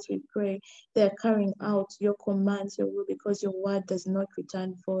 even as we pray. They are carrying out your commands, your will, because your word does not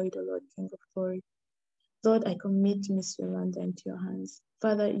return void, O Lord, King of glory. Lord, I commit Miss Yolanda into your hands.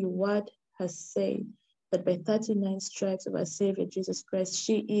 Father, your word has said that by 39 stripes of our Savior Jesus Christ,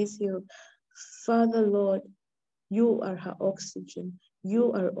 she is healed. Father, Lord, you are her oxygen.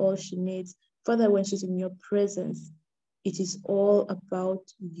 You are all she needs. Father, when she's in your presence, it is all about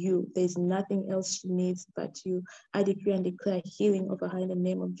you. There's nothing else she needs but you. I decree and declare healing over her in the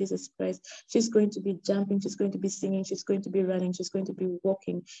name of Jesus Christ. She's going to be jumping. She's going to be singing. She's going to be running. She's going to be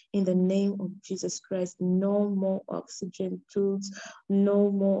walking in the name of Jesus Christ. No more oxygen tubes.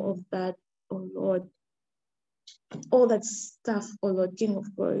 No more of that, oh Lord. all that stuff, oh Lord, King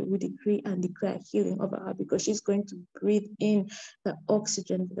of glory, we decree and declare healing over her because she's going to breathe in the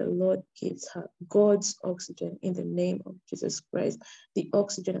oxygen the Lord gives her, God's oxygen in the name of Jesus Christ, the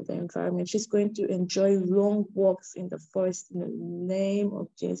oxygen of the environment. She's going to enjoy long walks in the forest in the name of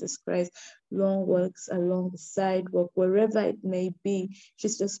Jesus Christ, long walks along the sidewalk, wherever it may be.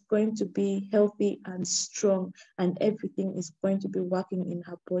 She's just going to be healthy and strong, and everything is going to be working in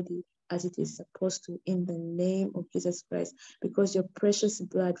her body as it is supposed to, in the name of Jesus Christ, because your precious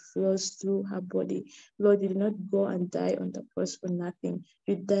blood flows through her body. Lord, you did not go and die on the cross for nothing.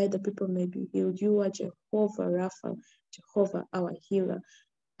 You died that people may be healed. You are Jehovah Rapha, Jehovah our healer.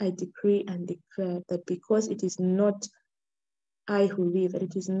 I decree and declare that because it is not I who live, that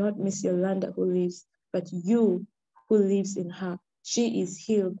it is not Miss Yolanda who lives, but you who lives in her, she is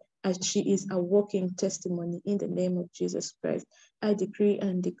healed, as she is a walking testimony in the name of Jesus Christ. I decree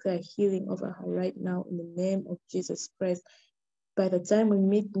and declare healing over her right now in the name of Jesus Christ. By the time we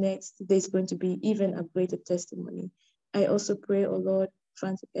meet next, there's going to be even a greater testimony. I also pray, oh Lord,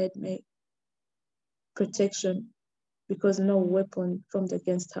 Frantic Edme, protection, because no weapon formed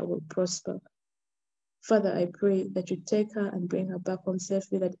against her will prosper. Father, I pray that you take her and bring her back home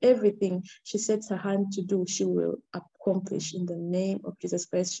safely, that everything she sets her hand to do, she will accomplish in the name of Jesus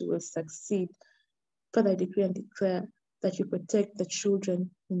Christ. She will succeed. Father, I decree and declare that you protect the children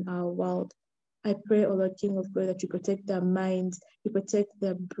in our world. I pray, O Lord, King of glory, that you protect their minds, you protect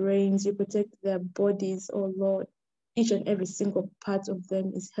their brains, you protect their bodies, O Lord. Each and every single part of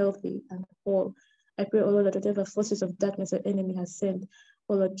them is healthy and whole. I pray, O Lord, that whatever forces of darkness the enemy has sent,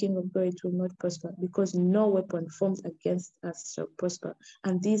 O Lord, King of glory, it will not prosper, because no weapon formed against us shall prosper.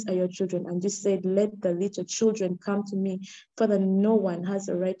 And these are your children. And you said, let the little children come to me. Father, no one has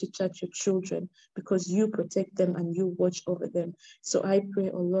a right to touch your children, because you protect them and you watch over them. So I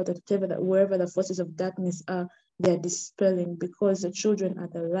pray, oh Lord, that wherever the forces of darkness are, they are dispelling, because the children are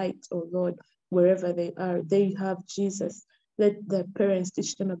the light, oh Lord, wherever they are. They have Jesus. Let their parents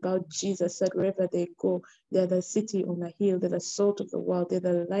teach them about Jesus, that wherever they go, they're the city on a hill, they're the salt of the world, they're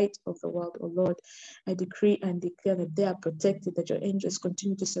the light of the world, oh Lord. I decree and declare that they are protected, that your angels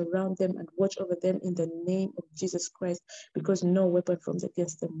continue to surround them and watch over them in the name of Jesus Christ, because no weapon formed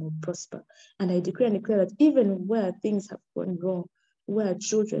against them will prosper. And I decree and declare that even where things have gone wrong, where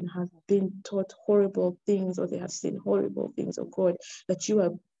children have been taught horrible things or they have seen horrible things, oh God, that you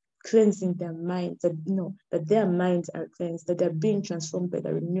are cleansing their minds, that their minds are cleansed, that they're being transformed by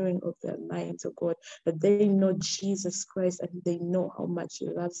the renewing of their minds, oh God, that they know Jesus Christ and they know how much he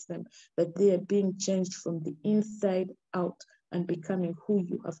loves them, that they are being changed from the inside out and becoming who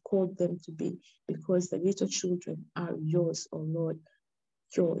you have called them to be, because the little children are yours, oh Lord,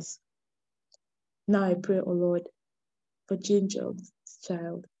 yours. Now I pray, oh Lord, for Ginger's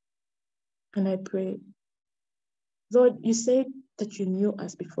child, and I pray, Lord, you said that you knew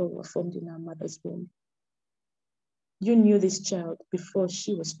us before we were formed in our mother's womb. You knew this child before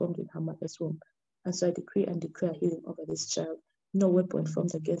she was formed in her mother's womb. And so I decree and declare healing over this child. No weapon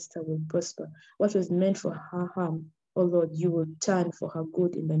formed against her will prosper. What was meant for her harm, oh Lord, you will turn for her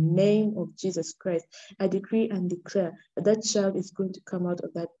good in the name of Jesus Christ. I decree and declare that that child is going to come out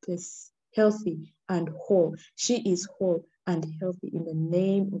of that place healthy and whole. She is whole and healthy in the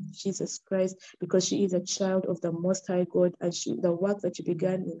name of Jesus Christ, because she is a child of the Most High God, and the work that you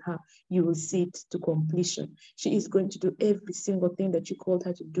began in her, you will see it to completion. She is going to do every single thing that you called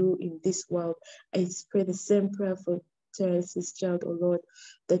her to do in this world. I pray the same prayer for Teresa's child, oh Lord,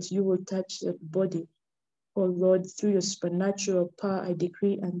 that you will touch the body, oh Lord, through your supernatural power. I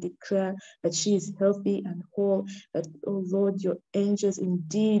decree and declare that she is healthy and whole, that, oh Lord, your angels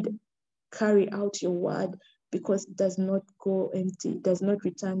indeed carry out your word, because it does not go empty, it does not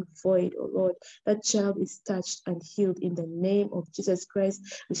return void, oh Lord. That child is touched and healed in the name of Jesus Christ.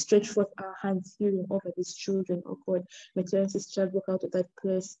 We stretch forth our hands, healing over these children, oh God. May Terence's child walk out of that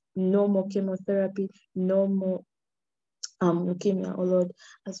place. No more chemotherapy, no more leukemia, oh Lord.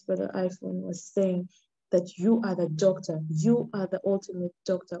 As Brother iPhone was saying, that you are the doctor, you are the ultimate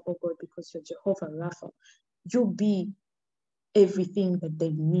doctor, oh God, because you're Jehovah Rapha. You be everything that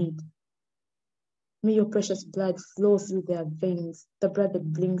they need. May your precious blood flow through their veins, the blood that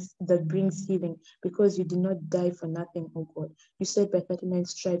brings healing, because you did not die for nothing, oh God. You said by 39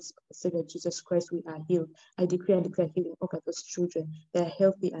 stripes, said that Jesus Christ, we are healed. I decree and declare healing over those children. They are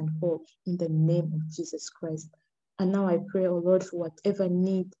healthy and whole in the name of Jesus Christ. And now I pray, oh Lord, for whatever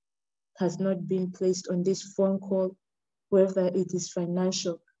need has not been placed on this phone call, whether it is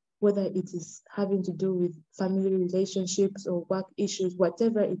financial, whether it is having to do with family relationships or work issues,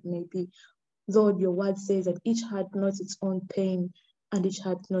 whatever it may be. Lord, your word says that each heart knows its own pain and each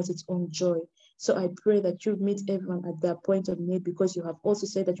heart knows its own joy. So I pray that you meet everyone at their point of need, because you have also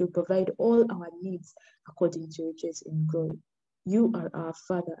said that you provide all our needs according to your riches in glory. You are our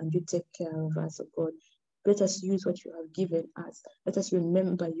Father and you take care of us, oh God. Let us use what you have given us. Let us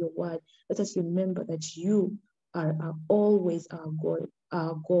remember your word. Let us remember that you are always our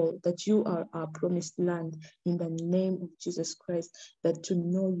goal, that you are our promised land, in the name of Jesus Christ, that to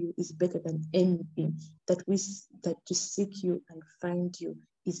know you is better than anything, that to seek you and find you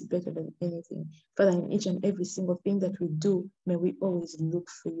is better than anything. Father, in each and every single thing that we do, may we always look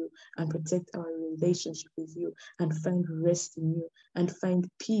for you and protect our relationship with you and find rest in you and find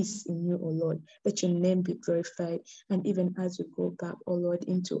peace in you, O Lord. Let your name be glorified. And even as we go back, O Lord,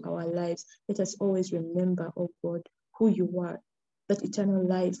 into our lives, let us always remember, O God, who you are, that eternal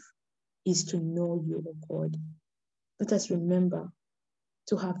life is to know you, O God. Let us remember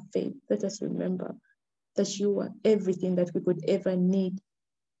to have faith. Let us remember that you are everything that we could ever need,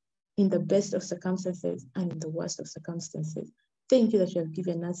 in the best of circumstances and in the worst of circumstances. Thank you that you have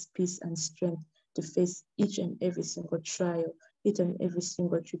given us peace and strength to face each and every single trial, each and every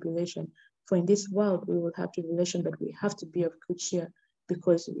single tribulation. For in this world we will have tribulation, but we have to be of good cheer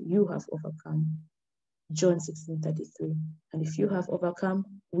because you have overcome. John 16:33. And if you have overcome,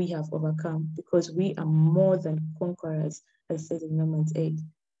 we have overcome, because we are more than conquerors, as said in Romans 8.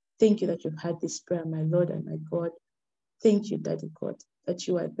 Thank you that you've had this prayer, my Lord and my God. Thank you, Daddy God, that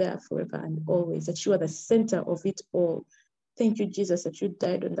you are there forever and always, that you are the center of it all. Thank you, Jesus, that you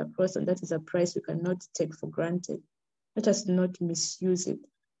died on the cross, and that is a price we cannot take for granted. Let us not misuse it,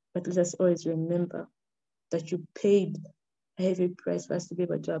 but let us always remember that you paid a heavy price for us to be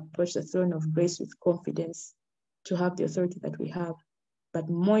able to approach the throne of grace with confidence, to have the authority that we have, but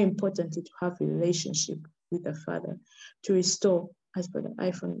more importantly, to have a relationship with the Father, to restore, as Brother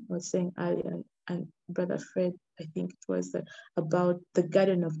Iphone was saying earlier, and Brother Fred, I think it was, about the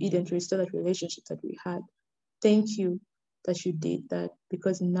Garden of Eden, to restore that relationship that we had. Thank you that you did that,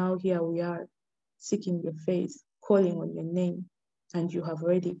 because now here we are, seeking your face, calling on your name, and you have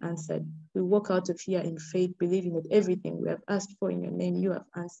already answered. We walk out of here in faith, believing that everything we have asked for in your name, you have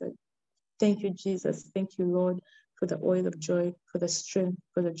answered. Thank you, Jesus. Thank you, Lord, for the oil of joy, for the strength,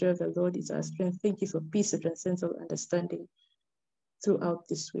 for the joy of the Lord is our strength. Thank you for peace that transcends all understanding throughout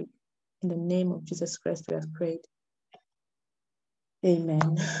this week. In the name of Jesus Christ, we have prayed.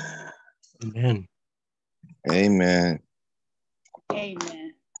 Amen. Amen. Amen.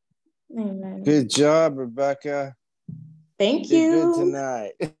 Amen. Amen. Good job, Rebecca. Thank You did you. good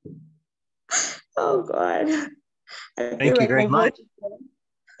tonight. Oh, God. I Thank you very much.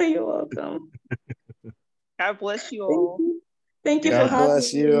 You're welcome. God bless you Thank all. you. Thank you for God having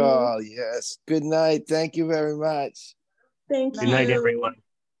bless me. you all. Yes. Good night. Thank you very much. Thank Good night, you. everyone.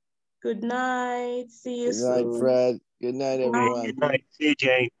 Good night. See you Good night, soon. Fred. Good night, Hey, everyone. good night. See you,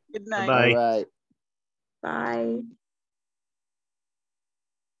 Jay. Good night. Bye-bye. All right. Bye.